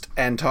first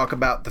and talk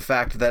about the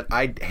fact that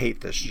I hate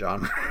this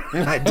genre.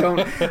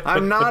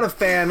 I'm not a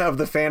fan of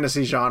the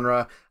fantasy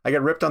genre. I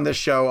get ripped on this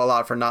show a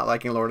lot for not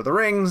liking Lord of the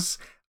Rings.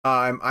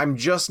 I'm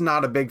just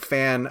not a big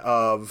fan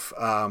of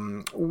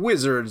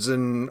wizards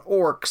and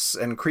orcs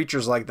and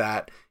creatures like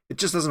that. It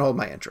just doesn't hold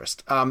my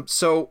interest.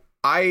 So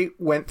I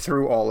went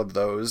through all of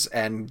those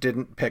and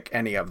didn't pick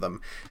any of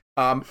them.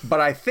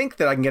 But I think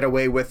that I can get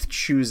away with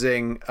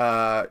choosing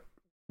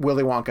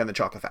Willy Wonka and the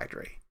Chocolate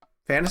Factory.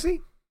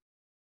 Fantasy?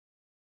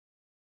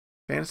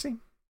 I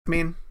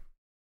mean,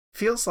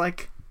 feels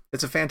like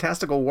it's a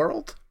fantastical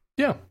world.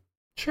 Yeah.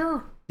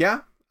 Sure.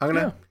 Yeah? I'm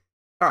going to... Yeah.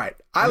 All right.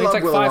 I love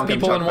like Willy Wonka 5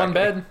 people in one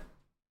bed.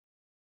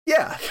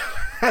 Yeah.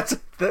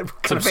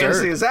 What kind of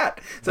fantasy is that?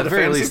 Is that a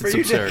fantasy for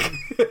you, Jake?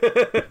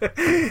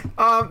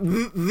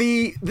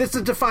 This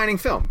is a defining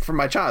film from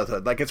my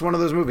childhood. Like, it's one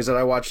of those movies that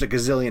I watched a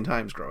gazillion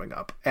times growing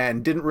up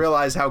and didn't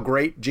realize how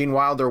great Gene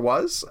Wilder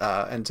was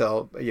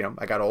until,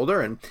 I got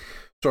older and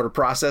sort of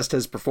processed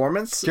his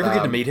performance. Did you ever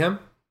get to meet him?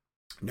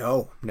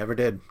 No, never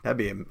did. That'd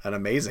be an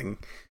amazing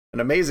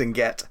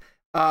get.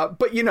 But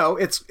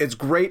it's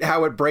great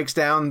how it breaks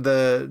down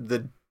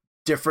the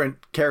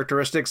different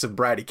characteristics of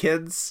bratty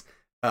kids.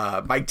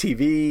 Mike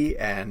TV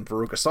and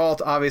Veruca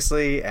Salt,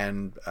 obviously,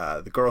 and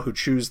the girl who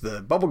chews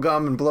the bubble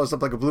gum and blows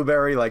up like a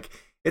blueberry. Like,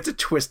 it's a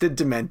twisted,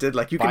 demented.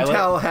 Like, you can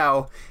tell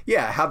how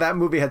that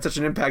movie had such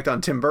an impact on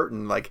Tim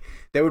Burton. Like,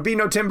 there would be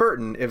no Tim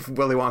Burton if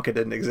Willy Wonka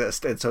didn't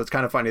exist. And so it's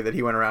kind of funny that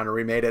he went around and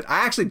remade it.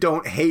 I actually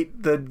don't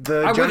hate the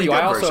Johnny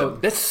Depp version.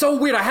 That's so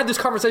weird. I had this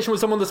conversation with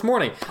someone this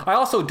morning. I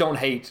also don't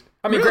hate.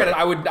 I mean, really?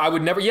 Granted, I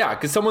would never. Yeah,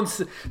 because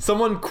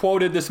someone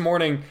quoted this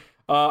morning.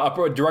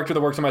 A director that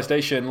works on my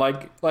station,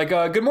 like,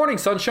 good morning,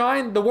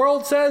 sunshine. The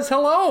world says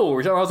hello.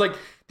 Or something. I was like,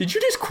 did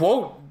you just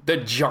quote the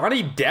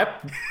Johnny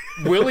Depp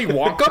Willy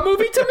Wonka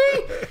movie to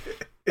me?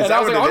 And I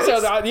was like,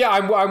 honestly, yeah,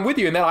 I'm with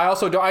you in that. I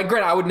also don't.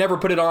 Granted, I would never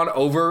put it on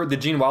over the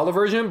Gene Wilder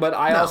version, but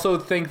I also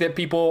think that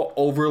people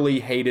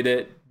overly hated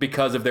it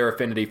because of their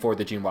affinity for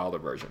the Gene Wilder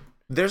version.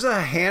 There's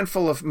a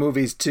handful of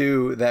movies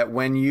too that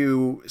when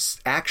you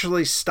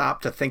actually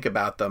stop to think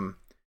about them,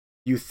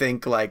 you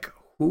think like,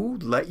 who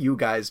let you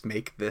guys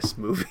make this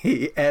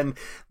movie? And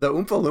the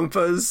Oompa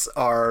Loompas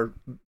are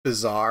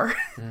bizarre.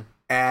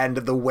 And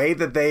the way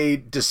that they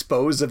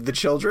dispose of the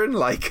children,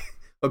 like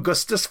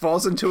Augustus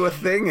falls into a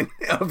thing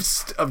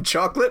of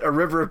chocolate, a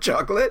river of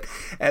chocolate,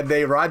 and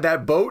they ride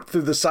that boat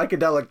through the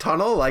psychedelic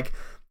tunnel. Like,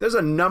 there's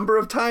a number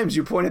of times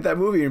you point at that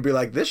movie and be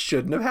like, this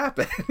shouldn't have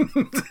happened.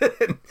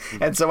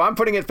 And so I'm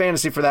putting it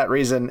fantasy for that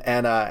reason,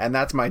 and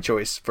that's my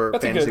choice for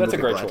fantasy movie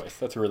blend. That's a great choice.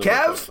 That's a really good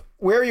choice. Kev,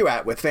 where are you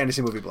at with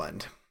fantasy movie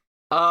blend?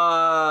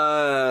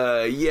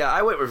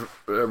 I went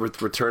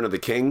with Return of the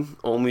King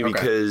only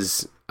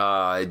because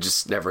I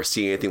just never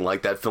seen anything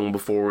like that film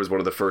before. It was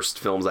one of the first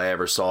films I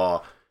ever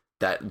saw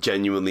that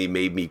genuinely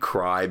made me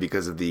cry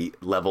because of the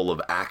level of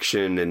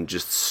action and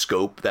just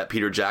scope that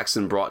Peter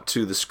Jackson brought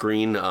to the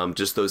screen.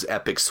 Just those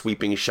epic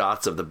sweeping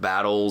shots of the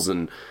battles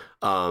and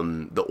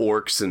the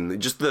orcs and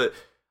just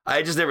I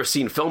had just never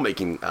seen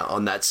filmmaking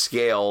on that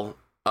scale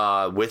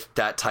with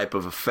that type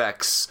of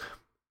effects,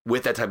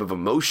 with that type of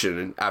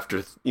emotion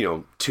after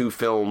 2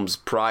 films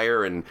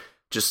prior, and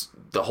just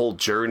the whole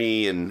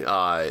journey. And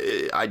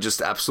I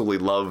just absolutely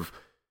love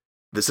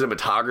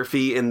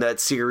cinematography in that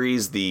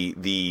series,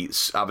 the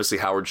obviously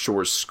Howard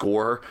Shore's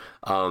score,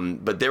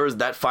 but there was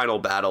that final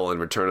battle in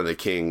Return of the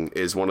King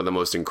is one of the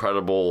most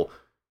incredible.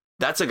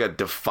 That's like a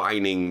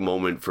defining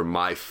moment for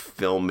my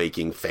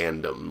filmmaking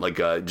fandom. Like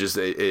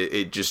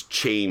it just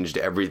changed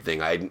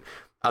everything.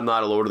 I'm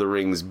not a Lord of the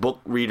Rings book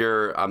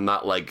reader. I'm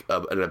not like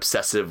an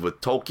obsessive with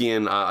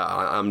Tolkien.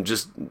 I'm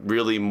just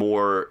really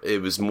more.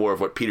 It was more of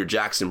what Peter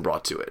Jackson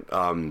brought to it,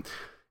 and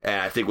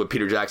I think with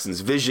Peter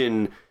Jackson's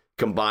vision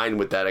combined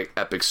with that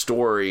epic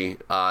story,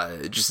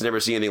 just never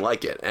seen anything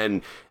like it.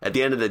 And at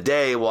the end of the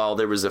day, while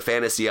there was a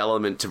fantasy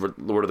element to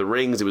Lord of the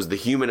Rings, it was the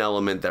human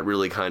element that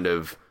really kind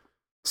of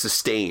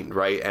sustained,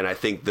 right? And I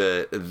think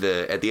the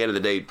at the end of the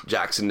day,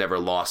 Jackson never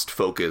lost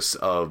focus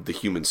of the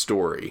human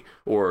story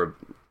or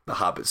the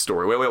Hobbit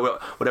story.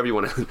 Whatever you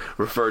want to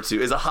refer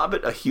to. Is a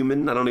Hobbit a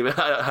human? I don't even.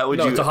 How would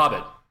you? No, it's a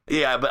Hobbit.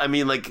 Yeah, but I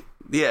mean, like,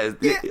 I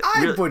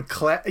really, would.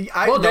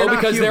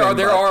 Because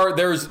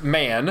there's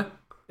man,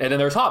 and then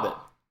there's Hobbit.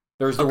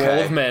 There's the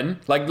world of men,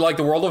 like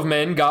the world of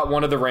men got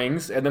one of the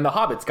rings, and then the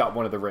hobbits got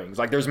one of the rings.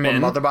 Like there's men,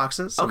 mother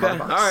boxes. Okay, all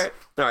right.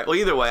 Well,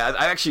 either way,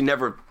 I actually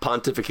never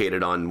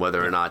pontificated on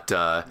whether or not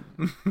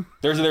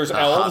there's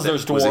elves,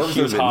 there's dwarves,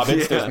 there's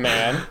hobbits, there's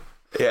man.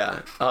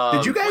 Yeah.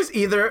 Did you guys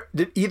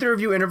did either of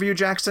you interview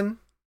Jackson?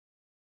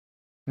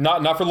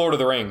 Not for Lord of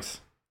the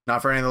Rings.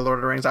 Not for any of the Lord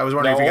of the Rings. I was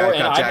wondering if you guys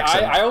got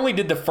Jackson. I only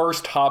did the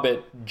first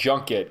Hobbit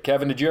junket.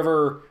 Kevin, did you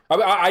ever?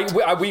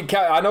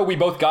 I know we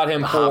both got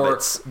him for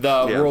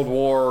the World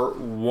War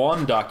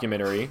I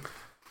documentary.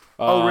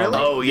 Oh really?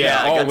 Oh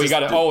yeah. We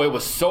got it. Oh, it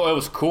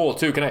was cool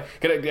too. Can I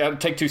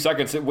take 2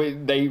 seconds? We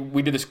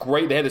did this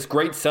great. They had this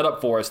great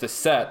setup for us. This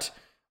set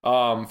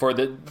for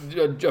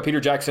the Peter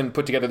Jackson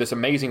put together this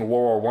amazing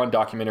World War I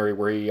documentary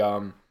where he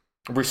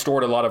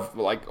restored a lot of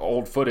like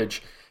old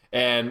footage.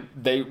 And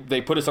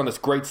they put us on this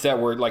great set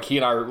where like he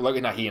and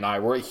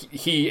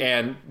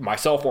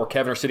myself or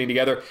Kevin are sitting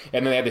together,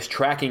 and then they had this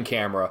tracking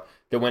camera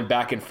that went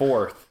back and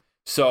forth.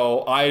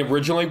 So I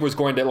originally was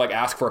going to like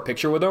ask for a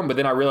picture with him, but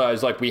then I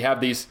realized like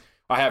I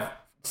have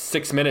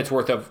 6 minutes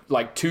worth of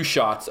like 2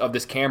 shots of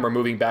this camera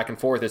moving back and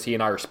forth as he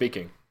and I are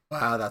speaking.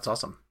 Wow, that's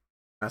awesome.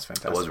 That's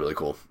fantastic. That was really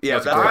cool. Yeah,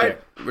 that's right.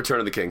 Return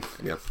of the King.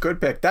 Yeah, good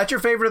pick. That's your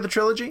favorite of the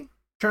trilogy,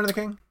 Return of the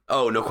King?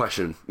 Oh, no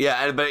question.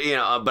 Yeah,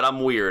 but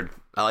I'm weird.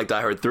 I like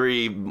Die Hard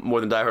 3 more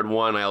than Die Hard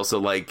 1. I also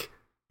like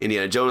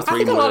Indiana Jones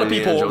 3 more than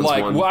Indiana Jones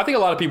 1. Well, I think a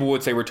lot of people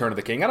would say Return of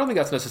the King. I don't think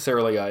that's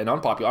necessarily an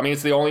unpopular. I mean,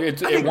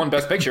 it won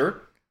Best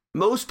Picture.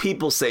 Most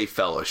people say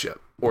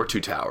Fellowship or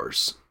Two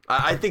Towers.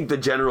 I think the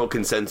general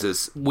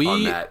consensus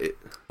on that.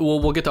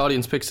 We'll get to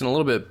audience picks in a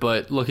little bit,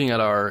 but looking at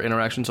our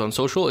interactions on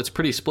social, it's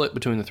pretty split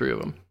between the 3 of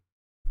them.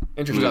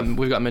 Interesting.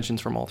 We've got mentions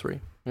from all 3.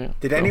 Yeah.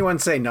 Did anyone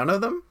say none of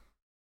them?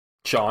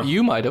 Sean,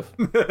 you might have.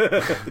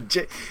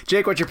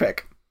 Jake, what's your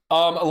pick?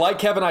 Like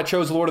Kevin, I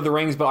chose Lord of the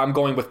Rings, but I'm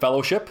going with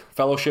Fellowship.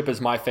 Fellowship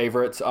is my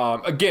favorite.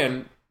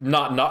 Again,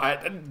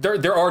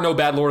 there are no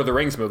bad Lord of the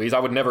Rings movies. I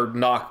would never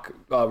knock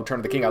Return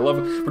of the King. I love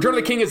Return of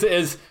the King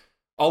is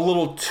a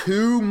little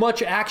too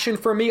much action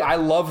for me. I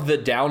love the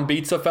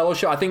downbeats of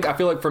Fellowship. I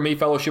feel like for me,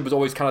 Fellowship was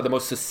always kind of the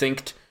most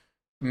succinct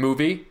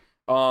movie.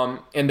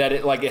 In that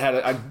it had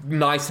a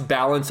nice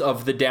balance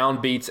of the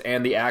downbeats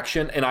and the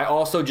action, and I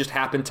also just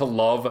happen to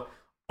love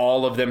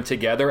all of them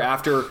together.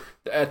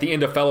 At the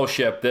end of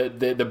Fellowship, the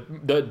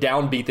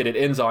downbeat that it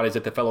ends on is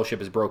that the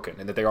Fellowship is broken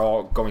and that they're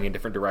all going in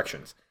different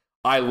directions.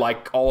 I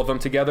like all of them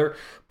together,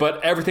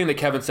 but everything that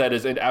Kevin said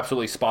is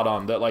absolutely spot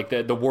on. That like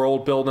the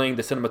world building,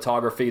 the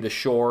cinematography, the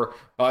shore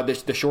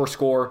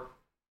score.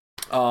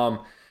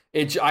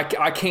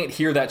 I can't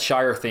hear that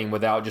Shire theme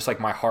without just like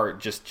my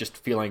heart just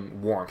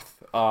feeling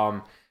warmth.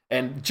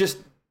 And just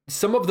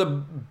some of the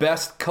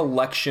best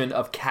collection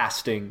of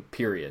casting,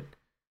 period.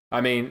 I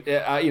mean,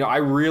 I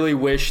really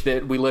wish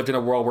that we lived in a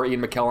world where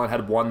Ian McKellen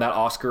had won that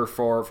Oscar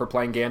for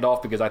playing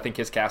Gandalf, because I think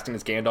his casting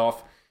as Gandalf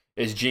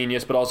is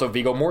genius, but also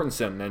Viggo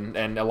Mortensen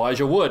and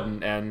Elijah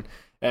Wood and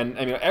I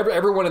mean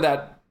everyone in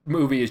that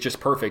movie is just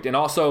perfect. And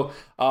also,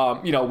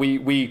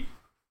 we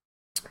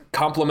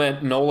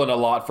compliment Nolan a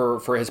lot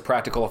for his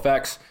practical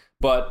effects,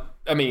 but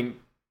I mean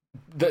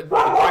the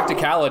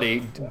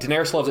practicality,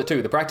 Daenerys loves it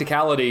too. The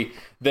practicality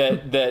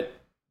that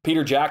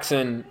Peter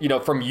Jackson,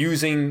 from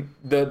using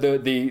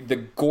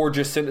the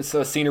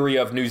gorgeous scenery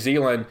of New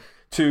Zealand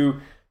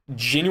to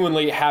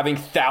genuinely having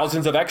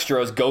thousands of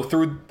extras go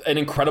through an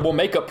incredible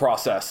makeup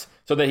process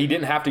so that he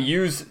didn't have to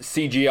use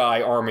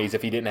CGI armies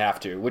if he didn't have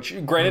to,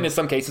 which granted in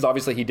some cases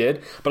obviously he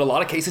did, but a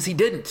lot of cases he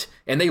didn't,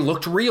 and they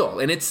looked real.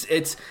 And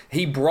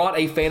he brought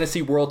a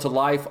fantasy world to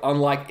life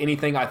unlike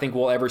anything I think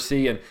we'll ever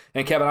see. And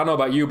Kevin, I don't know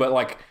about you, but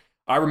like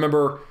I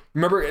remember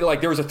like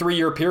there was a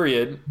 3-year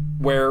period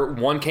where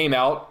one came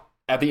out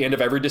at the end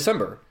of every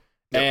December.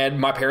 Yep. And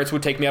my parents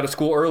would take me out of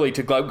school early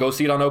to go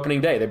see it on opening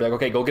day. They'd be like,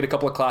 okay, go get a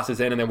couple of classes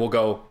in, and then we'll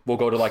go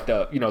to like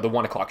the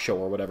 1:00 show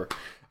or whatever.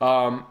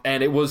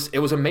 And it was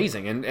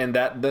amazing. And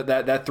that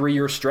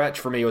 3-year stretch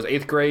for me, it was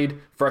 8th grade,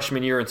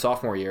 freshman year, and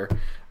sophomore year.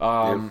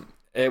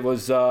 It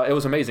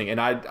was amazing.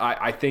 And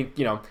I think,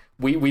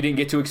 we didn't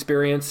get to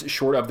experience,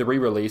 short of the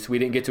re-release, we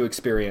didn't get to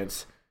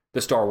experience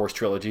the Star Wars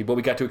trilogy, but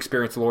we got to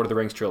experience the Lord of the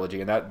Rings trilogy,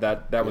 and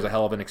that was a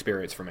hell of an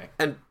experience for me.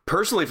 And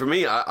personally, for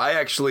me, I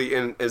actually,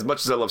 and as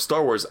much as I love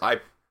Star Wars, I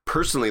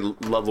personally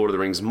love Lord of the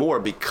Rings more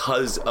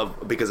because of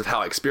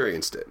how I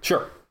experienced it.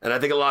 Sure. And I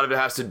think a lot of it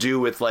has to do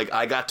with, like,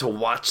 I got to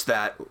watch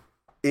that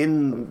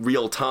in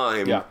real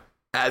time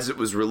as it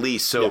was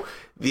released. So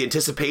the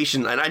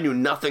anticipation, and I knew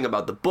nothing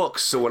about the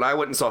books. So when I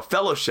went and saw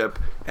Fellowship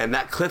and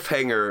that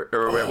cliffhanger,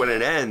 or when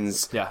it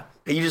ends,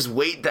 you just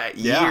wait that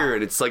year,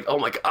 and it's like, oh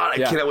my God, I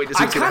cannot wait to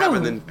see what's going to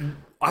happen. Then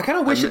I kind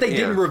of wish that they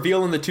didn't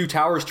reveal in the Two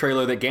Towers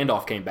trailer that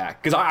Gandalf came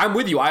back. Because I'm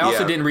with you. I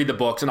also didn't read the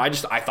books, and I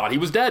thought he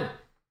was dead.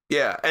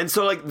 Yeah, and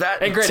so like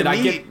that. And granted,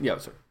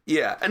 sorry.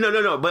 Yeah,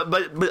 no.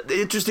 But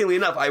interestingly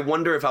enough, I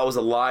wonder if I was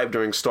alive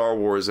during Star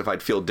Wars, if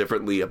I'd feel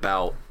differently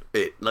about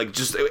it. Like,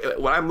 just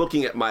when I'm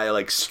looking at my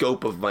like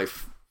scope of my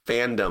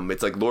fandom,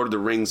 it's like Lord of the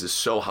Rings is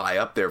so high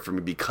up there for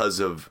me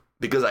because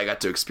I got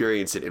to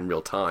experience it in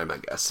real time, I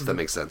guess, if that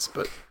makes sense.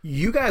 But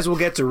you guys will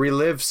get to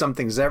relive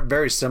something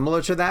very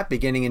similar to that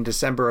beginning in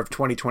December of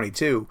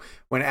 2022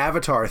 when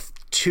Avatar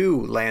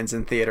 2 lands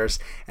in theaters,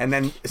 and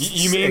then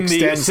you mean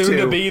the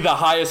soon-to-be the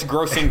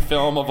highest-grossing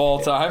film of all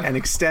time, and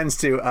extends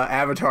to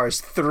Avatars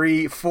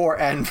 3, 4,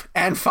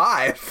 and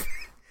 5.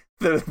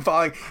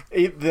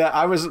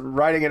 I was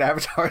writing an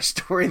Avatar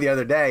story the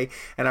other day,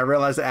 and I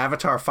realized that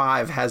Avatar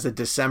 5 has a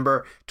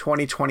December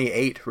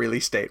 2028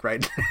 release date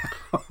right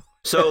now.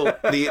 So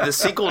the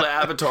sequel to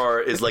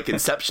Avatar is like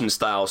Inception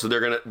style. So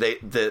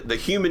the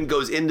human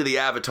goes into the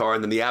avatar,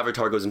 and then the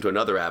avatar goes into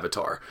another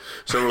avatar.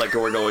 So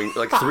we're going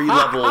like 3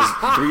 level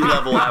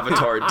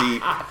avatar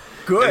deep.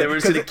 Good. And then we're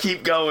just going to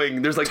keep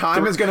going. There's like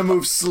time is going to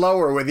move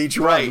slower with each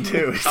one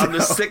too. So. On the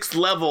 6th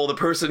level, the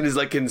person is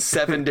like in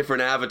 7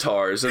 different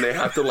avatars, and they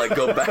have to like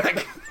go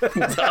back to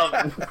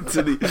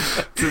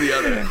the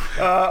other.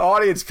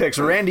 Audience picks.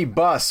 Randy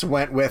Buss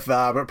went with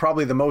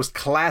probably the most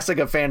classic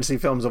of fantasy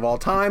films of all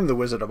time, The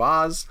Wizard of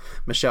Oz.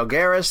 Michelle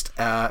Garrist,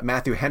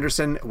 Matthew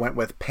Henderson went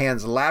with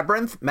Pan's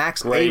Labyrinth.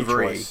 Max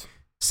Avery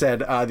said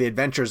The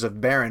Adventures of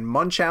Baron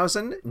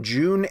Munchausen.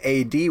 June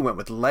A.D. went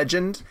with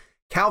Legend.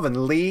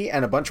 Calvin Lee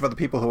and a bunch of other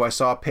people who I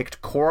saw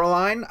picked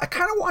Coraline. I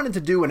kind of wanted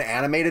to do an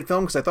animated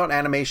film because I thought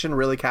animation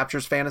really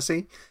captures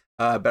fantasy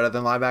better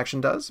than live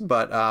action does.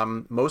 But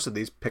most of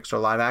these picks are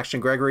live action.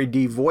 Gregory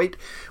D. Voigt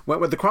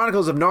went with The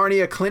Chronicles of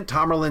Narnia. Clint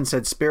Tomerlin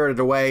said Spirited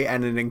Away.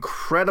 And an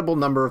incredible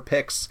number of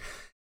picks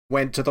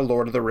went to the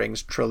Lord of the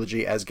Rings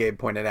trilogy, as Gabe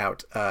pointed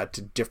out,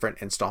 to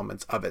different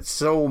installments of it.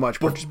 So much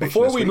participation.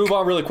 Before we move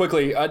on really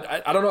quickly,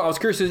 I don't know. I was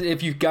curious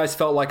if you guys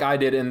felt like I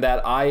did in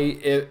that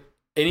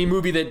any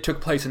movie that took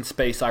place in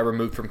space, I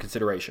removed from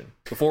consideration.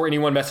 Before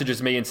anyone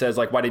messages me and says,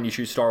 like, why didn't you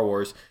choose Star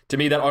Wars? To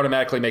me, that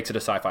automatically makes it a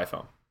sci-fi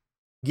film.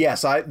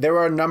 Yes, there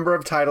were a number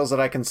of titles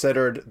that I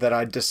considered that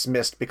I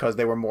dismissed because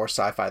they were more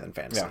sci-fi than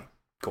fantasy. Yeah,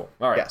 cool.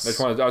 All right.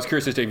 Yes. I was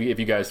curious as to if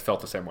you guys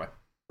felt the same way.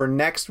 For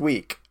next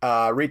week,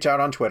 reach out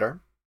on Twitter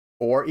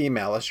or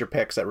email us your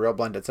picks at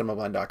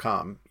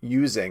realblend@cinemablend.com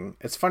using...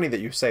 It's funny that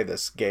you say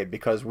this, Gabe,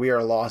 because we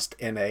are lost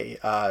in a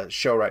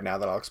show right now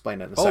that I'll explain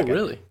in a second. Oh,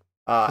 really?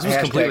 This was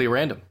completely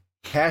random.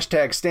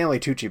 Hashtag Stanley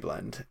Tucci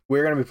Blend.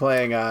 We're going to be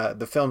playing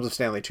the films of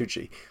Stanley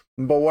Tucci.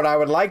 But what I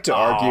would like to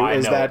argue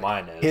is that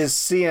his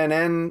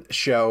CNN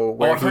show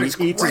where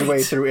he eats his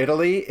way through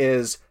Italy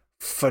is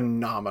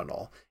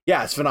phenomenal.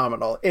 Yeah, it's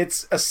phenomenal.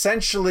 It's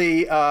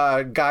essentially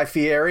Guy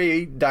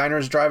Fieri,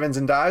 Diners, Drive-Ins,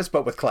 and Dives,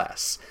 but with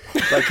class.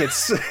 Like, it's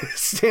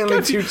Stanley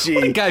Tucci.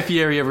 What did Guy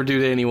Fieri ever do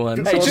to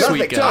anyone? Hey,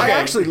 sweet guy. I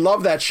actually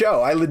love that show.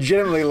 I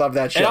legitimately love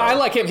that show. And I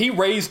like him. He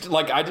raised,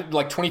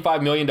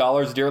 $25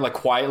 million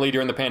quietly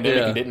during the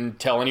pandemic and didn't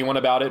tell anyone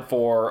about it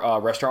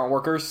for restaurant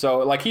workers. So,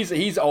 like,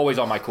 he's always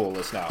on my cool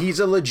list now. He's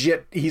a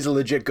legit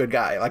good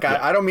guy. Like,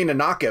 I don't mean to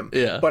knock him,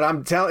 but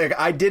I'm telling.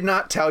 I did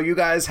not tell you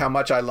guys how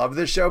much I love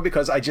this show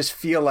because I just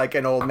feel like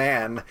an old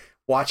man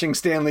watching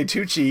Stanley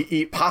Tucci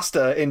eat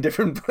pasta in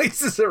different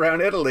places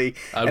around Italy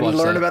and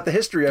learn about the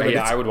history of it.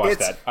 Yeah, I would watch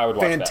that. I would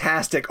watch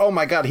fantastic. That. Oh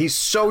my God, he's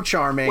so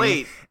charming.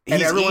 Wait,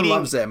 and everyone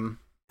loves him.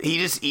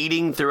 He's just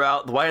eating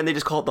throughout. Why didn't they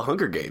just call it the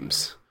Hunger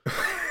Games?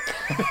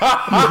 No,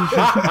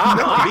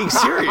 I'm being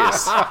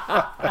serious.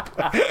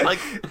 Like,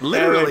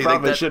 literally,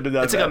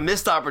 it's like a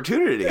missed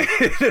opportunity.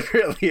 It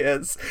really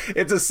is.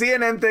 It's a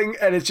CNN thing,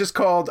 and it's just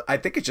called, I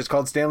think it's just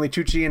called Stanley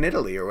Tucci in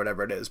Italy or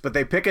whatever it is. But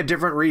they pick a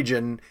different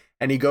region,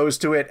 and he goes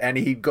to it, and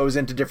he goes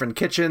into different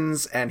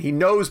kitchens, and he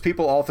knows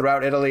people all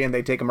throughout Italy, and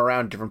they take him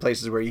around different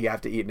places where you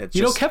have to eat. And it's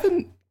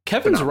Kevin's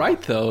phenomenal.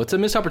 Right, though. It's a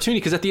missed opportunity,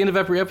 because at the end of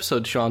every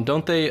episode, Sean,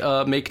 don't they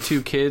make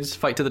 2 kids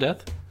fight to the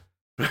death?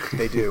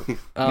 They do.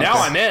 Now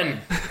I'm in.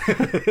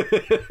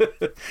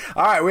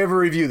 All right, we have a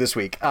review this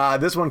week.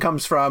 This one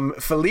comes from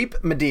Philippe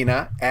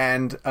Medina,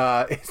 and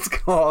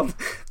the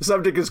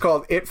subject is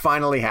called It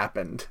Finally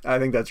Happened. I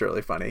think that's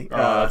really funny. Oh,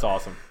 that's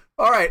awesome.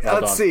 All right,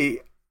 let's see.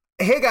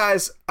 Hey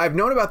guys, I've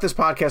known about this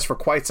podcast for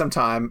quite some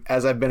time,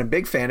 as I've been a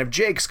big fan of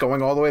Jake's,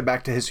 going all the way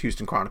back to his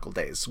Houston Chronicle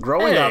days.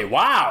 Growing up,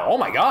 wow, oh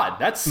my God,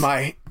 that's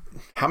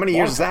how many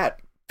years is that?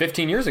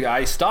 15 years ago.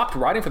 I stopped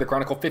writing for the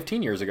Chronicle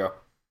 15 years ago.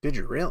 Did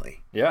you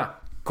really? Yeah.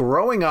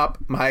 Growing up,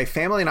 my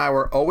family and I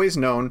were always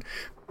known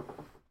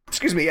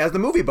as the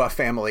movie buff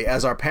family,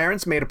 as our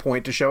parents made a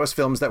point to show us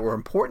films that were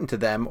important to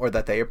them or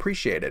that they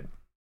appreciated.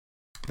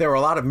 There were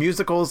a lot of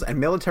musicals and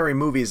military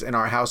movies in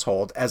our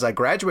household. As I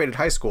graduated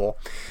high school,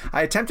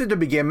 I attempted to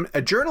begin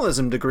a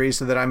journalism degree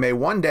so that I may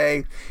one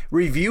day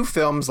review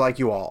films like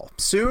you all.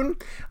 Soon,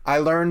 I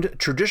learned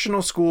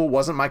traditional school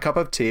wasn't my cup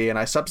of tea, and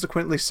I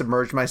subsequently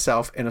submerged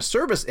myself in a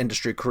service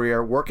industry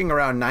career working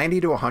around 90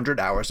 to 100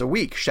 hours a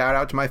week. Shout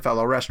out to my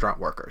fellow restaurant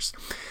workers.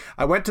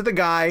 I went from the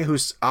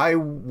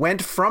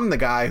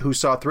guy who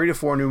saw 3 to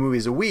 4 new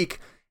movies a week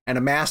and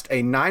amassed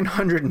a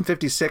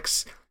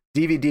 956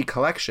 DVD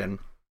collection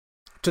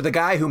to the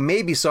guy who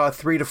maybe saw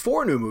 3 to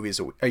 4 new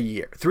movies a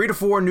year. 3 to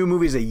 4 new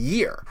movies a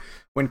year.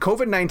 When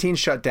COVID-19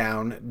 shut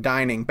down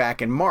dining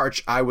back in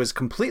March, I was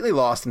completely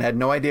lost and had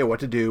no idea what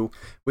to do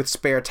with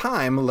spare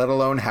time, let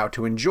alone how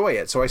to enjoy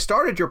it. So I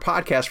started your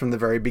podcast from the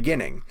very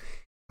beginning.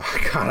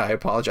 God, I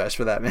apologize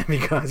for that, man,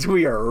 because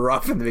we are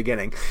rough in the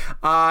beginning.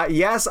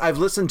 Yes, I've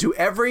listened to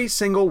every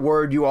single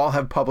word you all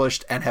have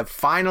published and have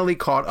finally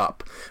caught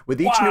up.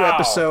 With each new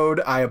episode,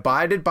 I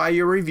abided by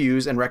your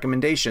reviews and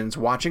recommendations,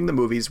 watching the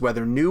movies,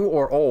 whether new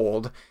or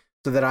old,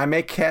 so that I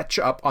may catch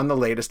up on the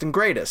latest and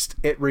greatest.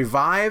 It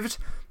revived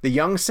the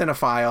young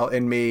cinephile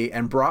in me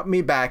and brought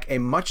me back a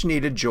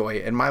much-needed joy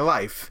in my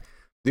life.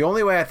 The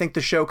only way I think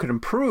the show could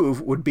improve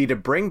would be to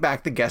bring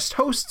back the guest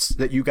hosts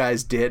that you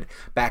guys did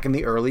back in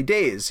the early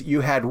days.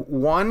 You had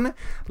one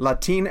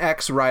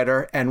Latinx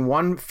writer and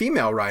one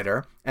female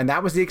writer, and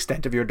that was the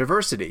extent of your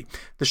diversity.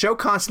 The show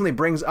constantly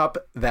brings up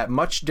that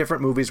much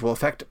different movies will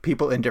affect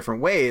people in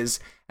different ways,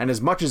 and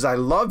as much as I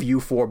love you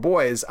 4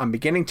 boys, I'm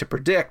beginning to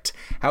predict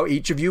how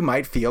each of you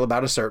might feel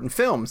about a certain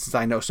film, since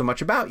I know so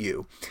much about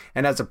you.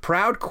 And as a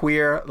proud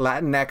queer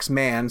Latinx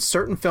man,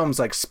 certain films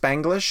like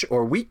Spanglish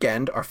or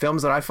Weekend are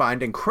films that I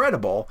find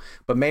incredible,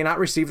 but may not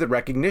receive the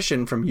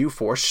recognition from you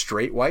 4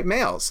 straight white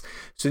males,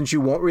 since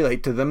you won't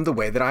relate to them the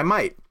way that I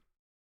might.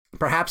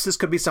 Perhaps this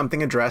could be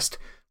something addressed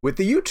with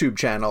the YouTube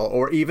channel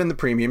or even the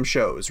premium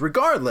shows.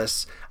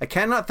 Regardless, I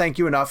cannot thank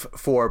you enough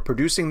for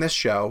producing this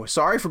show.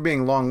 Sorry for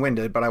being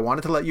long-winded, but I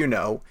wanted to let you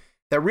know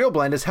that Real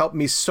Blend has helped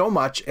me so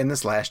much in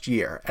this last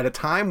year. At a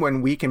time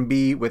when we can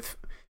be with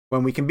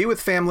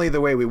family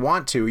the way we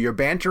want to, your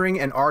bantering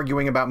and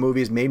arguing about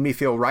movies made me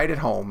feel right at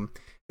home,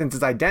 since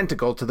it's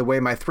identical to the way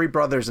my 3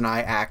 brothers and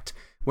I act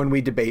when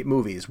we debate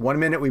movies. One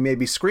minute we may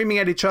be screaming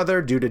at each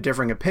other due to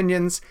differing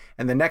opinions,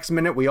 and the next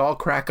minute we all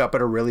crack up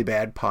at a really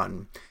bad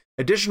pun.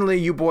 Additionally,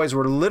 you boys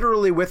were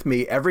literally with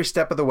me every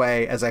step of the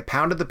way as I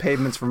pounded the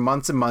pavements for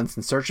months and months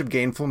in search of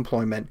gainful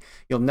employment.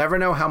 You'll never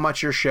know how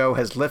much your show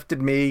has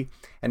lifted me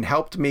and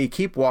helped me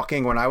keep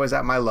walking when I was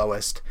at my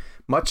lowest.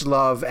 Much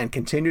love and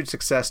continued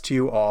success to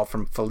you all,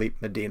 from Philippe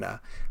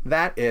Medina.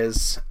 That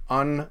is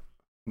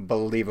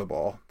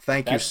unbelievable.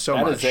 Thank you so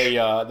much.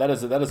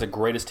 That is a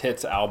greatest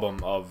hits album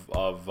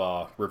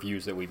of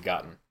reviews that we've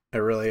gotten. It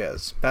really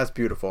is. That's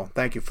beautiful.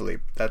 Thank you,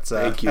 Philippe. That's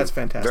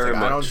fantastic. Very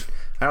much.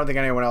 I don't think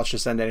anyone else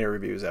should send any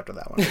reviews after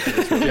that one.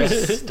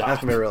 That's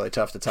gonna be really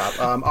tough to top.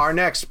 Our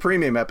next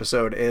premium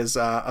episode is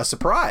a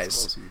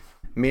surprise, awesome.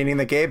 Meaning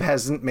that Gabe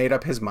hasn't made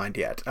up his mind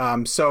yet.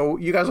 So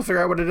you guys will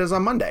figure out what it is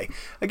on Monday.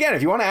 Again,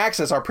 if you want to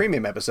access our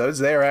premium episodes,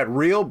 they are at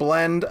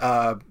RealBlend,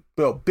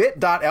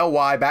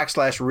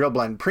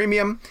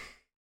 bit.ly/RealBlendPremium.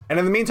 And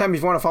in the meantime,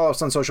 if you want to follow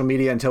us on social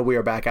media until we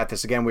are back at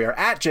this again, we are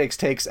at Jake's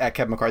Takes, at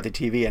Kevin McCarthy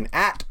TV, and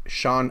at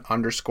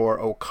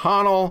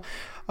Sean_O'Connell.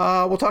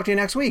 We'll talk to you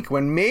next week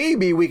when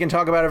maybe we can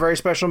talk about a very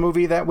special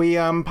movie that we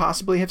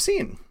possibly have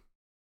seen.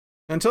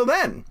 Until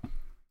then,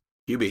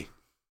 QB.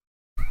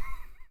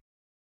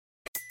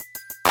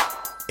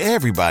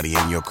 Everybody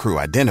in your crew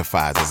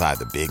identifies as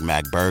either Big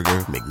Mac Burger,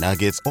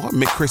 McNuggets, or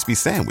McCrispy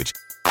Sandwich.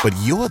 But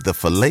you're the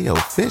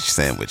Filet-O-Fish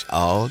Sandwich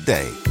all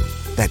day.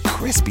 That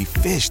crispy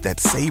fish, that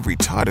savory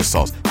tartar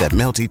sauce, that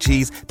melty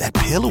cheese, that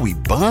pillowy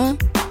bun.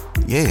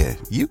 Yeah,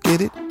 you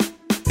get it.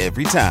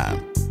 Every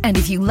time. And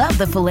if you love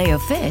the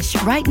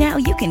Filet-O-Fish, right now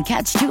you can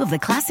catch 2 of the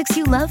classics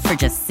you love for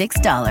just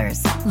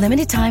 $6.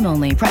 Limited time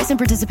only. Price and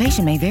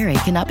participation may vary.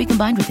 Cannot be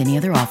combined with any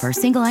other offer.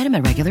 Single item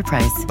at regular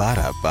price.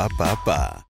 Ba-da-ba-ba-ba.